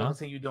one, and then we'll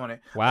continue doing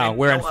it. Wow,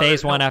 we're in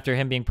phase one after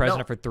him being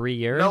president for 3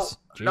 years?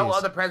 No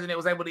other president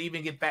was able to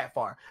even get that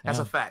far. That's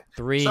a fact.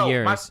 3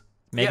 years.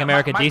 Make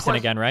America decent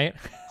again, right?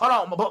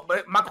 Hold on,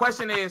 but my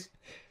question is,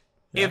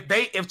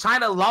 if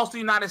China lost the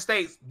United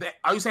States,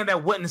 are you saying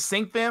that wouldn't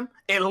sink them?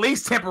 At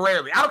least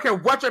temporarily. I don't care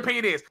what your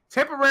opinion is.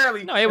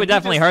 Temporarily. No, it would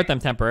definitely hurt them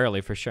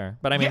temporarily for sure.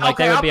 But I mean,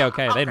 they would be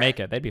okay. They'd make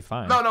it. They'd be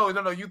fine. No.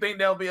 You think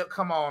they'll be?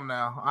 Come on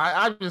now.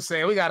 I'm just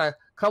saying we gotta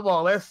come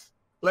on. Let's.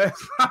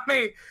 I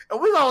mean, if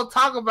we're gonna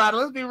talk about it,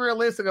 let's be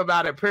realistic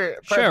about it.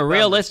 Sure,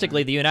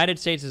 realistically, the United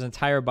States'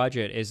 entire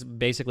budget is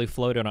basically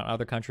floated on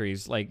other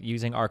countries, like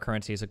using our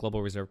currency as a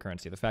global reserve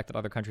currency. The fact that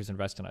other countries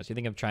invest in us. You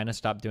think if China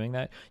stopped doing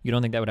that, you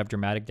don't think that would have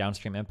dramatic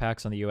downstream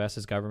impacts on the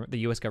U.S.'s government, the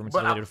U.S. government's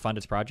ability to fund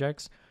its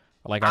projects,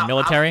 like our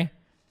military?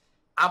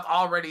 I've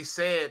already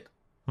said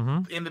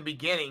in the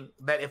beginning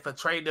that if a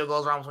trade deal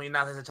goes wrong between the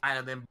United States and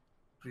China, then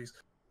countries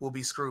will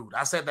be screwed.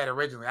 I said that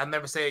originally. I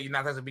never said the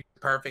United States would be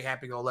perfect,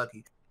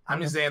 happy-go-lucky. I'm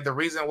just saying the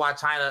reason why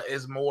China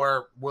is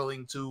more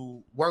willing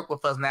to work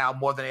with us now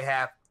more than they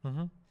have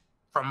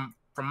from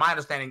my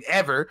understanding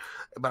ever,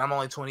 but I'm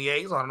only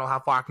 28, so I don't know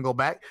how far I can go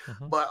back.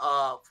 But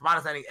from my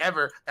understanding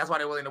ever, that's why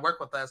they're willing to work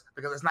with us,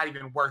 because it's not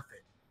even worth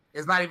it.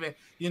 It's not even,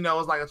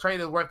 it's like a trade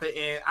is worth it,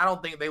 and I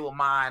don't think they will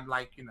mind,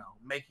 like,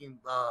 making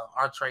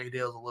our trade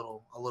deals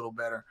a little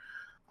better.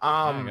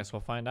 I guess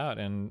we'll find out,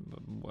 and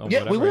we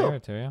will.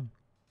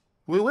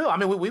 We will. I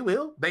mean, we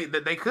will. They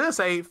could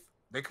say.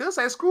 They could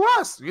say screw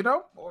us, I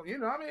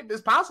mean,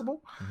 it's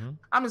possible.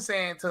 I'm just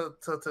saying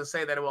to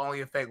say that it will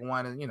only affect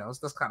one, and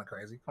that's kind of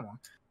crazy. Come on,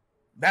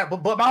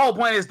 but my whole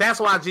point is that's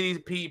why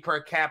GDP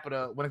per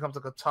capita when it comes to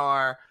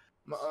Qatar,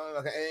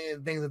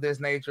 and things of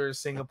this nature,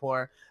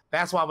 Singapore.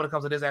 That's why when it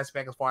comes to this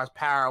aspect, as far as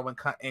power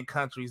in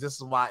countries, this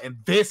is why in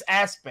this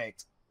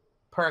aspect,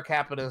 per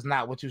capita is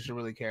not what you should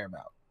really care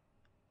about.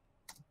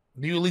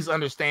 Do you at least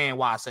understand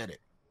why I said it?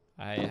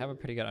 I have a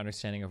pretty good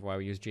understanding of why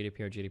we use GDP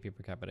or GDP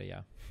per capita.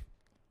 Yeah.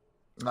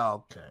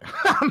 Okay.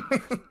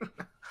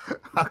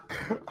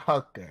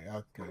 Okay.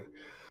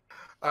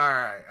 All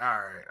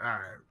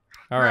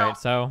right.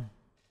 So,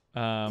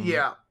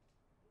 yeah.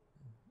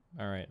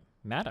 All right.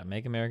 MATA,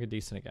 make America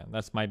decent again.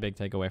 That's my big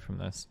takeaway from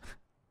this.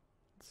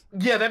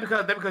 Yeah, that's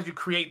because you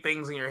create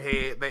things in your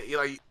head that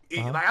like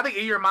I think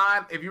in your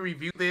mind, if you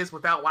review this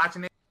without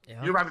watching it,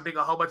 you'll probably think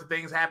a whole bunch of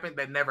things happened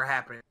that never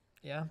happened.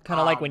 Yeah, kind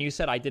of like when you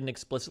said I didn't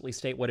explicitly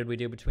state what did we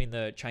do between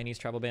the Chinese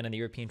travel ban and the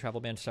European travel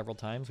ban several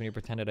times when you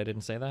pretended I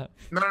didn't say that.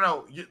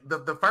 No.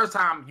 The first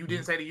time you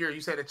didn't say the Euro,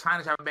 you said the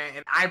China travel ban,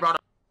 and I brought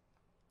up.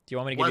 Do you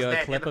want me to give you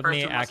a clip of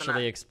me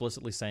actually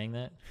explicitly saying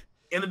that?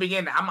 In the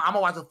beginning, I'm gonna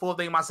watch the full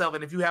thing myself,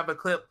 and if you have a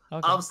clip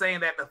of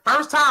saying that the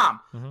first time,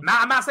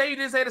 now I'm not saying you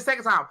didn't say it the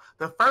second time.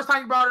 The first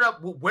time you brought it up,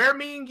 where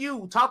me and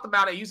you talked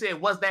about it, you said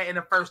was that in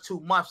the first 2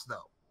 months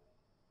though.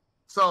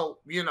 So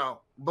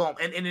boom,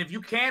 and if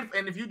you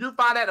do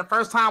find that the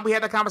first time we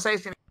had the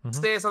conversation,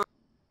 said something,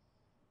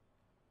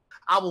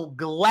 I will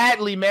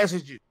gladly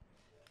message you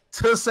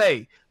to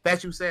say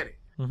that you said it.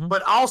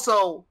 But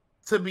also,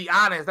 to be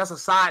honest, that's a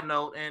side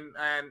note,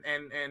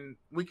 and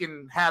we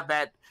can have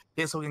that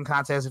this weekend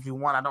contest if you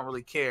want. I don't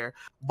really care.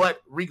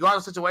 But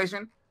regardless of the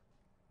situation,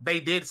 they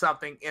did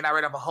something, and I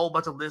read up a whole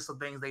bunch of lists of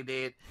things they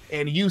did,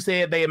 and you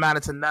said they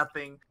amounted to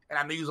nothing, and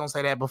I knew you was gonna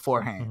say that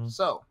beforehand.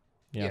 So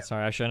yeah,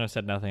 sorry, I shouldn't have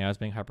said nothing. I was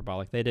being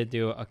hyperbolic. They did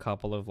do a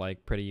couple of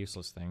like pretty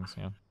useless things.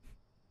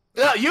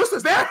 Yeah,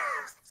 useless there.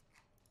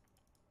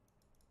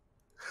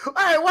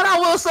 Hey, what I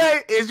will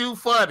say is you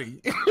funny.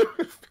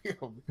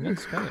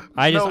 That's great.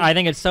 I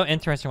think it's so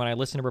interesting when I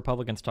listen to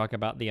Republicans talk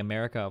about the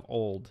America of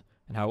old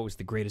and how it was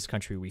the greatest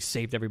country. We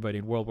saved everybody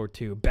in World War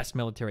II, best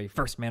military,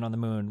 first man on the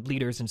moon,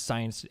 leaders in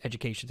science,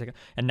 education.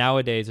 And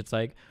nowadays it's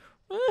like,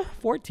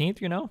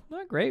 14th,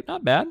 not great,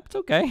 not bad. It's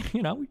okay.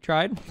 We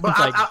tried. But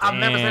I've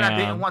never said I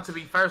didn't want to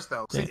be first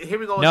though. See, here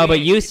we go. No, but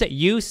you said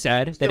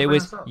that it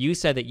was, you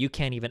said that you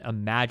can't even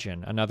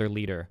imagine another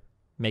leader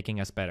making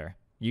us better.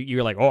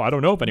 You're like, I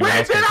don't know if anyone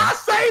else did I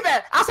say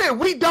that? I said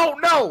we don't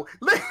know.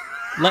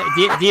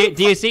 Do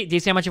you see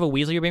how much of a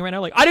weasel you're being right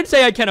now? Like, I didn't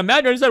say I can't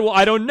imagine. I said, well,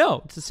 I don't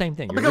know. It's the same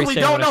thing. Because we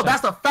don't know.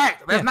 That's a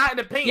fact. That's not an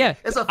opinion. Yeah.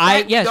 It's a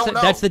fact.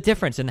 That's the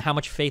difference in how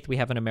much faith we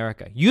have in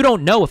America. You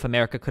don't know if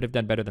America could have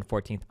done better than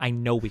 14th. I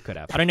know we could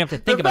have. I don't even have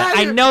to think about it.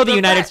 I know the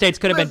United States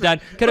could have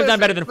done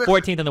better than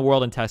 14th in the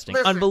world in testing.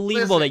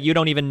 Unbelievable that you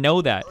don't even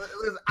know that.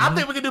 I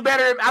think we can do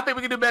better. I think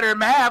we can do better in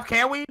math.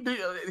 Can we?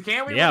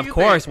 Can we? Yeah, of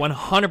course.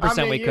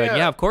 100% we could.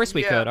 Yeah, of course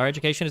we could. Our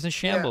education is in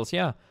shambles.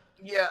 Yeah.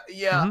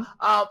 Yeah.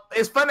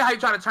 It's funny how you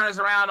try to turn this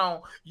around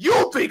on.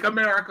 You think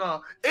America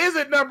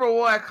isn't number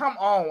one? Come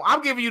on,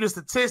 I'm giving you the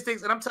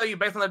statistics, and I'm telling you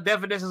based on the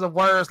definitions of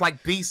words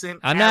like decent.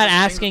 I'm not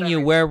asking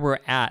you where we're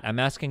at. I'm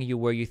asking you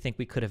where you think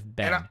we could have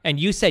been. And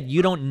you said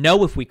you don't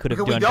know if we could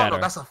have done better.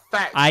 Know. That's a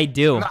fact. I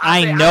do. No,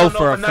 I know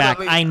for a fact.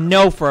 I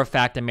know for a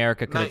fact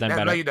America could have done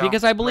better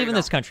because I believe in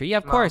this country. Yeah,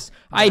 of course.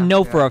 I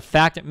know for a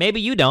fact.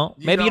 Maybe you don't.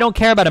 Maybe you don't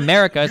care about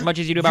America as much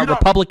as you do about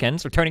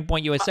Republicans or Turning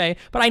Point USA.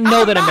 But I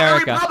know that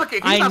America.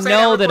 I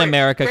know that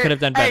America could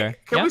have done better.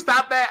 Can we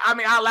stop that? I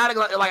mean, I lied.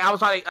 Like I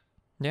was like,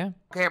 yeah.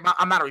 Okay,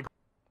 I'm not a Republican.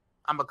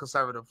 I'm a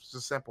conservative. It's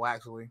just simple,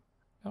 actually.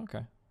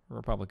 Okay,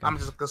 Republican. I'm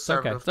just a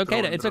conservative. It's okay.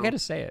 It's okay to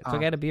say it. It's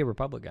okay to be a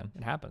Republican.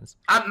 It happens.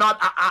 I'm not.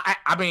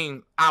 I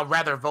mean, I'd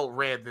rather vote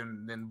red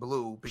than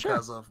blue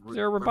because of.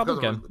 You're a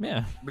Republican.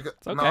 Yeah. Because,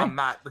 okay. No, I'm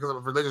not because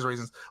of religious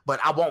reasons.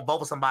 But I won't vote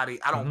for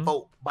somebody. I don't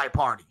vote by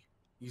party.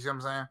 You see what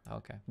I'm saying?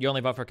 Okay. You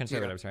only vote for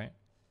conservatives, right?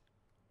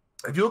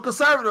 If you're a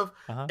conservative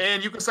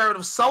and you're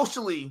conservative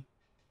socially.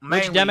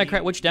 Which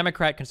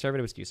Democrat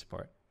conservatives do you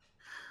support?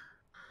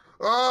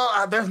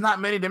 There's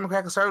not many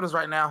Democrat conservatives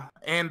right now,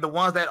 and the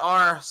ones that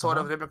are sort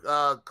of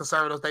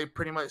conservatives, they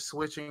pretty much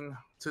switching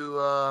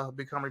to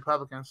become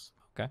Republicans.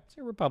 Okay, so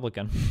you're a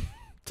Republican.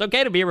 It's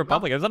okay to be a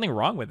Republican. There's nothing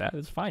wrong with that.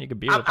 It's fine. You can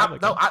be a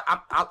Republican.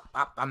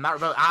 I'm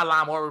not. I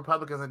align more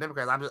Republicans than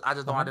Democrats. I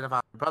just don't identify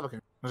as a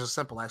Republican. It's just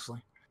simple,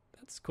 actually.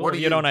 That's cool.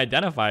 You don't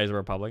identify as a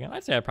Republican.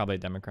 I'd say I'm probably a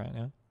Democrat.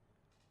 Yeah.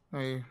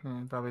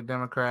 Probably a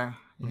Democrat.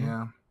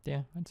 Yeah.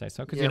 Yeah, I'd say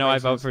so. Because, I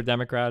vote for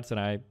Democrats and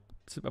I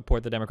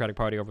support the Democratic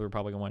Party over the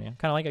Republican one, yeah.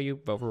 Kind of like how you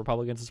vote for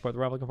Republicans and support the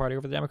Republican Party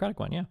over the Democratic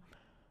one, yeah.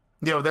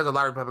 Yeah, well, there's a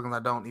lot of Republicans I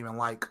don't even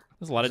like.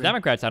 There's a lot of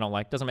Democrats I don't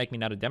like. Doesn't make me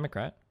not a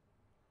Democrat.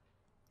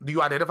 Do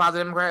you identify as a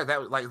Democrat? Is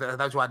that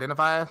what you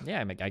identify as?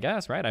 Yeah, I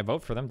guess, right? I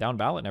vote for them down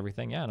ballot and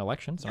everything, yeah, in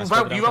elections. You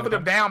vote for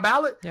them down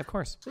ballot? Yeah, of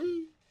course.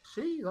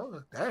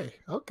 Hey,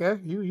 okay.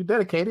 You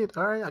dedicated.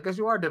 All right, I guess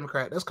you are a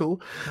Democrat. That's cool.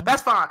 Mm-hmm.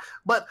 That's fine.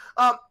 But,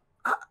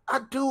 I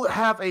do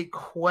have a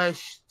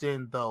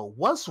question though.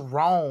 What's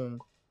wrong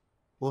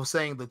with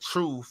saying the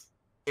truth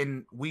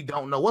and we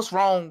don't know? What's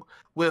wrong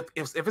with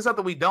if it's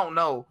something we don't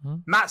know?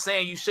 Not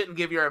saying you shouldn't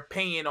give your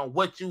opinion on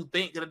what you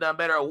think could have done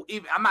better. Or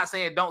even, I'm not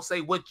saying don't say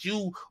what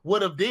you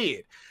would have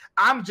did.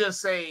 I'm just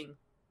saying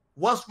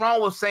what's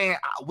wrong with saying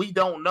we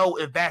don't know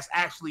if that's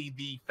actually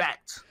the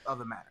fact of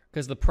the matter?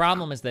 Because the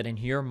problem is that in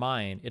your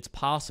mind, it's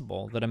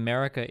possible that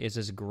America is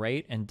as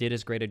great and did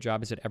as great a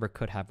job as it ever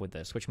could have with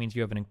this, which means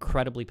you have an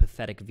incredibly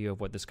pathetic view of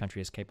what this country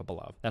is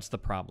capable of. That's the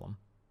problem.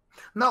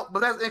 No,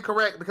 but that's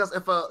incorrect, because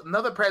if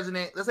another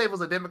president, let's say it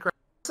was a Democrat,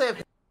 let's say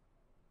if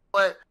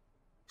what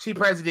she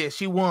president,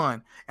 she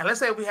won, and let's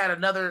say we had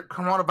another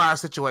coronavirus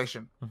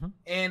situation,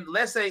 and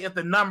let's say if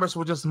the numbers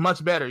were just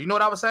much better, you know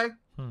what I would say?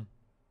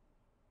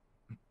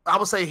 I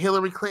would say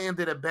Hillary Clinton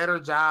did a better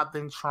job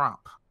than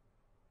Trump.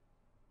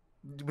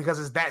 Because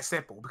it's that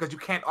simple. Because you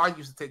can't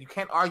argue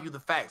the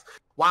facts.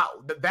 Wow,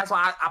 that's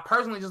why I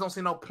personally just don't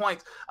see no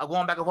point of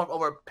going back and forth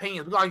over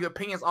opinions. We argue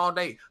opinions all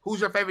day.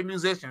 Who's your favorite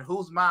musician?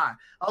 Who's mine?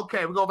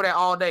 Okay, we go over that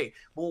all day.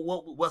 But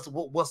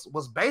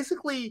what's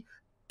basically,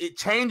 it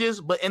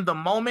changes, but in the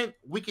moment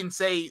we can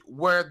say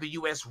where the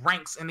U.S.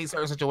 ranks in these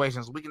certain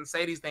situations. We can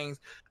say these things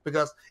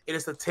because it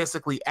is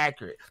statistically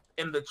accurate.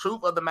 And the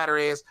truth of the matter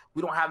is,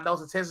 we don't have no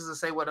statistics to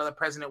say what other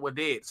president would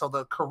did. So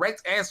the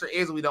correct answer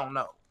is we don't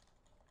know,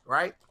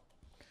 right?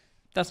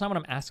 That's not what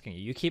I'm asking you.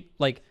 You keep,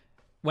 like,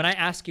 when I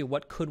ask you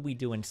what could we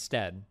do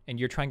instead, and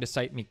you're trying to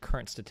cite me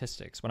current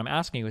statistics, what I'm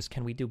asking you is,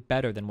 can we do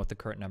better than what the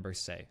current numbers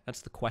say?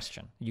 That's the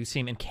question. You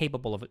seem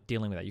incapable of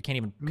dealing with that. You can't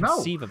even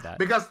conceive of that.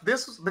 Because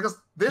this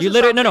you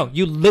literally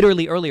you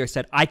literally earlier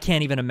said, I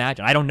can't even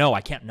imagine. I don't know. I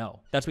can't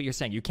know. That's what you're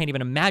saying. You can't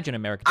even imagine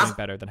America doing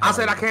better than I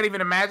said I can't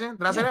even imagine?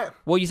 Did I say that?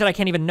 Well, you said I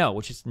can't even know,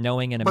 which is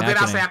knowing and imagining. But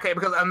then I say I can't,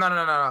 because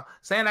no.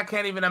 Saying I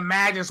can't even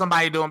imagine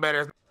somebody doing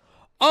better.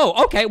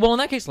 Oh, okay. Well, in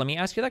that case, let me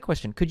ask you that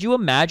question. Could you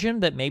imagine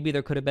that maybe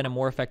there could have been a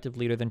more effective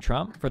leader than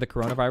Trump for the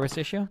coronavirus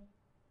issue?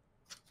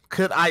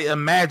 Could I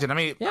imagine? I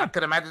mean, I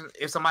could imagine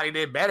if somebody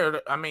did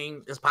better. I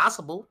mean, it's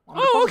possible.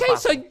 Okay.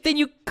 So then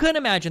you could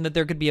imagine that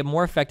there could be a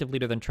more effective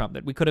leader than Trump,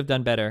 that we could have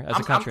done better as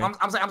a country.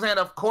 I'm saying,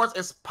 of course,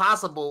 it's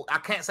possible. I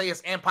can't say it's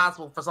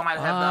impossible for somebody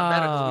to have done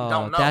better, because we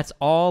don't know. That's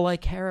all I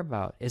care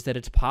about, is that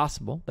it's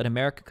possible that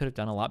America could have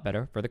done a lot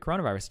better for the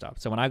coronavirus stuff.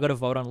 So when I go to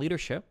vote on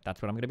leadership,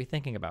 that's what I'm going to be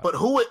thinking about. But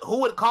who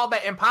would call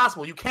that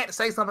impossible? You can't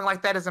say something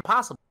like that is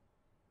impossible.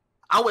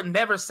 I would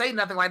never say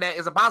nothing like that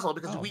is impossible,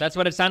 because that's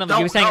what it sounded like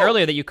you were saying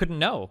earlier, that you couldn't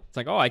know. It's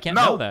like, I can't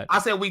know that. I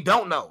said we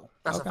don't know.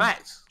 That's a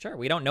fact. Sure,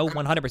 we don't know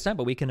 100%,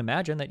 but we can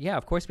imagine that,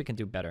 of course we can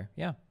do better.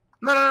 Yeah.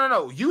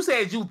 No. You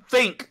said you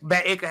think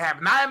that it could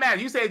happen. Not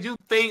imagine. You said you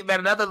think that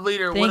another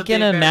leader would have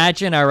think and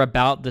imagine are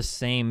about the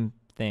same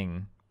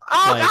thing.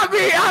 Oh, like,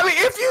 I mean,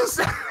 if you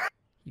say...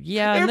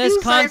 Yeah, in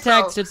this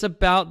context, it's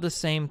about the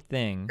same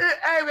thing.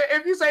 Hey, man,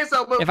 if you say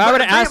so. If I were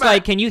to ask,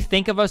 like, can you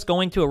think of us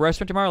going to a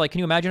restaurant tomorrow? Like, can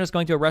you imagine us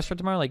going to a restaurant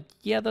tomorrow? Like,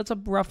 yeah, that's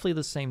roughly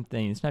the same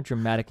thing. It's not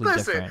dramatically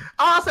different.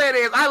 All I'm saying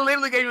is, I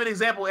literally gave you an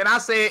example, and I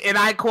said, and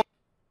I quote,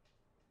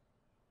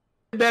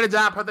 better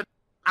job for the...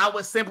 I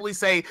would simply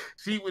say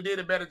she did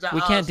a better job.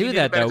 We can't do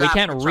that, though. We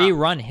can't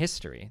rerun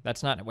history.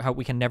 That's not how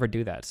we can never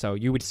do that. So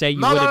you would say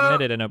you would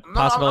admit it in a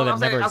possibility that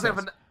never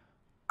exists.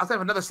 I said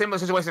if another similar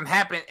situation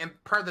happened, and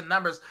per the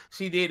numbers,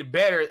 she did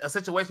better, a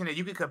situation that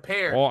you could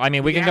compare. Well, I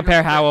mean, we can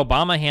compare how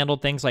Obama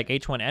handled things like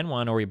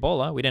H1N1 or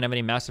Ebola. We didn't have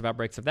any massive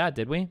outbreaks of that,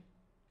 did we?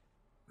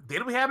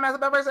 Did we have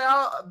massive outbreaks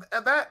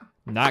at that?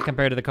 Not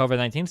compared to the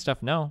COVID-19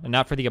 stuff, no. And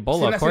not for the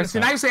Ebola, of course. See,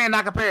 now you're saying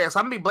not compared. So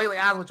I'm going to be blatantly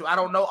honest with you. I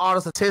don't know all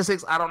the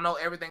statistics. I don't know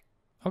everything.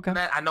 Okay.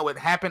 I know it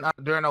happened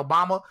during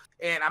Obama.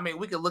 And, I mean,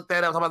 we could look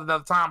that up, talk about it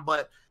another time.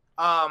 But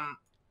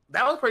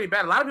that was pretty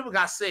bad. A lot of people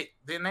got sick,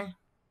 didn't they?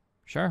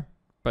 Sure.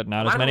 But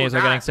not as many as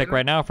are getting sick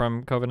right now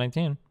from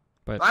COVID-19.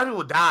 But a lot of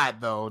people died,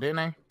 though, didn't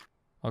they?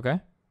 Okay.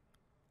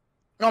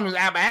 No, I mean,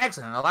 by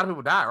accident. A lot of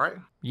people died, right?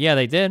 Yeah,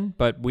 they did,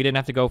 but we didn't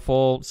have to go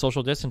full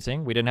social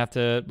distancing. We didn't have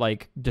to,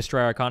 like,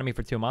 destroy our economy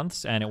for 2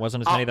 months, and it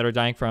wasn't as many that are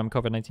dying from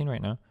COVID-19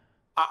 right now.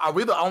 Are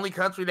we the only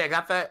country that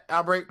got that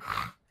outbreak?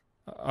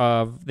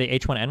 Of the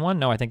H1N1?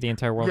 No, I think the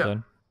entire world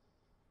did.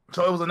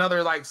 So it was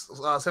another, like,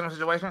 similar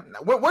situation?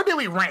 Where did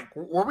we rank?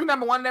 Were we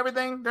number one in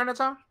everything during that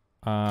time?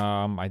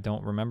 I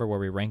don't remember where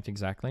we ranked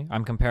exactly.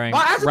 I'm comparing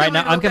right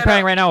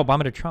now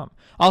Obama to Trump.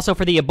 Also,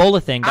 for the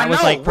Ebola thing, that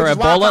was like, for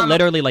Ebola,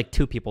 literally like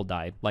 2 people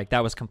died. Like,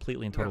 that was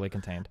completely and totally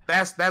contained.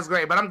 That's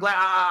great. But I'm glad.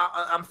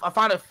 I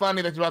find it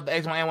funny that you brought the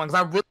H1N1, because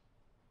I really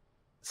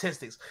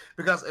statistics.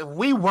 Because if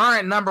we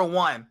weren't number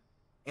one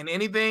in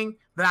anything,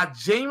 then I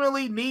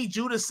genuinely need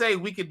you to say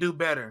we could do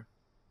better.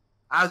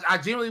 I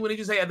genuinely would need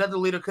you to say another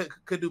leader could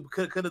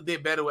have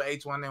did better with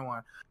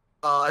H1N1.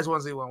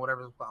 H1Z1,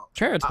 whatever it's called.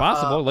 Sure, it's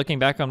possible. Looking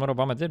back on what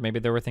Obama did, maybe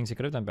there were things he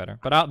could have done better.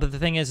 But the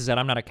thing is that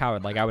I'm not a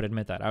coward. Like, I would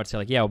admit that. I would say,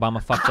 like, yeah,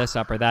 Obama fucked this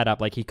up or that up.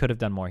 Like, he could have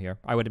done more here.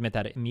 I would admit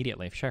that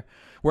immediately, sure.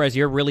 Whereas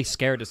you're really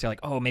scared to say, like,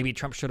 oh, maybe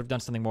Trump should have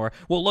done something more.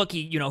 Well, look,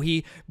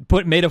 he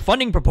made a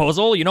funding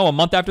proposal, a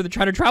month after the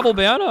China travel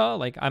ban.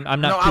 Like,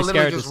 I'm not too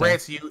scared to say. I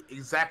literally just read to you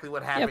exactly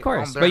what happened. Yeah, of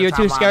course. But you're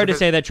too scared to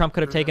say that Trump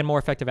could have taken more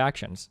effective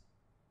actions.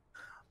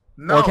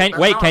 No, or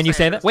can you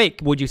say that?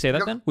 Wait, would you say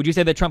that then? Would you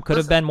say that Trump could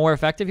have been more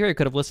effective here? He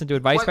could have listened to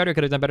advice better,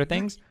 could have done better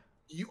things?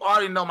 You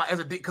already know my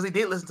answer, because he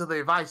did listen to the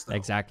advice, though.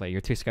 Exactly.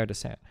 You're too scared to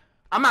say it.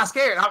 I'm not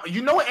scared.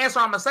 You know what answer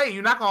I'm gonna say.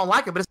 You're not gonna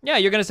like it, but yeah,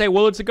 you're gonna say,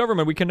 well, it's a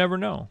government. We can never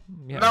know.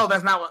 Yeah. No,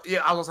 that's not what. Yeah,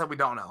 I was gonna say we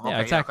don't know. Yeah,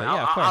 okay, exactly. Okay.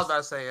 Yeah, of course. I was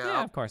gonna say.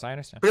 Yeah, of course, I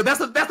understand. Because that's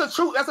the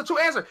true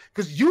answer.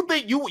 Because you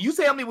think you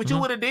tell me what you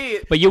would have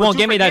did, but you won't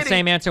give me that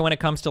same answer when it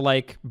comes to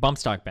like bump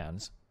stock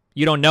bans.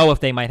 You don't know if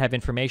they might have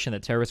information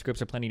that terrorist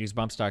groups are planning to use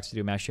bump stocks to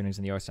do mass shootings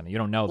in the U.S. Senate. You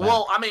don't know that.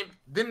 Well, I mean,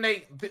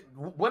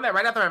 wasn't that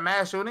right after a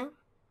mass shooting?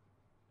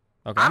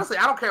 Okay. Honestly,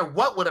 I don't care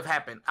what would have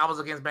happened. I was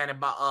against banning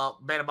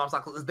bump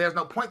stocks. There's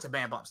no point to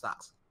ban bump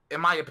stocks, in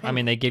my opinion. I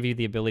mean, they give you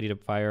the ability to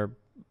fire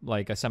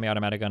like a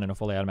semi-automatic gun in a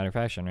fully automatic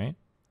fashion, right?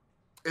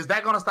 Is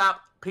that going to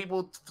stop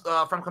people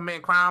from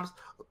committing crimes?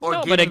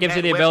 No, but it gives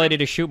you the ability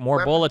to shoot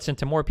more bullets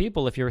into more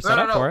people if you're set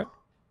up for it.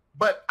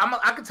 But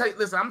I can tell you,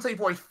 listen, I'm going to tell you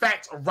for a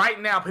fact, right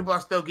now, people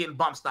are still getting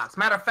bump stocks.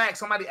 Matter of fact,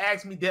 somebody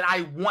asked me, did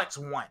I once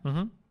one?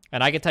 Mm-hmm.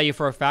 And I can tell you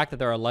for a fact that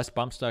there are less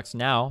bump stocks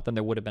now than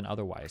there would have been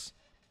otherwise.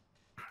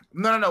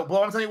 No. But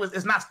what I'm telling you is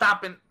it's not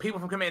stopping people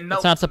from committing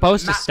It's not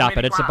supposed to stop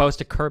it. It's supposed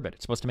to curb it.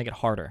 It's supposed to make it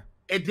harder.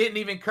 It didn't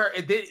even curb.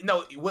 It didn't.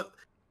 No. What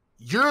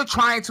you're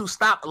trying to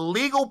stop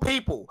legal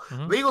people,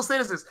 legal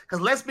citizens.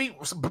 Because let's be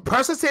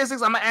per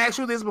statistics. I'm gonna ask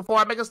you this before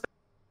I make a statement.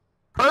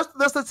 Per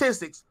the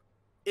statistics,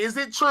 is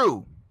it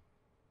true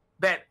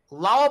that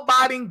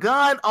law-abiding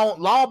gun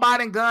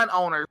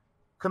owners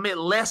commit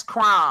less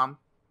crime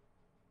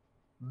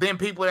than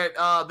people that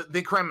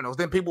than criminals,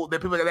 than people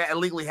that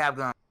illegally have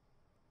guns?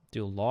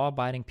 Do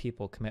law-abiding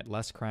people commit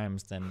less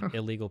crimes than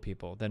illegal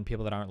people, than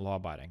people that aren't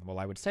law-abiding? Well,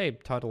 I would say,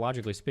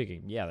 tautologically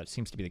speaking, yeah, that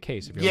seems to be the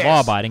case. If you're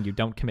law-abiding, you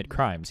don't commit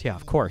crimes. Yeah,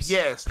 of course.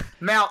 Yes.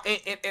 Now,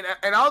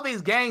 in all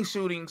these gang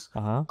shootings,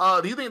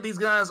 do you think these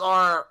guns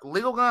are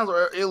legal guns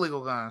or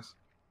illegal guns?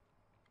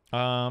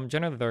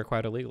 Generally, they're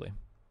acquired illegally.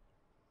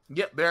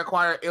 Yep, they're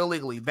acquired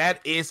illegally.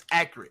 That is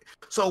accurate.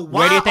 So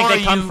where do you think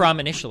they come from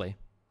initially?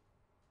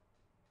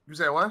 You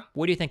said what?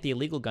 Where do you think the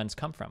illegal guns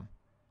come from?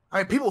 I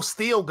mean, people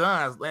steal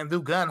guns and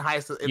do gun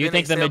heists. You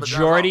think the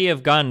majority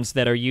of guns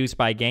that are used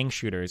by gang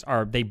shooters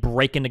they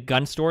break into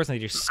gun stores and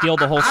they just steal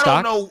the whole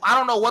stock? I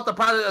don't know what the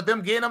product of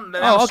them getting them.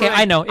 Oh, okay,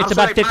 I know. It's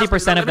about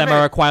 50% of them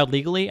are acquired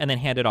legally and then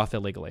handed off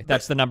illegally.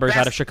 That's the numbers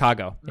out of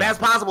Chicago. That's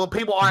possible.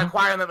 People are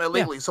acquiring them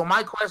illegally. Yeah. So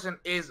my question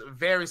is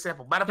very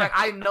simple. Matter of fact,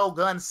 I know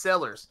gun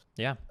sellers.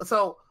 Yeah.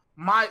 So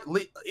my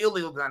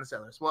illegal gun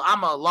sellers. Well,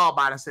 I'm a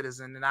law-abiding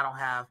citizen and I don't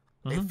have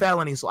a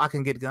felony, so I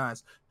can get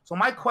guns. So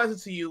my question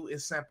to you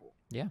is simple.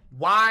 Yeah.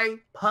 Why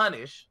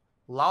punish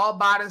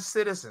law-abiding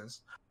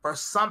citizens for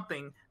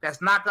something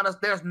that's not gonna?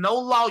 There's no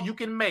law you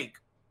can make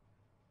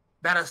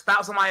that'll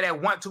stop somebody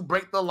that want to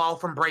break the law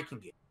from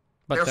breaking it.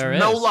 But there's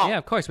no law. Yeah,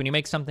 of course. When you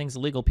make some things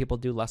illegal, people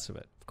do less of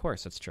it. Of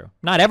course, that's true.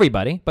 Not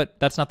everybody, but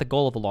that's not the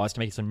goal of the law, is to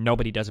make it so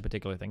nobody does a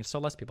particular thing. So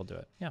less people do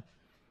it. Yeah.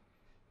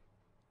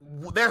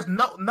 There's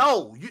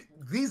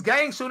these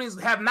gang shootings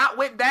have not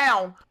went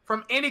down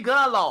from any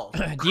gun laws.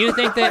 Do you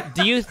think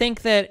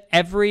that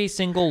every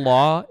single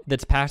law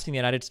that's passed in the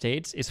United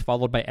States is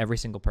followed by every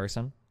single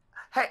person?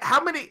 Hey,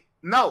 how many?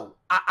 No,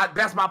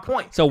 that's my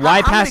point. So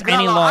why pass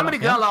any law? How many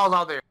gun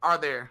laws are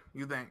there?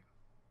 You think?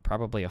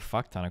 Probably a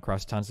fuck ton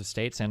across tons of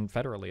states and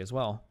federally as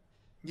well.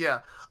 Yeah,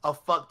 a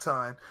fuck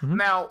ton.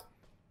 Now,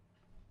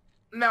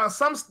 there's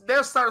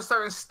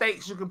certain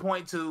states you can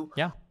point to.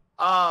 Yeah.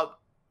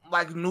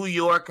 Like New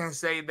York, and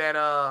say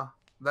that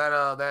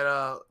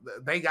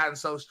they gotten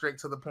so strict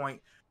to the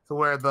point to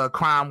where the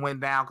crime went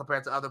down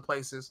compared to other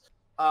places.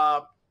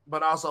 But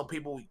also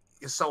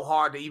it's so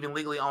hard to even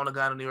legally own a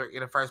gun in New York in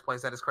the first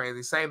place. That is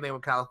crazy. Same thing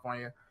with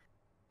California.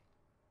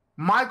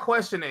 My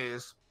question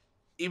is,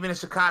 even in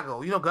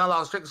Chicago, gun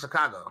laws are strict in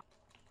Chicago.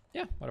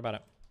 Yeah. What about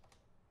it?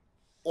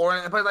 Or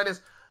in a place like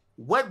this,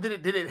 what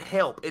did it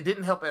help? It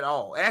didn't help at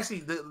all.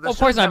 Actually, of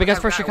course not, because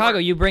for Chicago,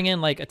 you bring in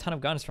like a ton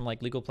of guns from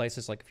like legal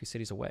places like a few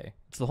cities away.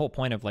 It's the whole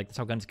point of like that's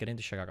how guns get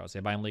into Chicago. So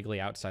they buy them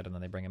legally outside and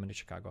then they bring them into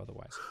Chicago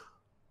otherwise.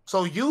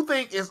 So you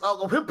think people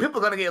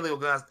are gonna get illegal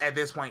guns at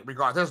this point,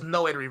 regardless? There's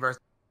no way to reverse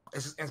it.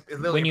 It's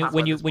literally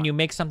when you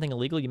make something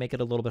illegal, you make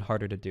it a little bit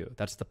harder to do.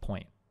 That's the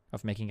point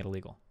of making it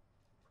illegal.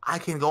 I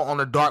can go on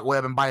the dark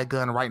web and buy a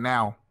gun right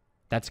now.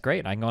 That's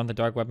great. I can go on the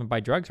dark web and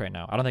buy drugs right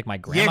now. I don't think my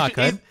grandma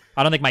could.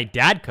 I don't think my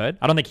dad could.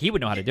 I don't think he would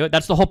know how to do it.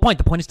 That's the whole point.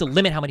 The point is to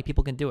limit how many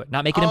people can do it,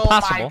 not make it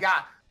impossible. Oh,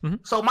 my God.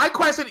 So my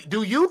question,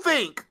 do you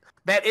think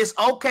that it's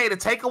okay to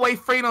take away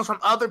freedoms from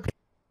other people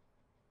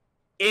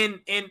in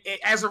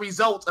as a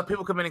result of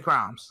people committing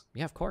crimes?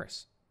 Yeah, of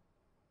course.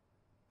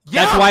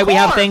 Yeah, that's why we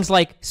have things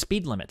like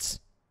speed limits.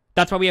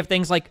 That's why we have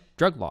things like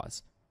drug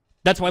laws.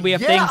 That's why we have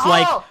things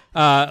like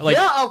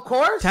of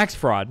course, tax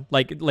fraud,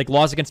 like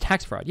laws against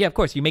tax fraud. Yeah, of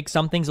course. You make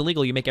some things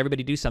illegal. You make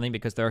everybody do something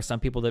because there are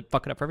some people that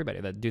fuck it up for everybody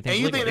that do things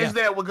illegal. And you think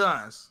there's that with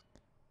guns?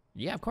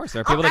 Yeah, of course.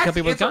 There are people that kill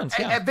people with guns.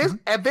 Yeah.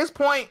 At this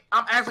point,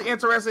 I'm actually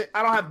interested.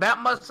 I don't have that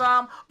much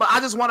time, but I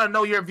just want to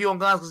know your view on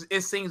guns because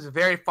it seems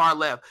very far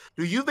left.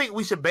 Do you think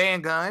we should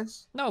ban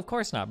guns? No, of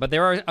course not. But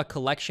there are a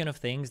collection of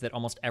things that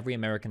almost every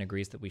American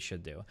agrees that we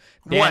should do.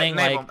 Banning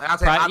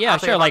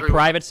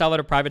private seller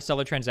to private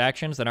seller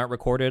transactions that aren't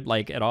recorded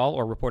like at all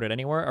or reported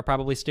anywhere are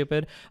probably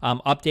stupid.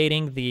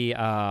 Updating the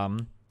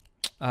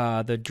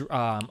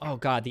oh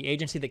god, the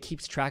agency that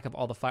keeps track of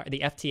all the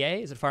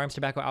FTA, is it Firearms,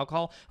 Tobacco,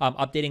 Alcohol,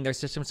 updating their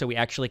system so we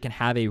actually can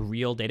have a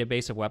real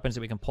database of weapons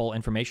that we can pull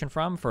information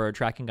from for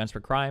tracking guns for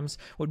crimes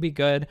would be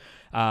good.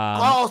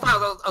 Stop.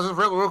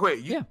 Real quick.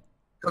 Yeah.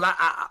 Because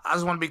I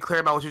just want to be clear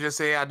about what you just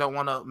said. I don't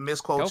want to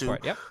misquote you. Go for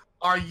it. Yep.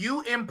 Are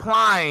you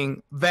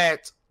implying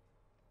that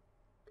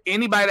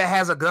anybody that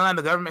has a gun,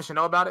 the government should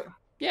know about it?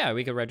 Yeah,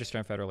 we could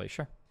register them federally,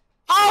 sure.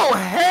 Oh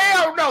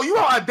hell no! You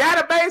want a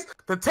database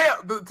to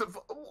tell?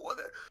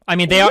 I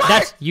mean, they are.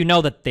 That's you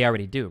know that they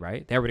already do,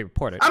 right? They already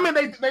report it. I mean,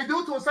 they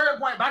do to a certain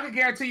point, but I can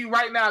guarantee you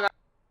right now.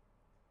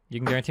 You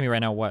can guarantee me right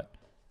now what?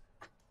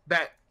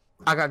 That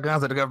I got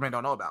guns that the government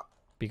don't know about.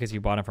 Because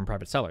you bought them from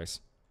private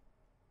sellers.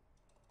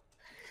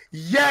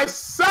 Yes,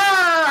 sir.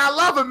 I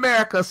love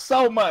America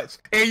so much,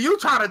 and you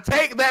trying to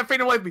take that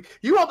freedom away from me.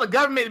 You want the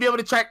government to be able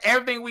to track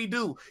everything we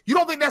do. You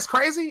don't think that's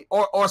crazy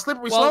or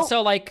slippery slope? Well,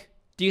 so like,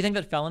 do you think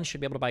that felons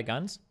should be able to buy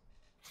guns?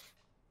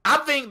 I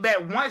think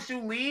that once you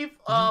leave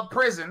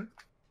prison,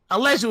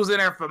 unless you was in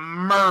there for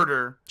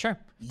murder. Sure.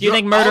 Do you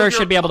think murderers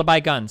should be able to buy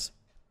guns?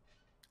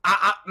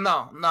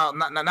 No, not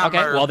okay,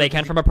 murder. Well, they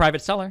can from a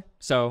private seller,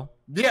 so.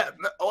 Yeah,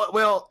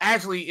 well,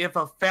 actually, if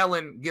a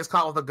felon gets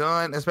caught with a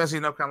gun, especially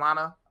in North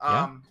Carolina,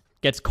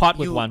 gets caught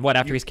with one, what,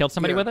 after he's killed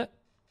somebody with it?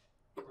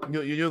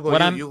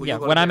 What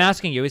I'm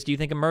asking you is, do you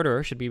think a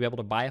murderer should be able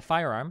to buy a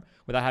firearm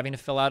without having to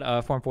fill out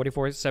Form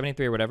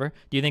 4473 or whatever?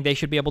 Do you think they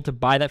should be able to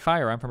buy that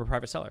firearm from a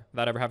private seller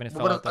without ever having to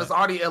fill out that? It's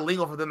already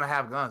illegal for them to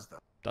have guns, though.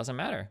 Doesn't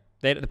matter.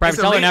 The private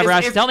seller never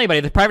has to tell anybody.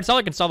 The private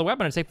seller can sell the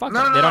weapon and say, fuck it.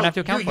 They don't have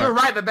to account for it. You're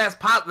right that's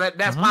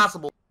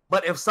possible.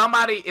 But if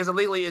somebody is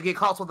illegally get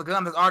caught with a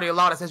gun, there's already a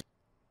law that says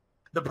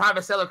the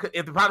private seller could,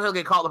 if the private seller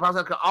get caught, the private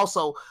seller could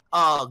also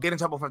get in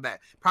trouble for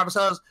that. Private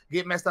sellers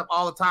get messed up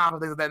all the time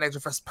for things of that nature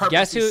for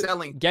purposely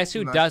selling. Guess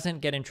who doesn't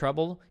get in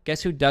trouble?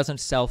 Guess who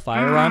doesn't sell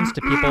firearms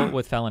to people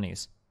with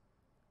felonies?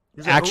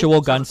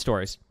 Actual gun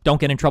stores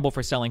don't get in trouble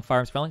for selling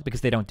firearms felonies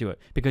because they don't do it,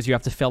 because you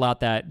have to fill out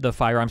the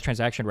firearms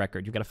transaction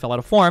record. You've got to fill out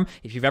a form.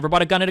 If you've ever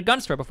bought a gun at a gun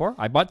store before,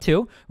 I bought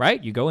two,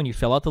 right? You go and you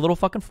fill out the little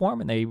fucking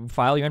form and they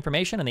file your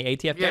information and the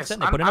ATF gets it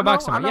and they put it in a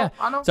box somewhere.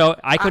 So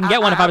I couldn't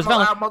get one if I was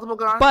felon,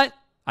 but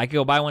I could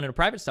go buy one at a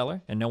private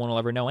seller and no one will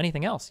ever know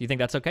anything else. You think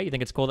that's okay? You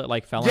think it's cool that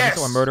like felons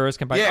or murderers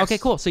can buy? Okay,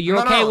 cool. So you're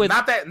okay with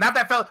not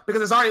that felon,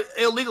 because it's already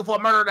illegal for a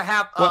murderer to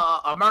have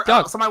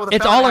somebody with a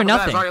it's all or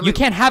nothing. You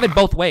can't have it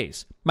both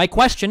ways. My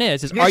question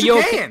is yes, are you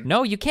okay? Can.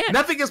 No, you can't.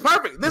 Nothing is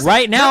perfect.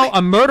 Now,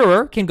 a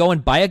murderer can go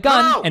and buy a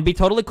gun and be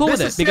totally cool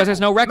with it because there's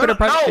no record of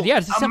private. Yeah,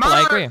 it's simple.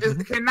 I agree.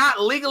 Cannot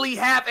legally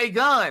have a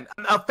gun.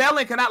 A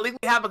felon cannot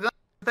legally have a gun.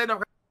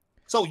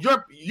 So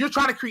you're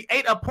trying to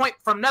create a point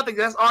from nothing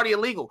that's already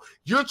illegal.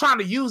 You're trying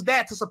to use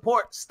that to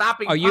support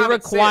stopping. Are you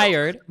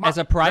required as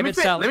a private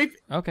seller? Let me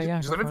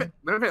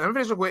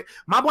finish real quick.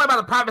 My point about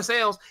the private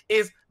sales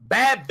is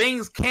bad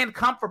things can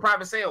come from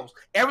private sales.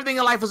 Everything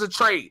in life is a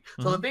trade.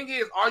 So the thing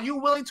is, are you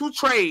willing to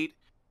trade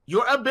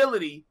your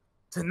ability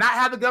to not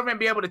have the government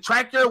be able to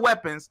track your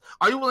weapons?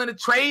 Are you willing to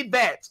trade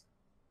that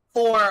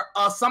for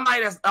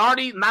somebody that's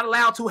already not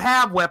allowed to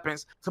have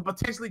weapons to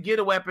potentially get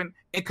a weapon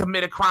and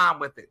commit a crime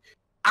with it?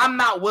 I'm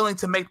not willing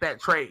to make that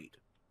trade.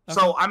 Okay.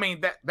 So I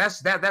mean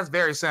that's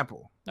very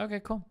simple. Okay,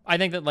 cool. I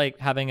think that like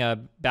having a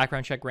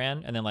background check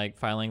ran and then like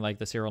filing like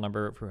the serial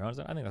number for who owns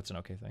it, I think that's an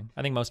okay thing.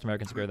 I think most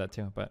Americans agree with that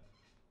too, but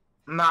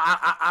no,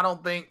 I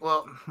don't think.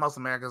 Well, most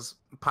Americans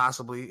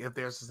possibly, if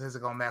there's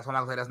statistics on that. So I'm not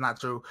gonna say that's not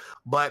true.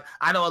 But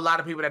I know a lot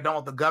of people that don't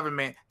want the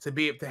government to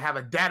be able to have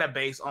a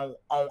database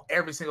on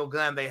every single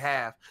gun they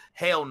have.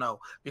 Hell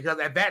no, because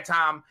at that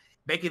time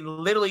they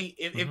can literally,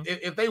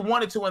 if they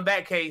wanted to, in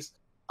that case.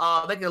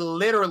 They can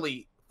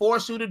literally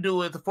force you to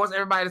do it, to force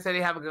everybody to say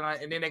they have a gun,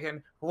 and then they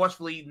can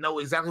forcefully know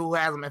exactly who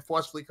has them and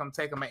forcefully come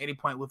take them at any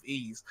point with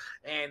ease.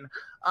 And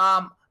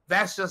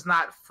that's just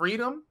not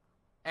freedom.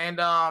 And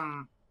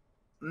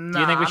do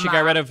you think we should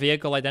get rid of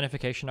vehicle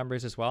identification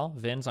numbers as well?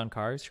 VINs on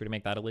cars? Should we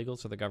make that illegal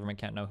so the government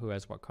can't know who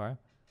has what car?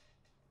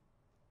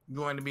 I'm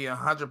going to be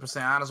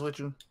 100% honest with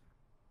you.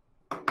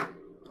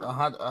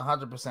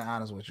 100%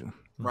 honest with you,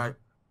 right?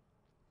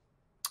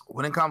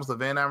 When it comes to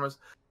VIN numbers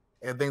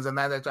and things of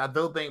that nature, I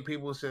do think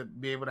people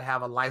should be able to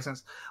have a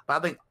license. But I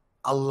think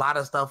a lot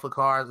of stuff with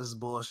cars is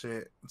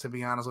bullshit, to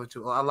be honest with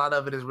you. A lot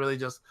of it is really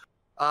just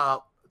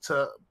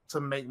to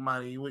make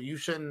money. You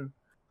shouldn't.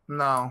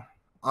 No.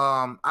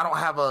 I don't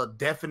have a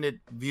definite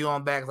view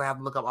on that because I have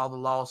to look up all the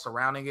laws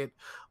surrounding it.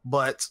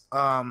 But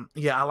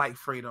yeah, I like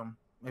freedom,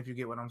 if you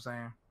get what I'm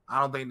saying. I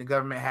don't think the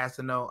government has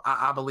to know.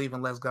 I believe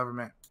in less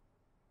government.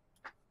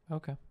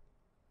 Okay.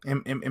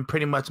 In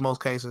pretty much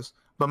most cases.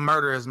 But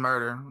murder is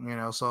murder, you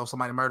know. So if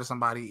somebody murders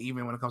somebody,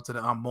 even when it comes to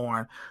the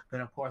unborn,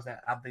 then of course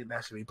I think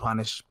that should be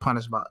punished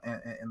by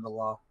in the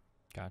law.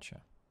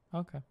 Gotcha.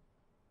 Okay.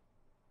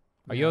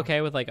 Are you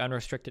okay with like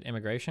unrestricted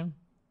immigration?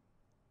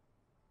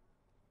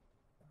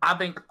 I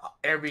think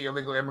every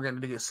illegal immigrant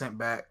needs to get sent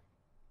back.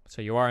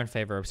 So you are in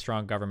favor of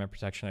strong government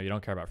protection, or you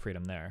don't care about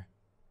freedom there?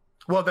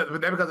 Well, that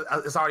because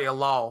it's already a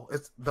law.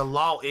 The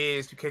law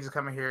is you can't just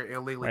come in here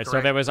illegally. Right. So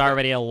if there was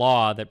already a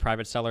law that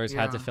private sellers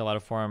had to fill out a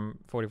form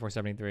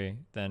 4473,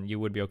 then you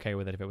would be okay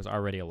with it if it was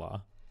already a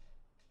law.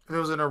 If it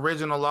was an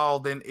original law,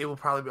 then it would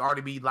probably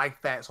already be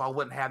like that. So I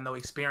wouldn't have no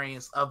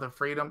experience of the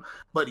freedom.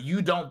 But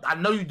you don't. I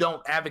know you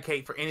don't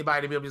advocate for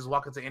anybody to be able to just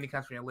walk into any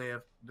country and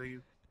live, do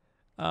you?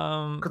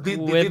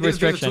 With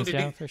restrictions,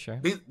 yeah, for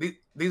sure.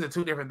 These are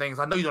two different things.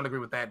 I know you don't agree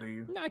with that, do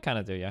you? I kind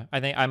of do, yeah. I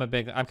think I'm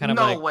kind of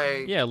no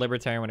way. Yeah,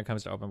 libertarian when it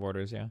comes to open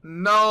borders, yeah.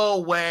 No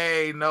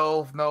way,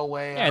 no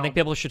way. Yeah, I think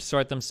people should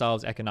sort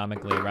themselves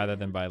economically rather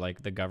than by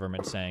like the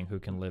government saying who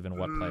can live in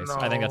what place.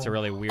 I think that's a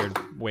really weird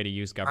way to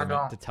use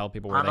government to tell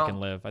people where they can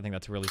live. I think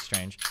that's really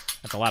strange.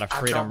 That's a lot of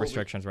freedom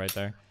restrictions right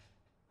there.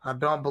 I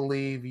don't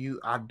believe you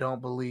are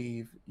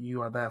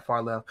that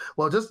far left.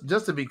 Well,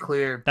 just to be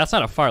clear, that's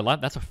not a far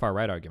left. That's a far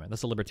right argument.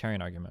 That's a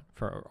libertarian argument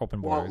for open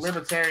borders. Well,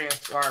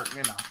 libertarians are,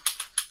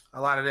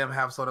 a lot of them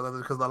have sort of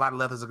because a lot of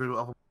leftists agree with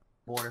open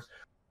borders.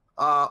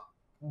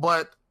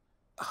 But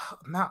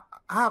now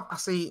I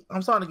see.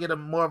 I'm starting to get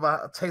more of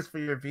a taste for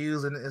your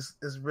views, and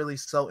it's really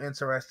so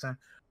interesting.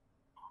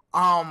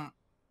 So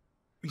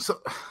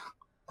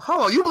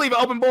hold on, you believe in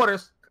open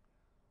borders?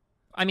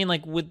 I mean,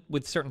 like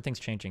with certain things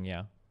changing,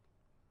 yeah.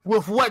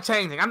 With what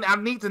changing? I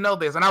need to know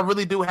this, and I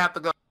really do have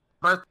to go.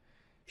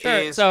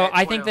 Sure. So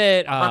I think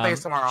that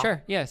birthday's tomorrow.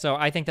 Sure. Yeah. So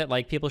I think that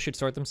like people should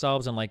sort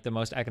themselves in like the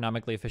most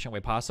economically efficient way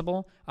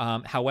possible.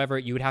 However,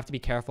 you would have to be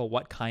careful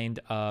what kind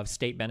of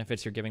state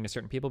benefits you're giving to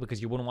certain people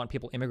because you wouldn't want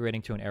people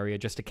immigrating to an area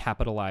just to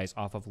capitalize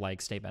off of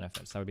like state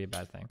benefits. That would be a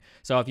bad thing.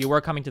 So if you were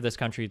coming to this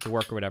country to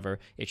work or whatever,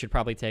 it should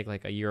probably take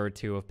like a year or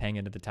two of paying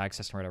into the tax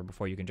system or whatever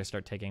before you can just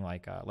start taking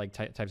like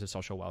types of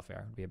social welfare.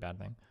 It would be a bad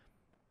thing.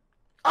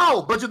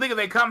 Oh, but you think if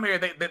they come here,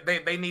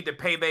 they need to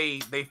pay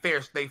they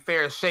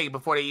fair shake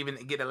before they even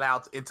get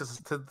allowed into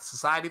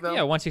society, though?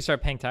 Yeah, once you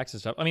start paying taxes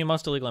and stuff. I mean,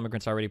 most illegal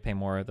immigrants already pay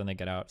more than they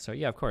get out. So,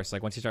 yeah, of course.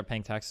 Like, once you start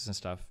paying taxes and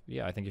stuff,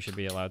 yeah, I think you should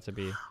be allowed to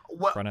be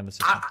running the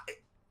system.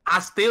 I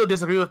still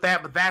disagree with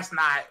that, but that's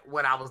not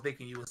what I was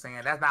thinking you were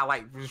saying. That's not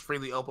like just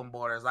freely open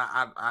borders.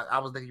 I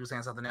was thinking you were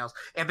saying something else.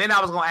 And then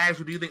I was going to ask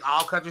you, do you think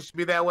all countries should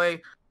be that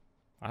way?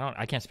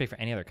 I can't speak for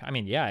any other. I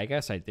mean, yeah, I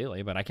guess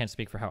ideally, but I can't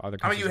speak for how other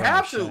countries. I mean, you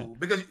have to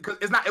because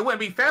it wouldn't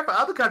be fair for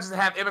other countries to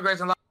have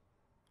immigration laws.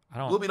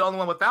 We'll be the only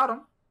one without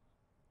them.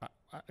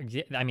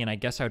 I mean, I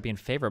guess I would be in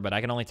favor, but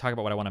I can only talk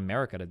about what I want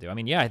America to do. I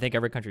mean, yeah, I think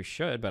every country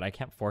should, but I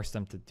can't force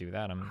them to do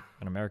that. I'm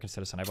an American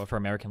citizen. I vote for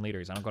American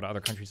leaders. I don't go to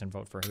other countries and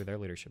vote for who their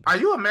leadership is. Are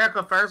you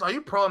America first? Are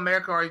you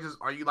pro-America, or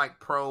are you like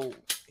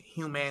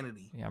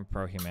pro-humanity? Yeah, I'm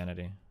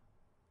pro-humanity.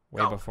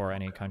 Way before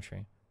any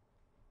country.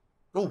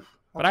 Oof.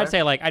 But I'd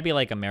say I'd be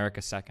like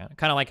America second,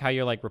 kind of like how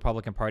you're like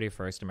Republican Party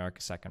first,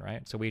 America second,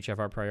 right? So we each have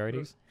our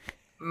priorities.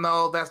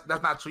 No, that's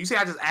not true. You see,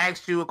 I just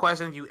asked you a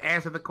question, you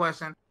answered the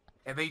question,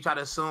 and then you try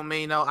to assume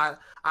me. No,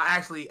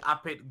 I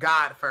picked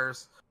God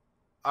first.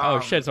 Oh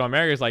shit! So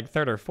America's like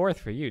third or fourth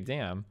for you.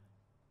 Damn.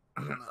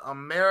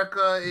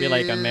 America is.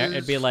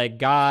 It'd be like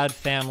God,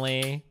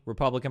 family,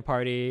 Republican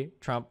Party,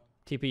 Trump,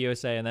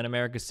 TPUSA, and then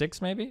America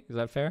sixth, maybe. Is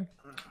that fair?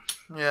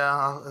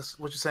 Yeah,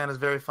 what you're saying is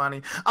very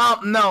funny.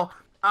 No.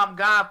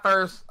 God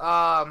first,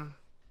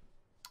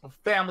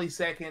 family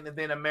second, and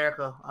then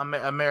America.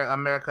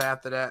 America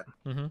after that.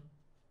 Mm-hmm.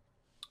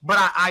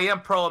 But I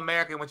am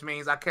pro-American, which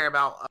means I care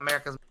about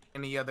Americans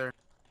than any other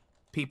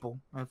people,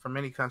 and from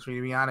any country,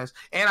 to be honest.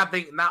 And I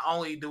think not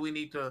only do we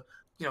need to,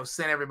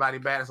 send everybody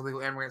back as illegal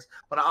immigrants,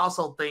 but I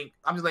also think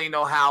I'm just letting you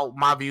know how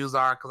my views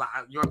are because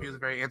your views are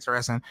very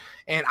interesting,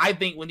 and I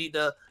think we need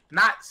to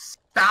not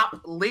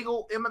stop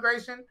legal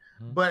immigration.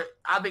 But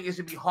I think it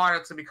should be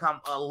harder to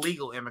become a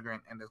legal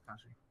immigrant in this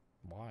country.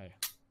 Why?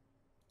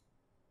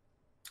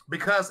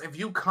 Because if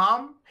you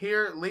come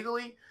here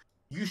legally,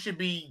 you should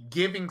be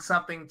giving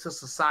something to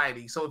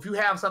society. So if you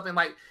have something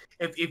like,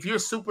 if you're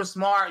super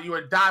smart, you're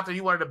a doctor,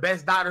 you're one of the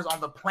best doctors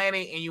on the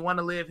planet, and you want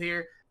to live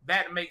here,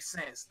 that makes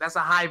sense. That's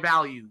a high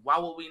value. Why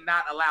would we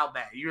not allow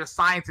that? You're a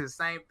scientist,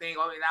 same thing.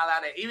 Why would we not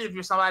allow that? Even if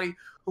you're somebody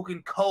who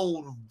can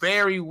code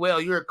very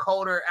well, you're a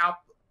coder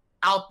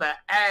out the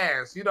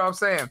ass. You know what I'm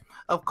saying?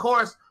 Of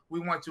course, we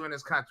want you in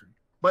this country.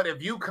 But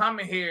if you come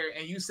in here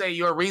and you say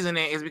your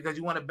reasoning is because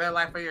you want a better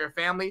life for your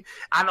family,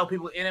 I know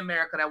people in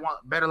America that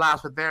want better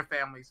lives for their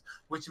families,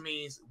 which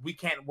means we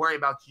can't worry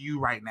about you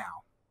right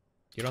now.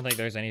 You don't think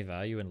there's any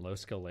value in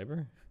low-skilled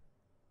labor?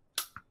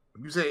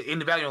 You say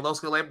any value in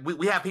low-skilled labor?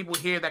 We have people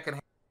here that can.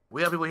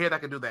 We have people here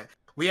that can do that.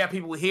 We have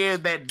people here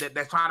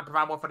that's trying to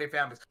provide more for their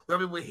families. We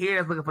have people here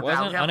that's looking for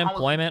jobs. Wasn't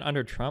unemployment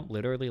under Trump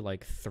literally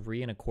like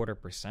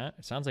 3.25%?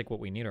 It sounds like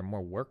what we need are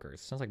more workers.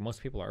 It sounds like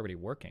most people are already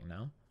working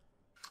now.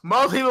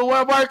 Most people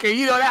were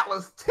working. That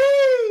was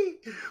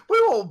tea.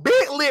 We were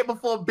big lit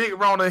before Big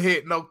Rona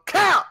hit. No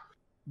cap.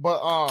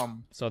 But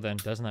So then,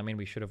 doesn't that mean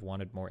we should have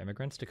wanted more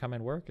immigrants to come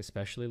and work,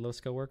 especially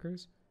low-skilled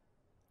workers?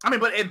 I mean,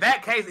 but in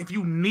that case, if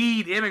you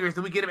need immigrants,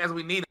 then we get them as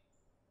we need them.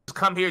 Just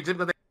come here just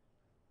because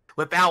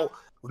without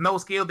no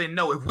skill, then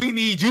no. If we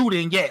need you,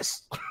 then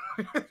yes.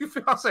 You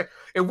feel what I'm saying?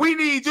 If we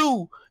need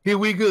you, then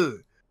we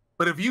good.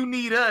 But if you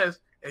need us,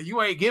 If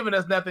you ain't giving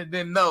us nothing,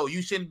 then no,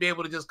 you shouldn't be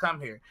able to just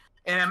come here.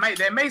 And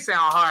that may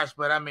sound harsh,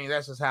 but I mean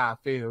that's just how I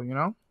feel, you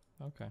know.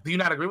 Okay. Do you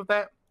not agree with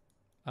that?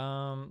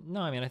 No,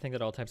 I mean, I think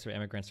that all types of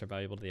immigrants are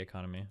valuable to the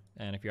economy.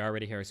 And if you're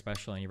already here,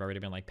 especially, and you've already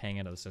been like paying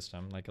into the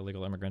system, like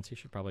illegal immigrants, you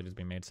should probably just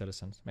be made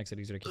citizens. Makes it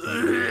easier to keep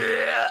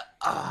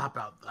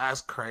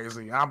that's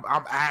crazy. I'm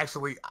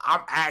actually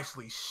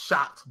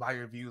shocked by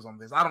your views on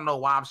this. I don't know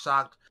why I'm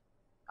shocked.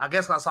 I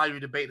guess I saw you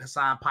debate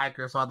Hassan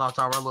Piker, so I thought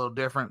y'all were a little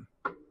different.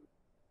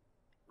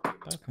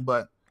 Okay.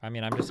 But I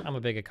mean, I'm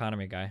a big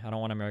economy guy. I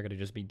don't want America to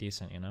just be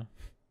decent, you know?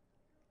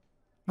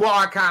 Well,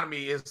 our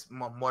economy is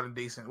more than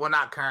decent. Well,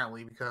 not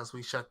currently because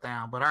we shut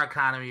down, but our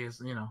economy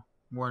is, you know,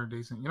 more than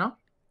decent, you know?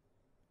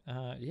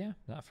 Yeah,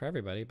 not for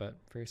everybody, but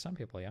for some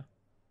people, yeah.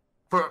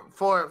 For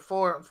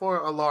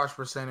a large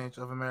percentage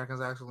of Americans,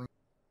 actually.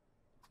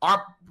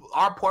 Our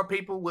poor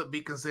people would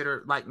be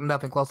considered like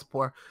nothing close to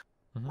poor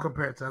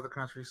compared to other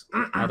countries.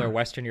 Other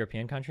Western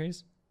European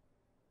countries?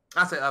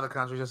 I say other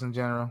countries just in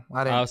general.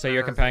 Oh, so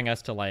you're comparing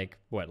us to like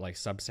what, like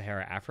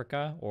sub-Saharan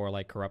Africa or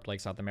like corrupt like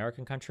South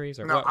American countries,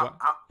 or no, what?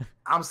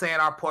 I'm saying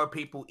our poor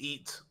people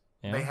eat.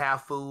 Yeah. They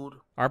have food.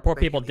 Our poor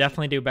people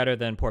definitely do better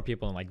than poor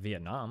people in like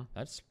Vietnam.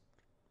 That's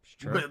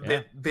true. But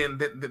yeah. Then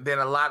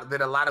a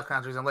lot of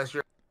countries, unless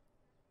you're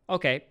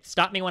okay.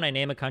 Stop me when I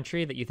name a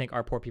country that you think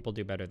our poor people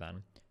do better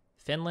than.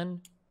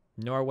 Finland,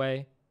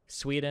 Norway,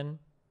 Sweden,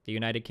 the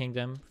United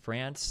Kingdom,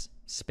 France,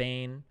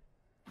 Spain,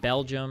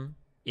 Belgium,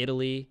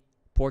 Italy,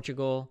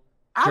 Portugal,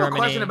 I have Germany. A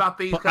question about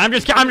these. I'm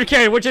just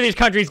curious. Which of these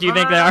countries do you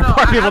think that our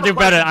poor people do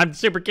better? I'm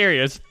super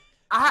curious.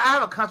 I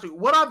have a country.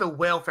 What are the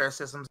welfare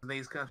systems in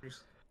these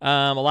countries?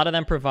 A lot of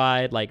them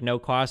provide like no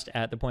cost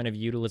at the point of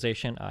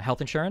utilization health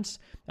insurance,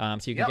 so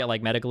you can get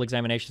like medical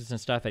examinations and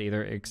stuff at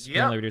either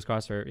extremely reduced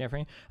cost or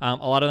free. A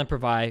lot of them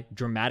provide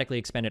dramatically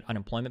expanded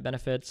unemployment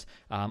benefits.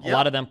 A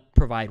lot of them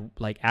provide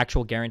like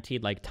actual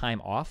guaranteed like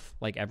time off,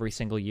 like every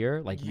single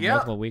year, like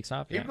multiple weeks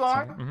off. Keep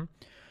going.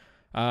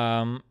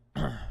 A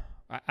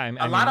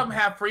lot of them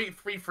have free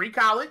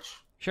college.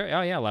 Sure.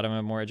 Oh yeah, a lot of them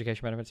have more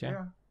education benefits.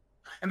 Yeah.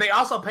 And they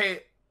also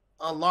pay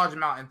a large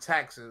amount in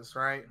taxes,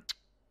 right?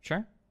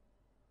 Sure.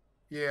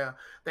 Yeah,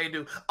 they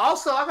do.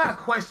 Also, I got a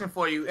question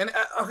for you. And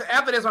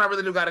after this one, I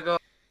really do got to go.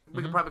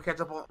 We can probably catch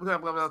up on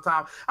another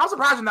time. I'm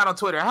surprised you're not on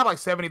Twitter. I have like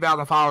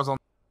 70,000 followers on.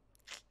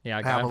 Yeah,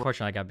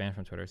 unfortunately, I got banned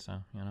from Twitter, so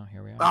you know,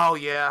 here we are. Oh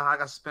yeah, I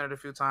got suspended a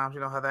few times.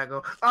 You know how that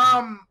goes.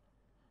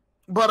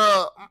 But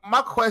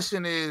my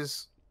question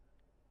is,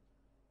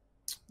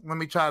 let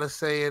me try to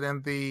say it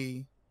in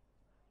the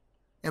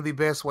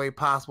best way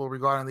possible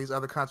regarding these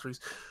other countries.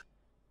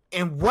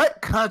 In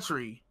what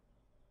country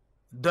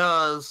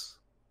does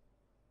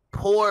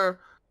poor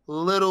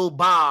little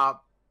Bob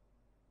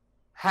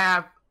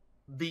have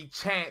the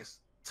chance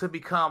to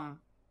become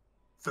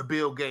the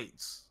Bill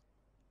Gates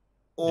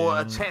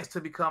or a chance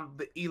to become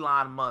the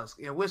Elon Musk?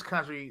 In which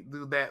country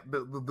do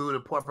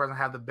the poor person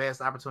have the best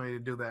opportunity to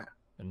do that?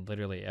 In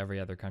literally every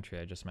other country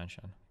I just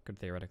mentioned, could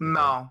theoretically.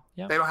 No,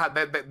 they don't have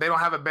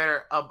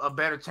a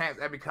better chance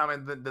at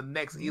becoming the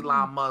next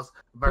Elon Musk.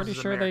 Pretty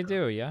sure America. They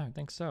do. Yeah, I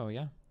think so.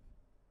 Yeah,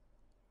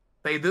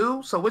 they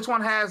do. So which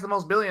one has the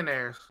most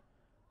billionaires?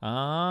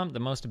 The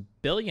most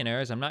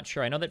billionaires, I'm not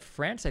sure. I know that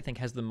France, I think,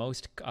 has the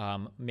most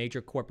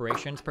major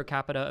corporations per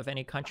capita of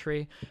any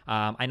country.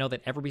 I know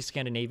that every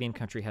Scandinavian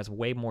country has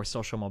way more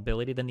social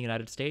mobility than the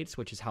United States,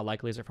 which is how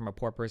likely is it from a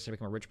poor person to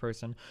become a rich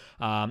person.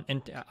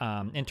 And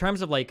in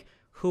terms of like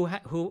who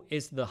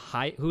is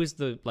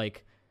the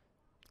like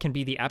can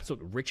be the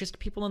absolute richest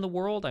people in the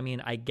world, I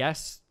mean, I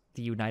guess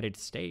the United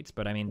States,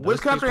 but I mean, which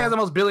country has the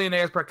most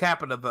billionaires per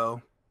capita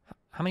though?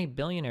 How many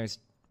billionaires?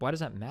 Why does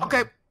that matter?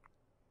 Okay.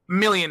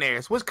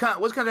 Millionaires. Which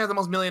country has the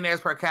most millionaires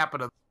per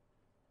capita?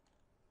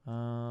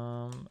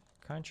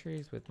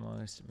 Countries with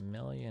most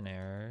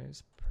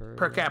millionaires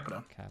per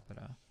capita.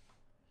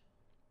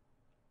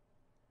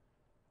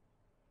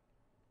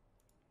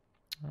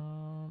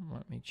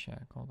 Let me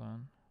check. Hold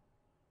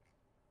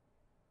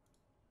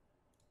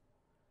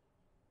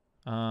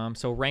on.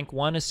 So rank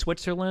 1 is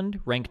Switzerland,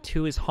 rank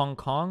 2 is Hong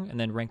Kong, and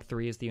then rank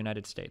 3 is the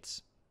United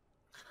States.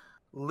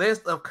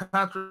 List of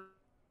countries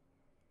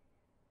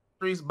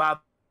by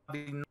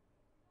the.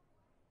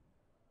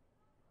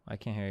 I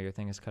can't hear you. Your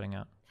thing is cutting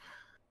out.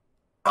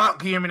 Can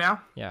you hear me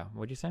now? Yeah.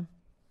 What'd you say?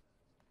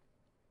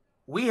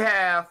 We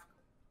have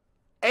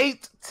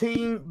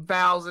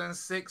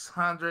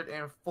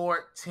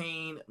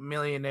 18,614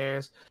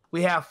 millionaires.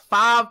 We have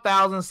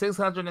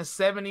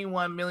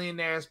 5,671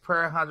 millionaires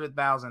per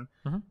 100,000.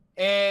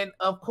 And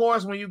of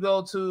course, when you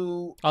go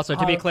to also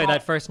to be clear,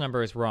 that first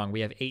number is wrong. We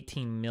have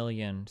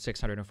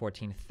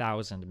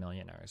 18,614,000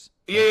 millionaires.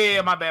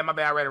 Yeah, my bad.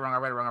 I read it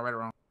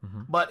wrong.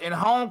 But in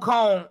Hong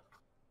Kong,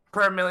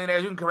 per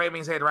millionaires, you can correct me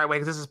and say it the right way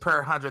because this is per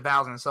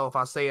 100,000. So if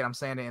I say it, I'm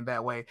saying it in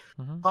that way.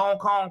 Hong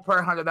Kong per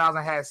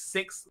 100,000 has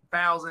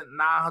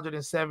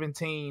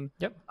 6,917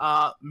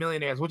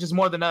 millionaires, which is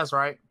more than us,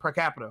 right? Per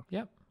capita.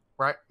 Yep.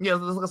 Right? Yeah,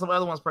 let's look at some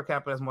other ones per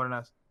capita that's more than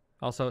us.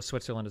 Also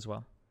Switzerland as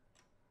well.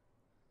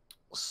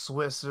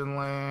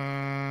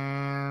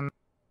 Switzerland.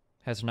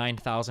 Has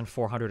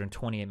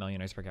 9,428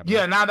 millionaires per capita.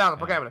 Yeah, 9,000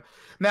 per capita.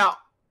 Now,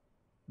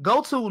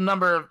 go to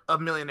number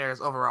of millionaires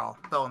overall,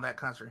 though, in that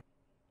country.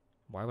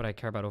 Why would I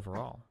care about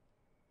overall?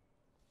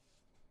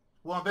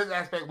 Well, in this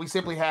aspect, we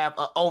simply have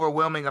an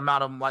overwhelming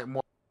amount of like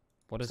more.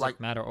 What does it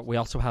matter? We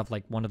also have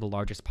like one of the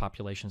largest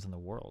populations in the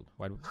world.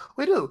 Why do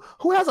we do?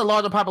 Who has a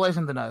larger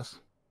population than us?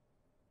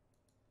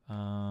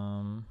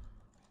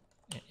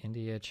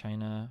 India,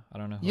 China. I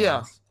don't know. Who yeah.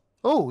 else.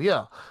 Oh,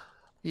 yeah.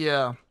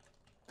 Yeah.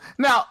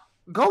 Now,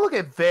 go look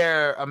at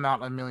their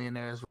amount of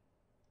millionaires.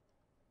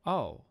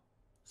 Oh,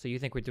 so you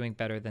think we're doing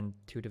better than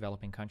 2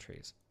 developing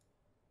countries?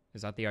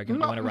 Is that the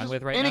argument you want to run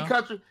with right now?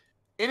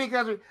 Any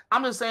country.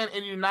 I'm just saying,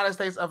 in the United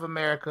States of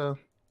America,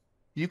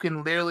 you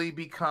can literally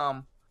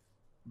become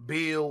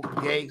Bill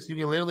Gates. You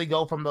can literally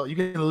go from the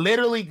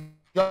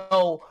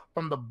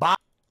bottom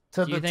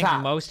to the top. Do you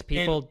think most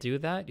people do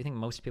that? Do you think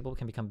most people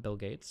can become Bill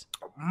Gates?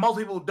 Most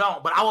people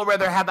don't, but I would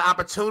rather have the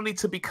opportunity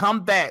to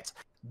become that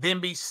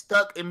than be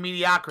stuck in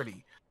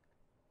mediocrity.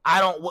 I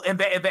don't, and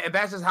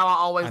that's just how I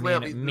always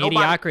live.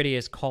 Mediocrity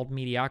is called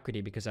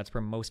mediocrity because that's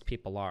where most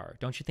people are.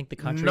 Don't you think the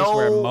countries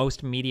where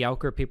most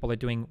mediocre people are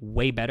doing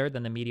way better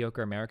than the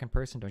mediocre American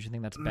person? Don't you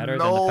think that's better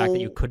than the fact that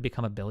you could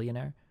become a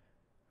billionaire?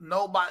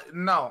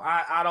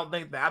 I don't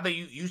think that. I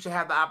think you should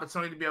have the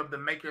opportunity to be able to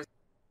make yourself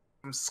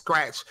from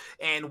scratch.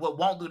 And what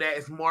won't do that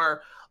is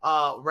more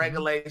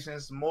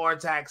regulations, more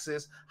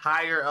taxes,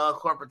 higher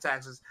corporate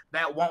taxes.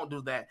 That won't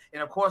do that.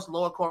 And of course,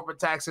 lower corporate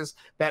taxes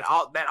that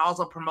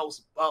also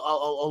promotes a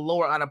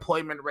lower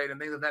unemployment rate and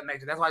things of that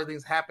nature. That's why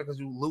things happen, because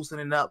you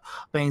loosening up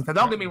things. Now,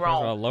 don't get me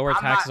wrong. Lower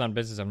taxes on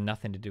business have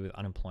nothing to do with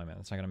unemployment.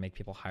 It's not going to make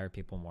people hire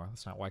people more.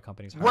 That's not why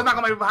companies hire. What's not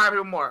going to make people hire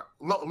people more?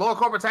 Lower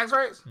corporate tax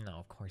rates? No,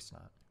 of course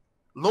not.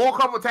 Lower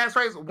corporate tax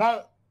rates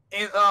won't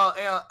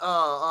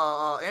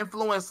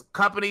influence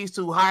companies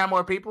to hire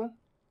more people?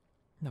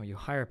 No, you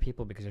hire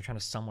people because you're trying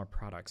to sell more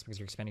products, because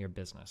you're expanding your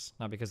business,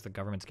 not because the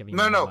government's giving you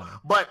more money.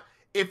 But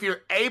if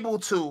you're able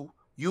to,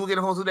 you will get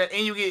a hold of that,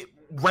 and you get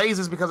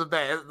raises because of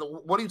that.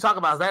 What are you talking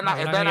about? Is that not?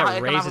 You're not going to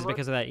get raises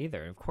because of that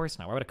either. Of course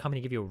not. Why would a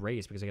company give you a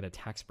raise because they get a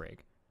tax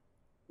break?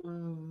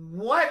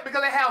 What?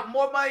 Because they have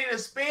more money to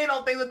spend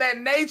on things of that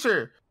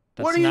nature.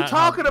 What are you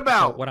talking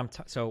about?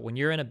 So when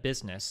you're in a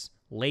business,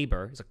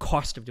 labor is a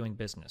cost of doing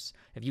business.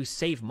 If you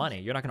save money,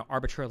 you're not going to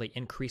arbitrarily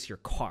increase your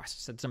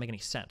costs. That doesn't make any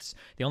sense.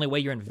 The only way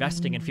you're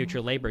investing in future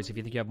labor is if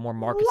you think you have more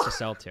markets to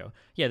sell to.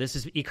 Yeah, this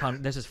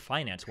is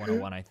finance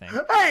 101, I think.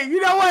 Hey,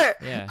 you know what?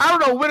 Yeah. I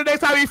don't know when the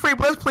next time you're free,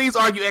 but let's please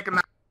argue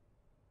economics.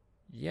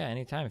 Yeah,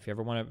 anytime. If you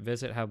ever want to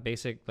visit how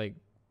basic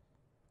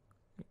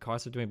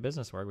cost of doing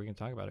business work, we can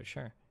talk about it.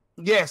 Sure.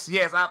 Yes.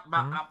 I'm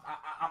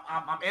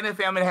in a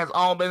family that has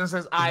own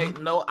businesses. I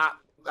know.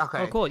 Okay.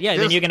 Oh, cool. Yeah,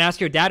 then you can ask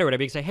your dad or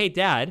whatever. You can say, "Hey,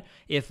 Dad,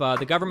 if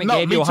the government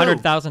gave you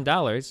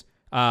 $100,000,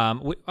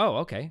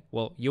 okay.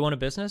 Well, you own a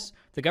business.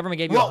 The government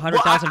gave you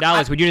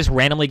 $100,000. Would you just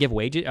randomly give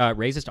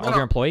raises to all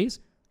your employees?"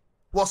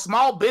 Well,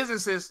 small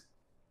businesses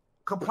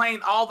complain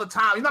all the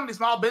time. You know how many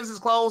small businesses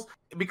closed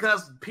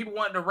because people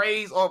wanted to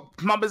raise, or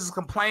small businesses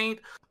complained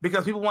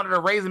because people wanted to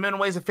raise the minimum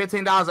wage to $15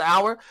 an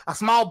hour. A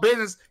small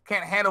business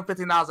can't handle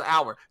 $15 an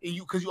hour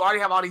because you already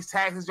have all these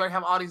taxes. You already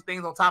have all these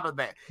things on top of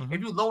that. Mm-hmm.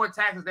 If you lower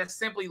taxes, that's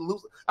simply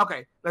lose.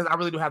 Okay, I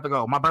really do have to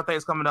go. My birthday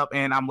is coming up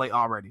and I'm late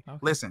already. Okay.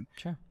 Listen,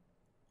 sure.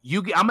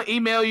 I'm gonna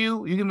email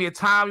you. You give me a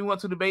time you want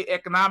to debate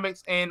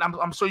economics, and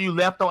I'm sure you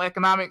left on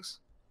economics.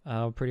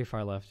 Pretty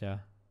far left, yeah.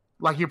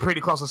 Like you're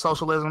pretty close to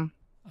socialism.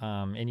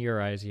 In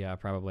your eyes, yeah,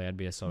 probably I'd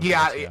be a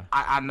socialist. Yeah.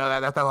 I know that.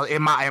 That's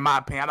in my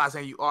opinion. I'm not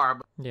saying you are,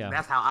 but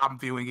that's how I'm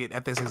viewing it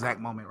at this exact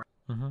moment, right?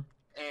 Mm-hmm.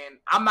 And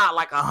I'm not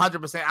like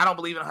 100%. I don't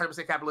believe in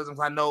 100% capitalism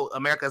because I know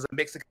America is a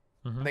mixed.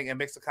 I think a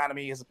mixed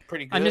economy is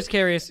pretty good. I'm just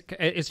curious.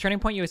 Is Turning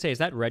Point USA, is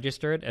that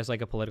registered as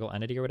like a political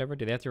entity or whatever?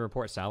 Do they have to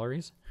report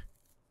salaries?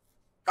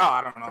 Oh,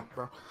 I don't know,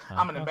 bro.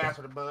 I'm an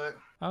ambassador, bud.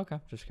 Okay,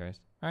 just curious.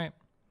 All right.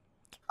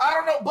 I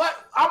don't know, but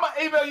I'm gonna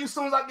email you as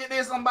soon as I get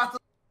this. I'm about to.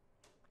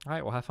 All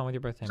right, well, have fun with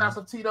your birthday. Shots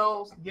of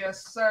Tito's.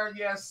 Yes, sir.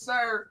 Yes,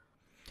 sir.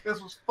 This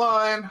was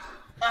fun.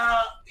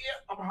 I'm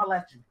gonna holler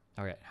at you.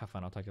 All right, have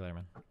fun. I'll talk to you later,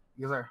 man.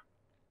 Yes, sir.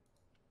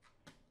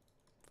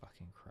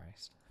 Fucking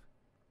Christ.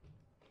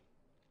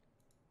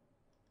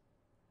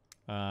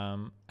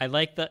 I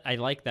like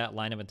that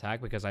line of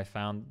attack because I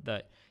found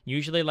that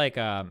usually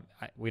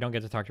we don't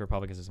get to talk to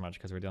Republicans as much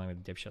because we're dealing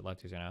with dipshit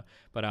lefties right now.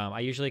 But I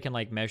usually can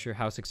measure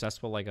how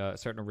successful a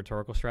certain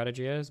rhetorical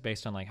strategy is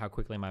based on how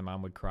quickly my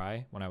mom would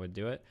cry when I would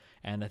do it.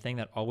 And the thing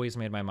that always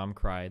made my mom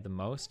cry the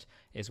most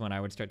is when I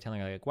would start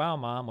telling her wow,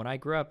 Mom, when I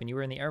grew up and you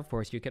were in the Air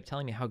Force, you kept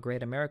telling me how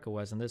great America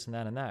was and this and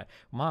that and that.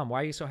 Mom,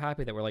 why are you so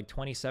happy that we're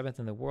 27th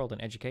in the world in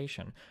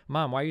education?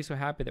 Mom, why are you so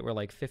happy that we're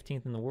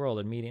 15th in the world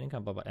in median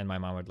income? Blah, blah. And my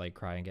mom would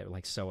cry and get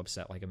so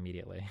upset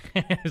immediately.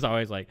 It's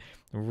always the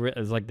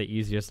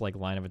easiest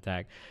line of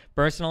attack.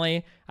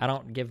 Personally, I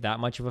don't give that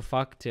much of a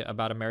fuck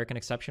about American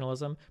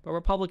exceptionalism, but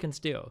Republicans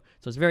do.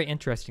 So it's very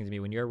interesting to me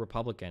when you're a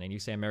Republican and you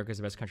say America's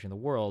the best country in the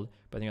world,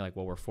 but then you're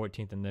well, we're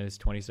 14th in this,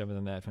 27th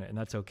in that, and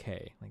that's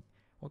okay.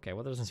 Okay,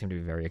 well, that doesn't seem to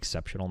be very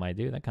exceptional, my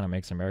dude. That kind of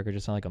makes America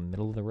just sound like a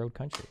middle-of-the-road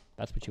country.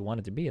 That's what you want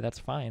it to be. That's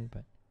fine,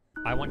 but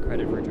I want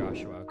credit for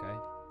Joshua, okay?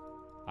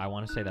 I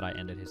want to say that I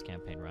ended his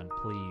campaign run.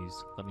 Please,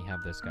 let me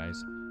have this,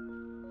 guys.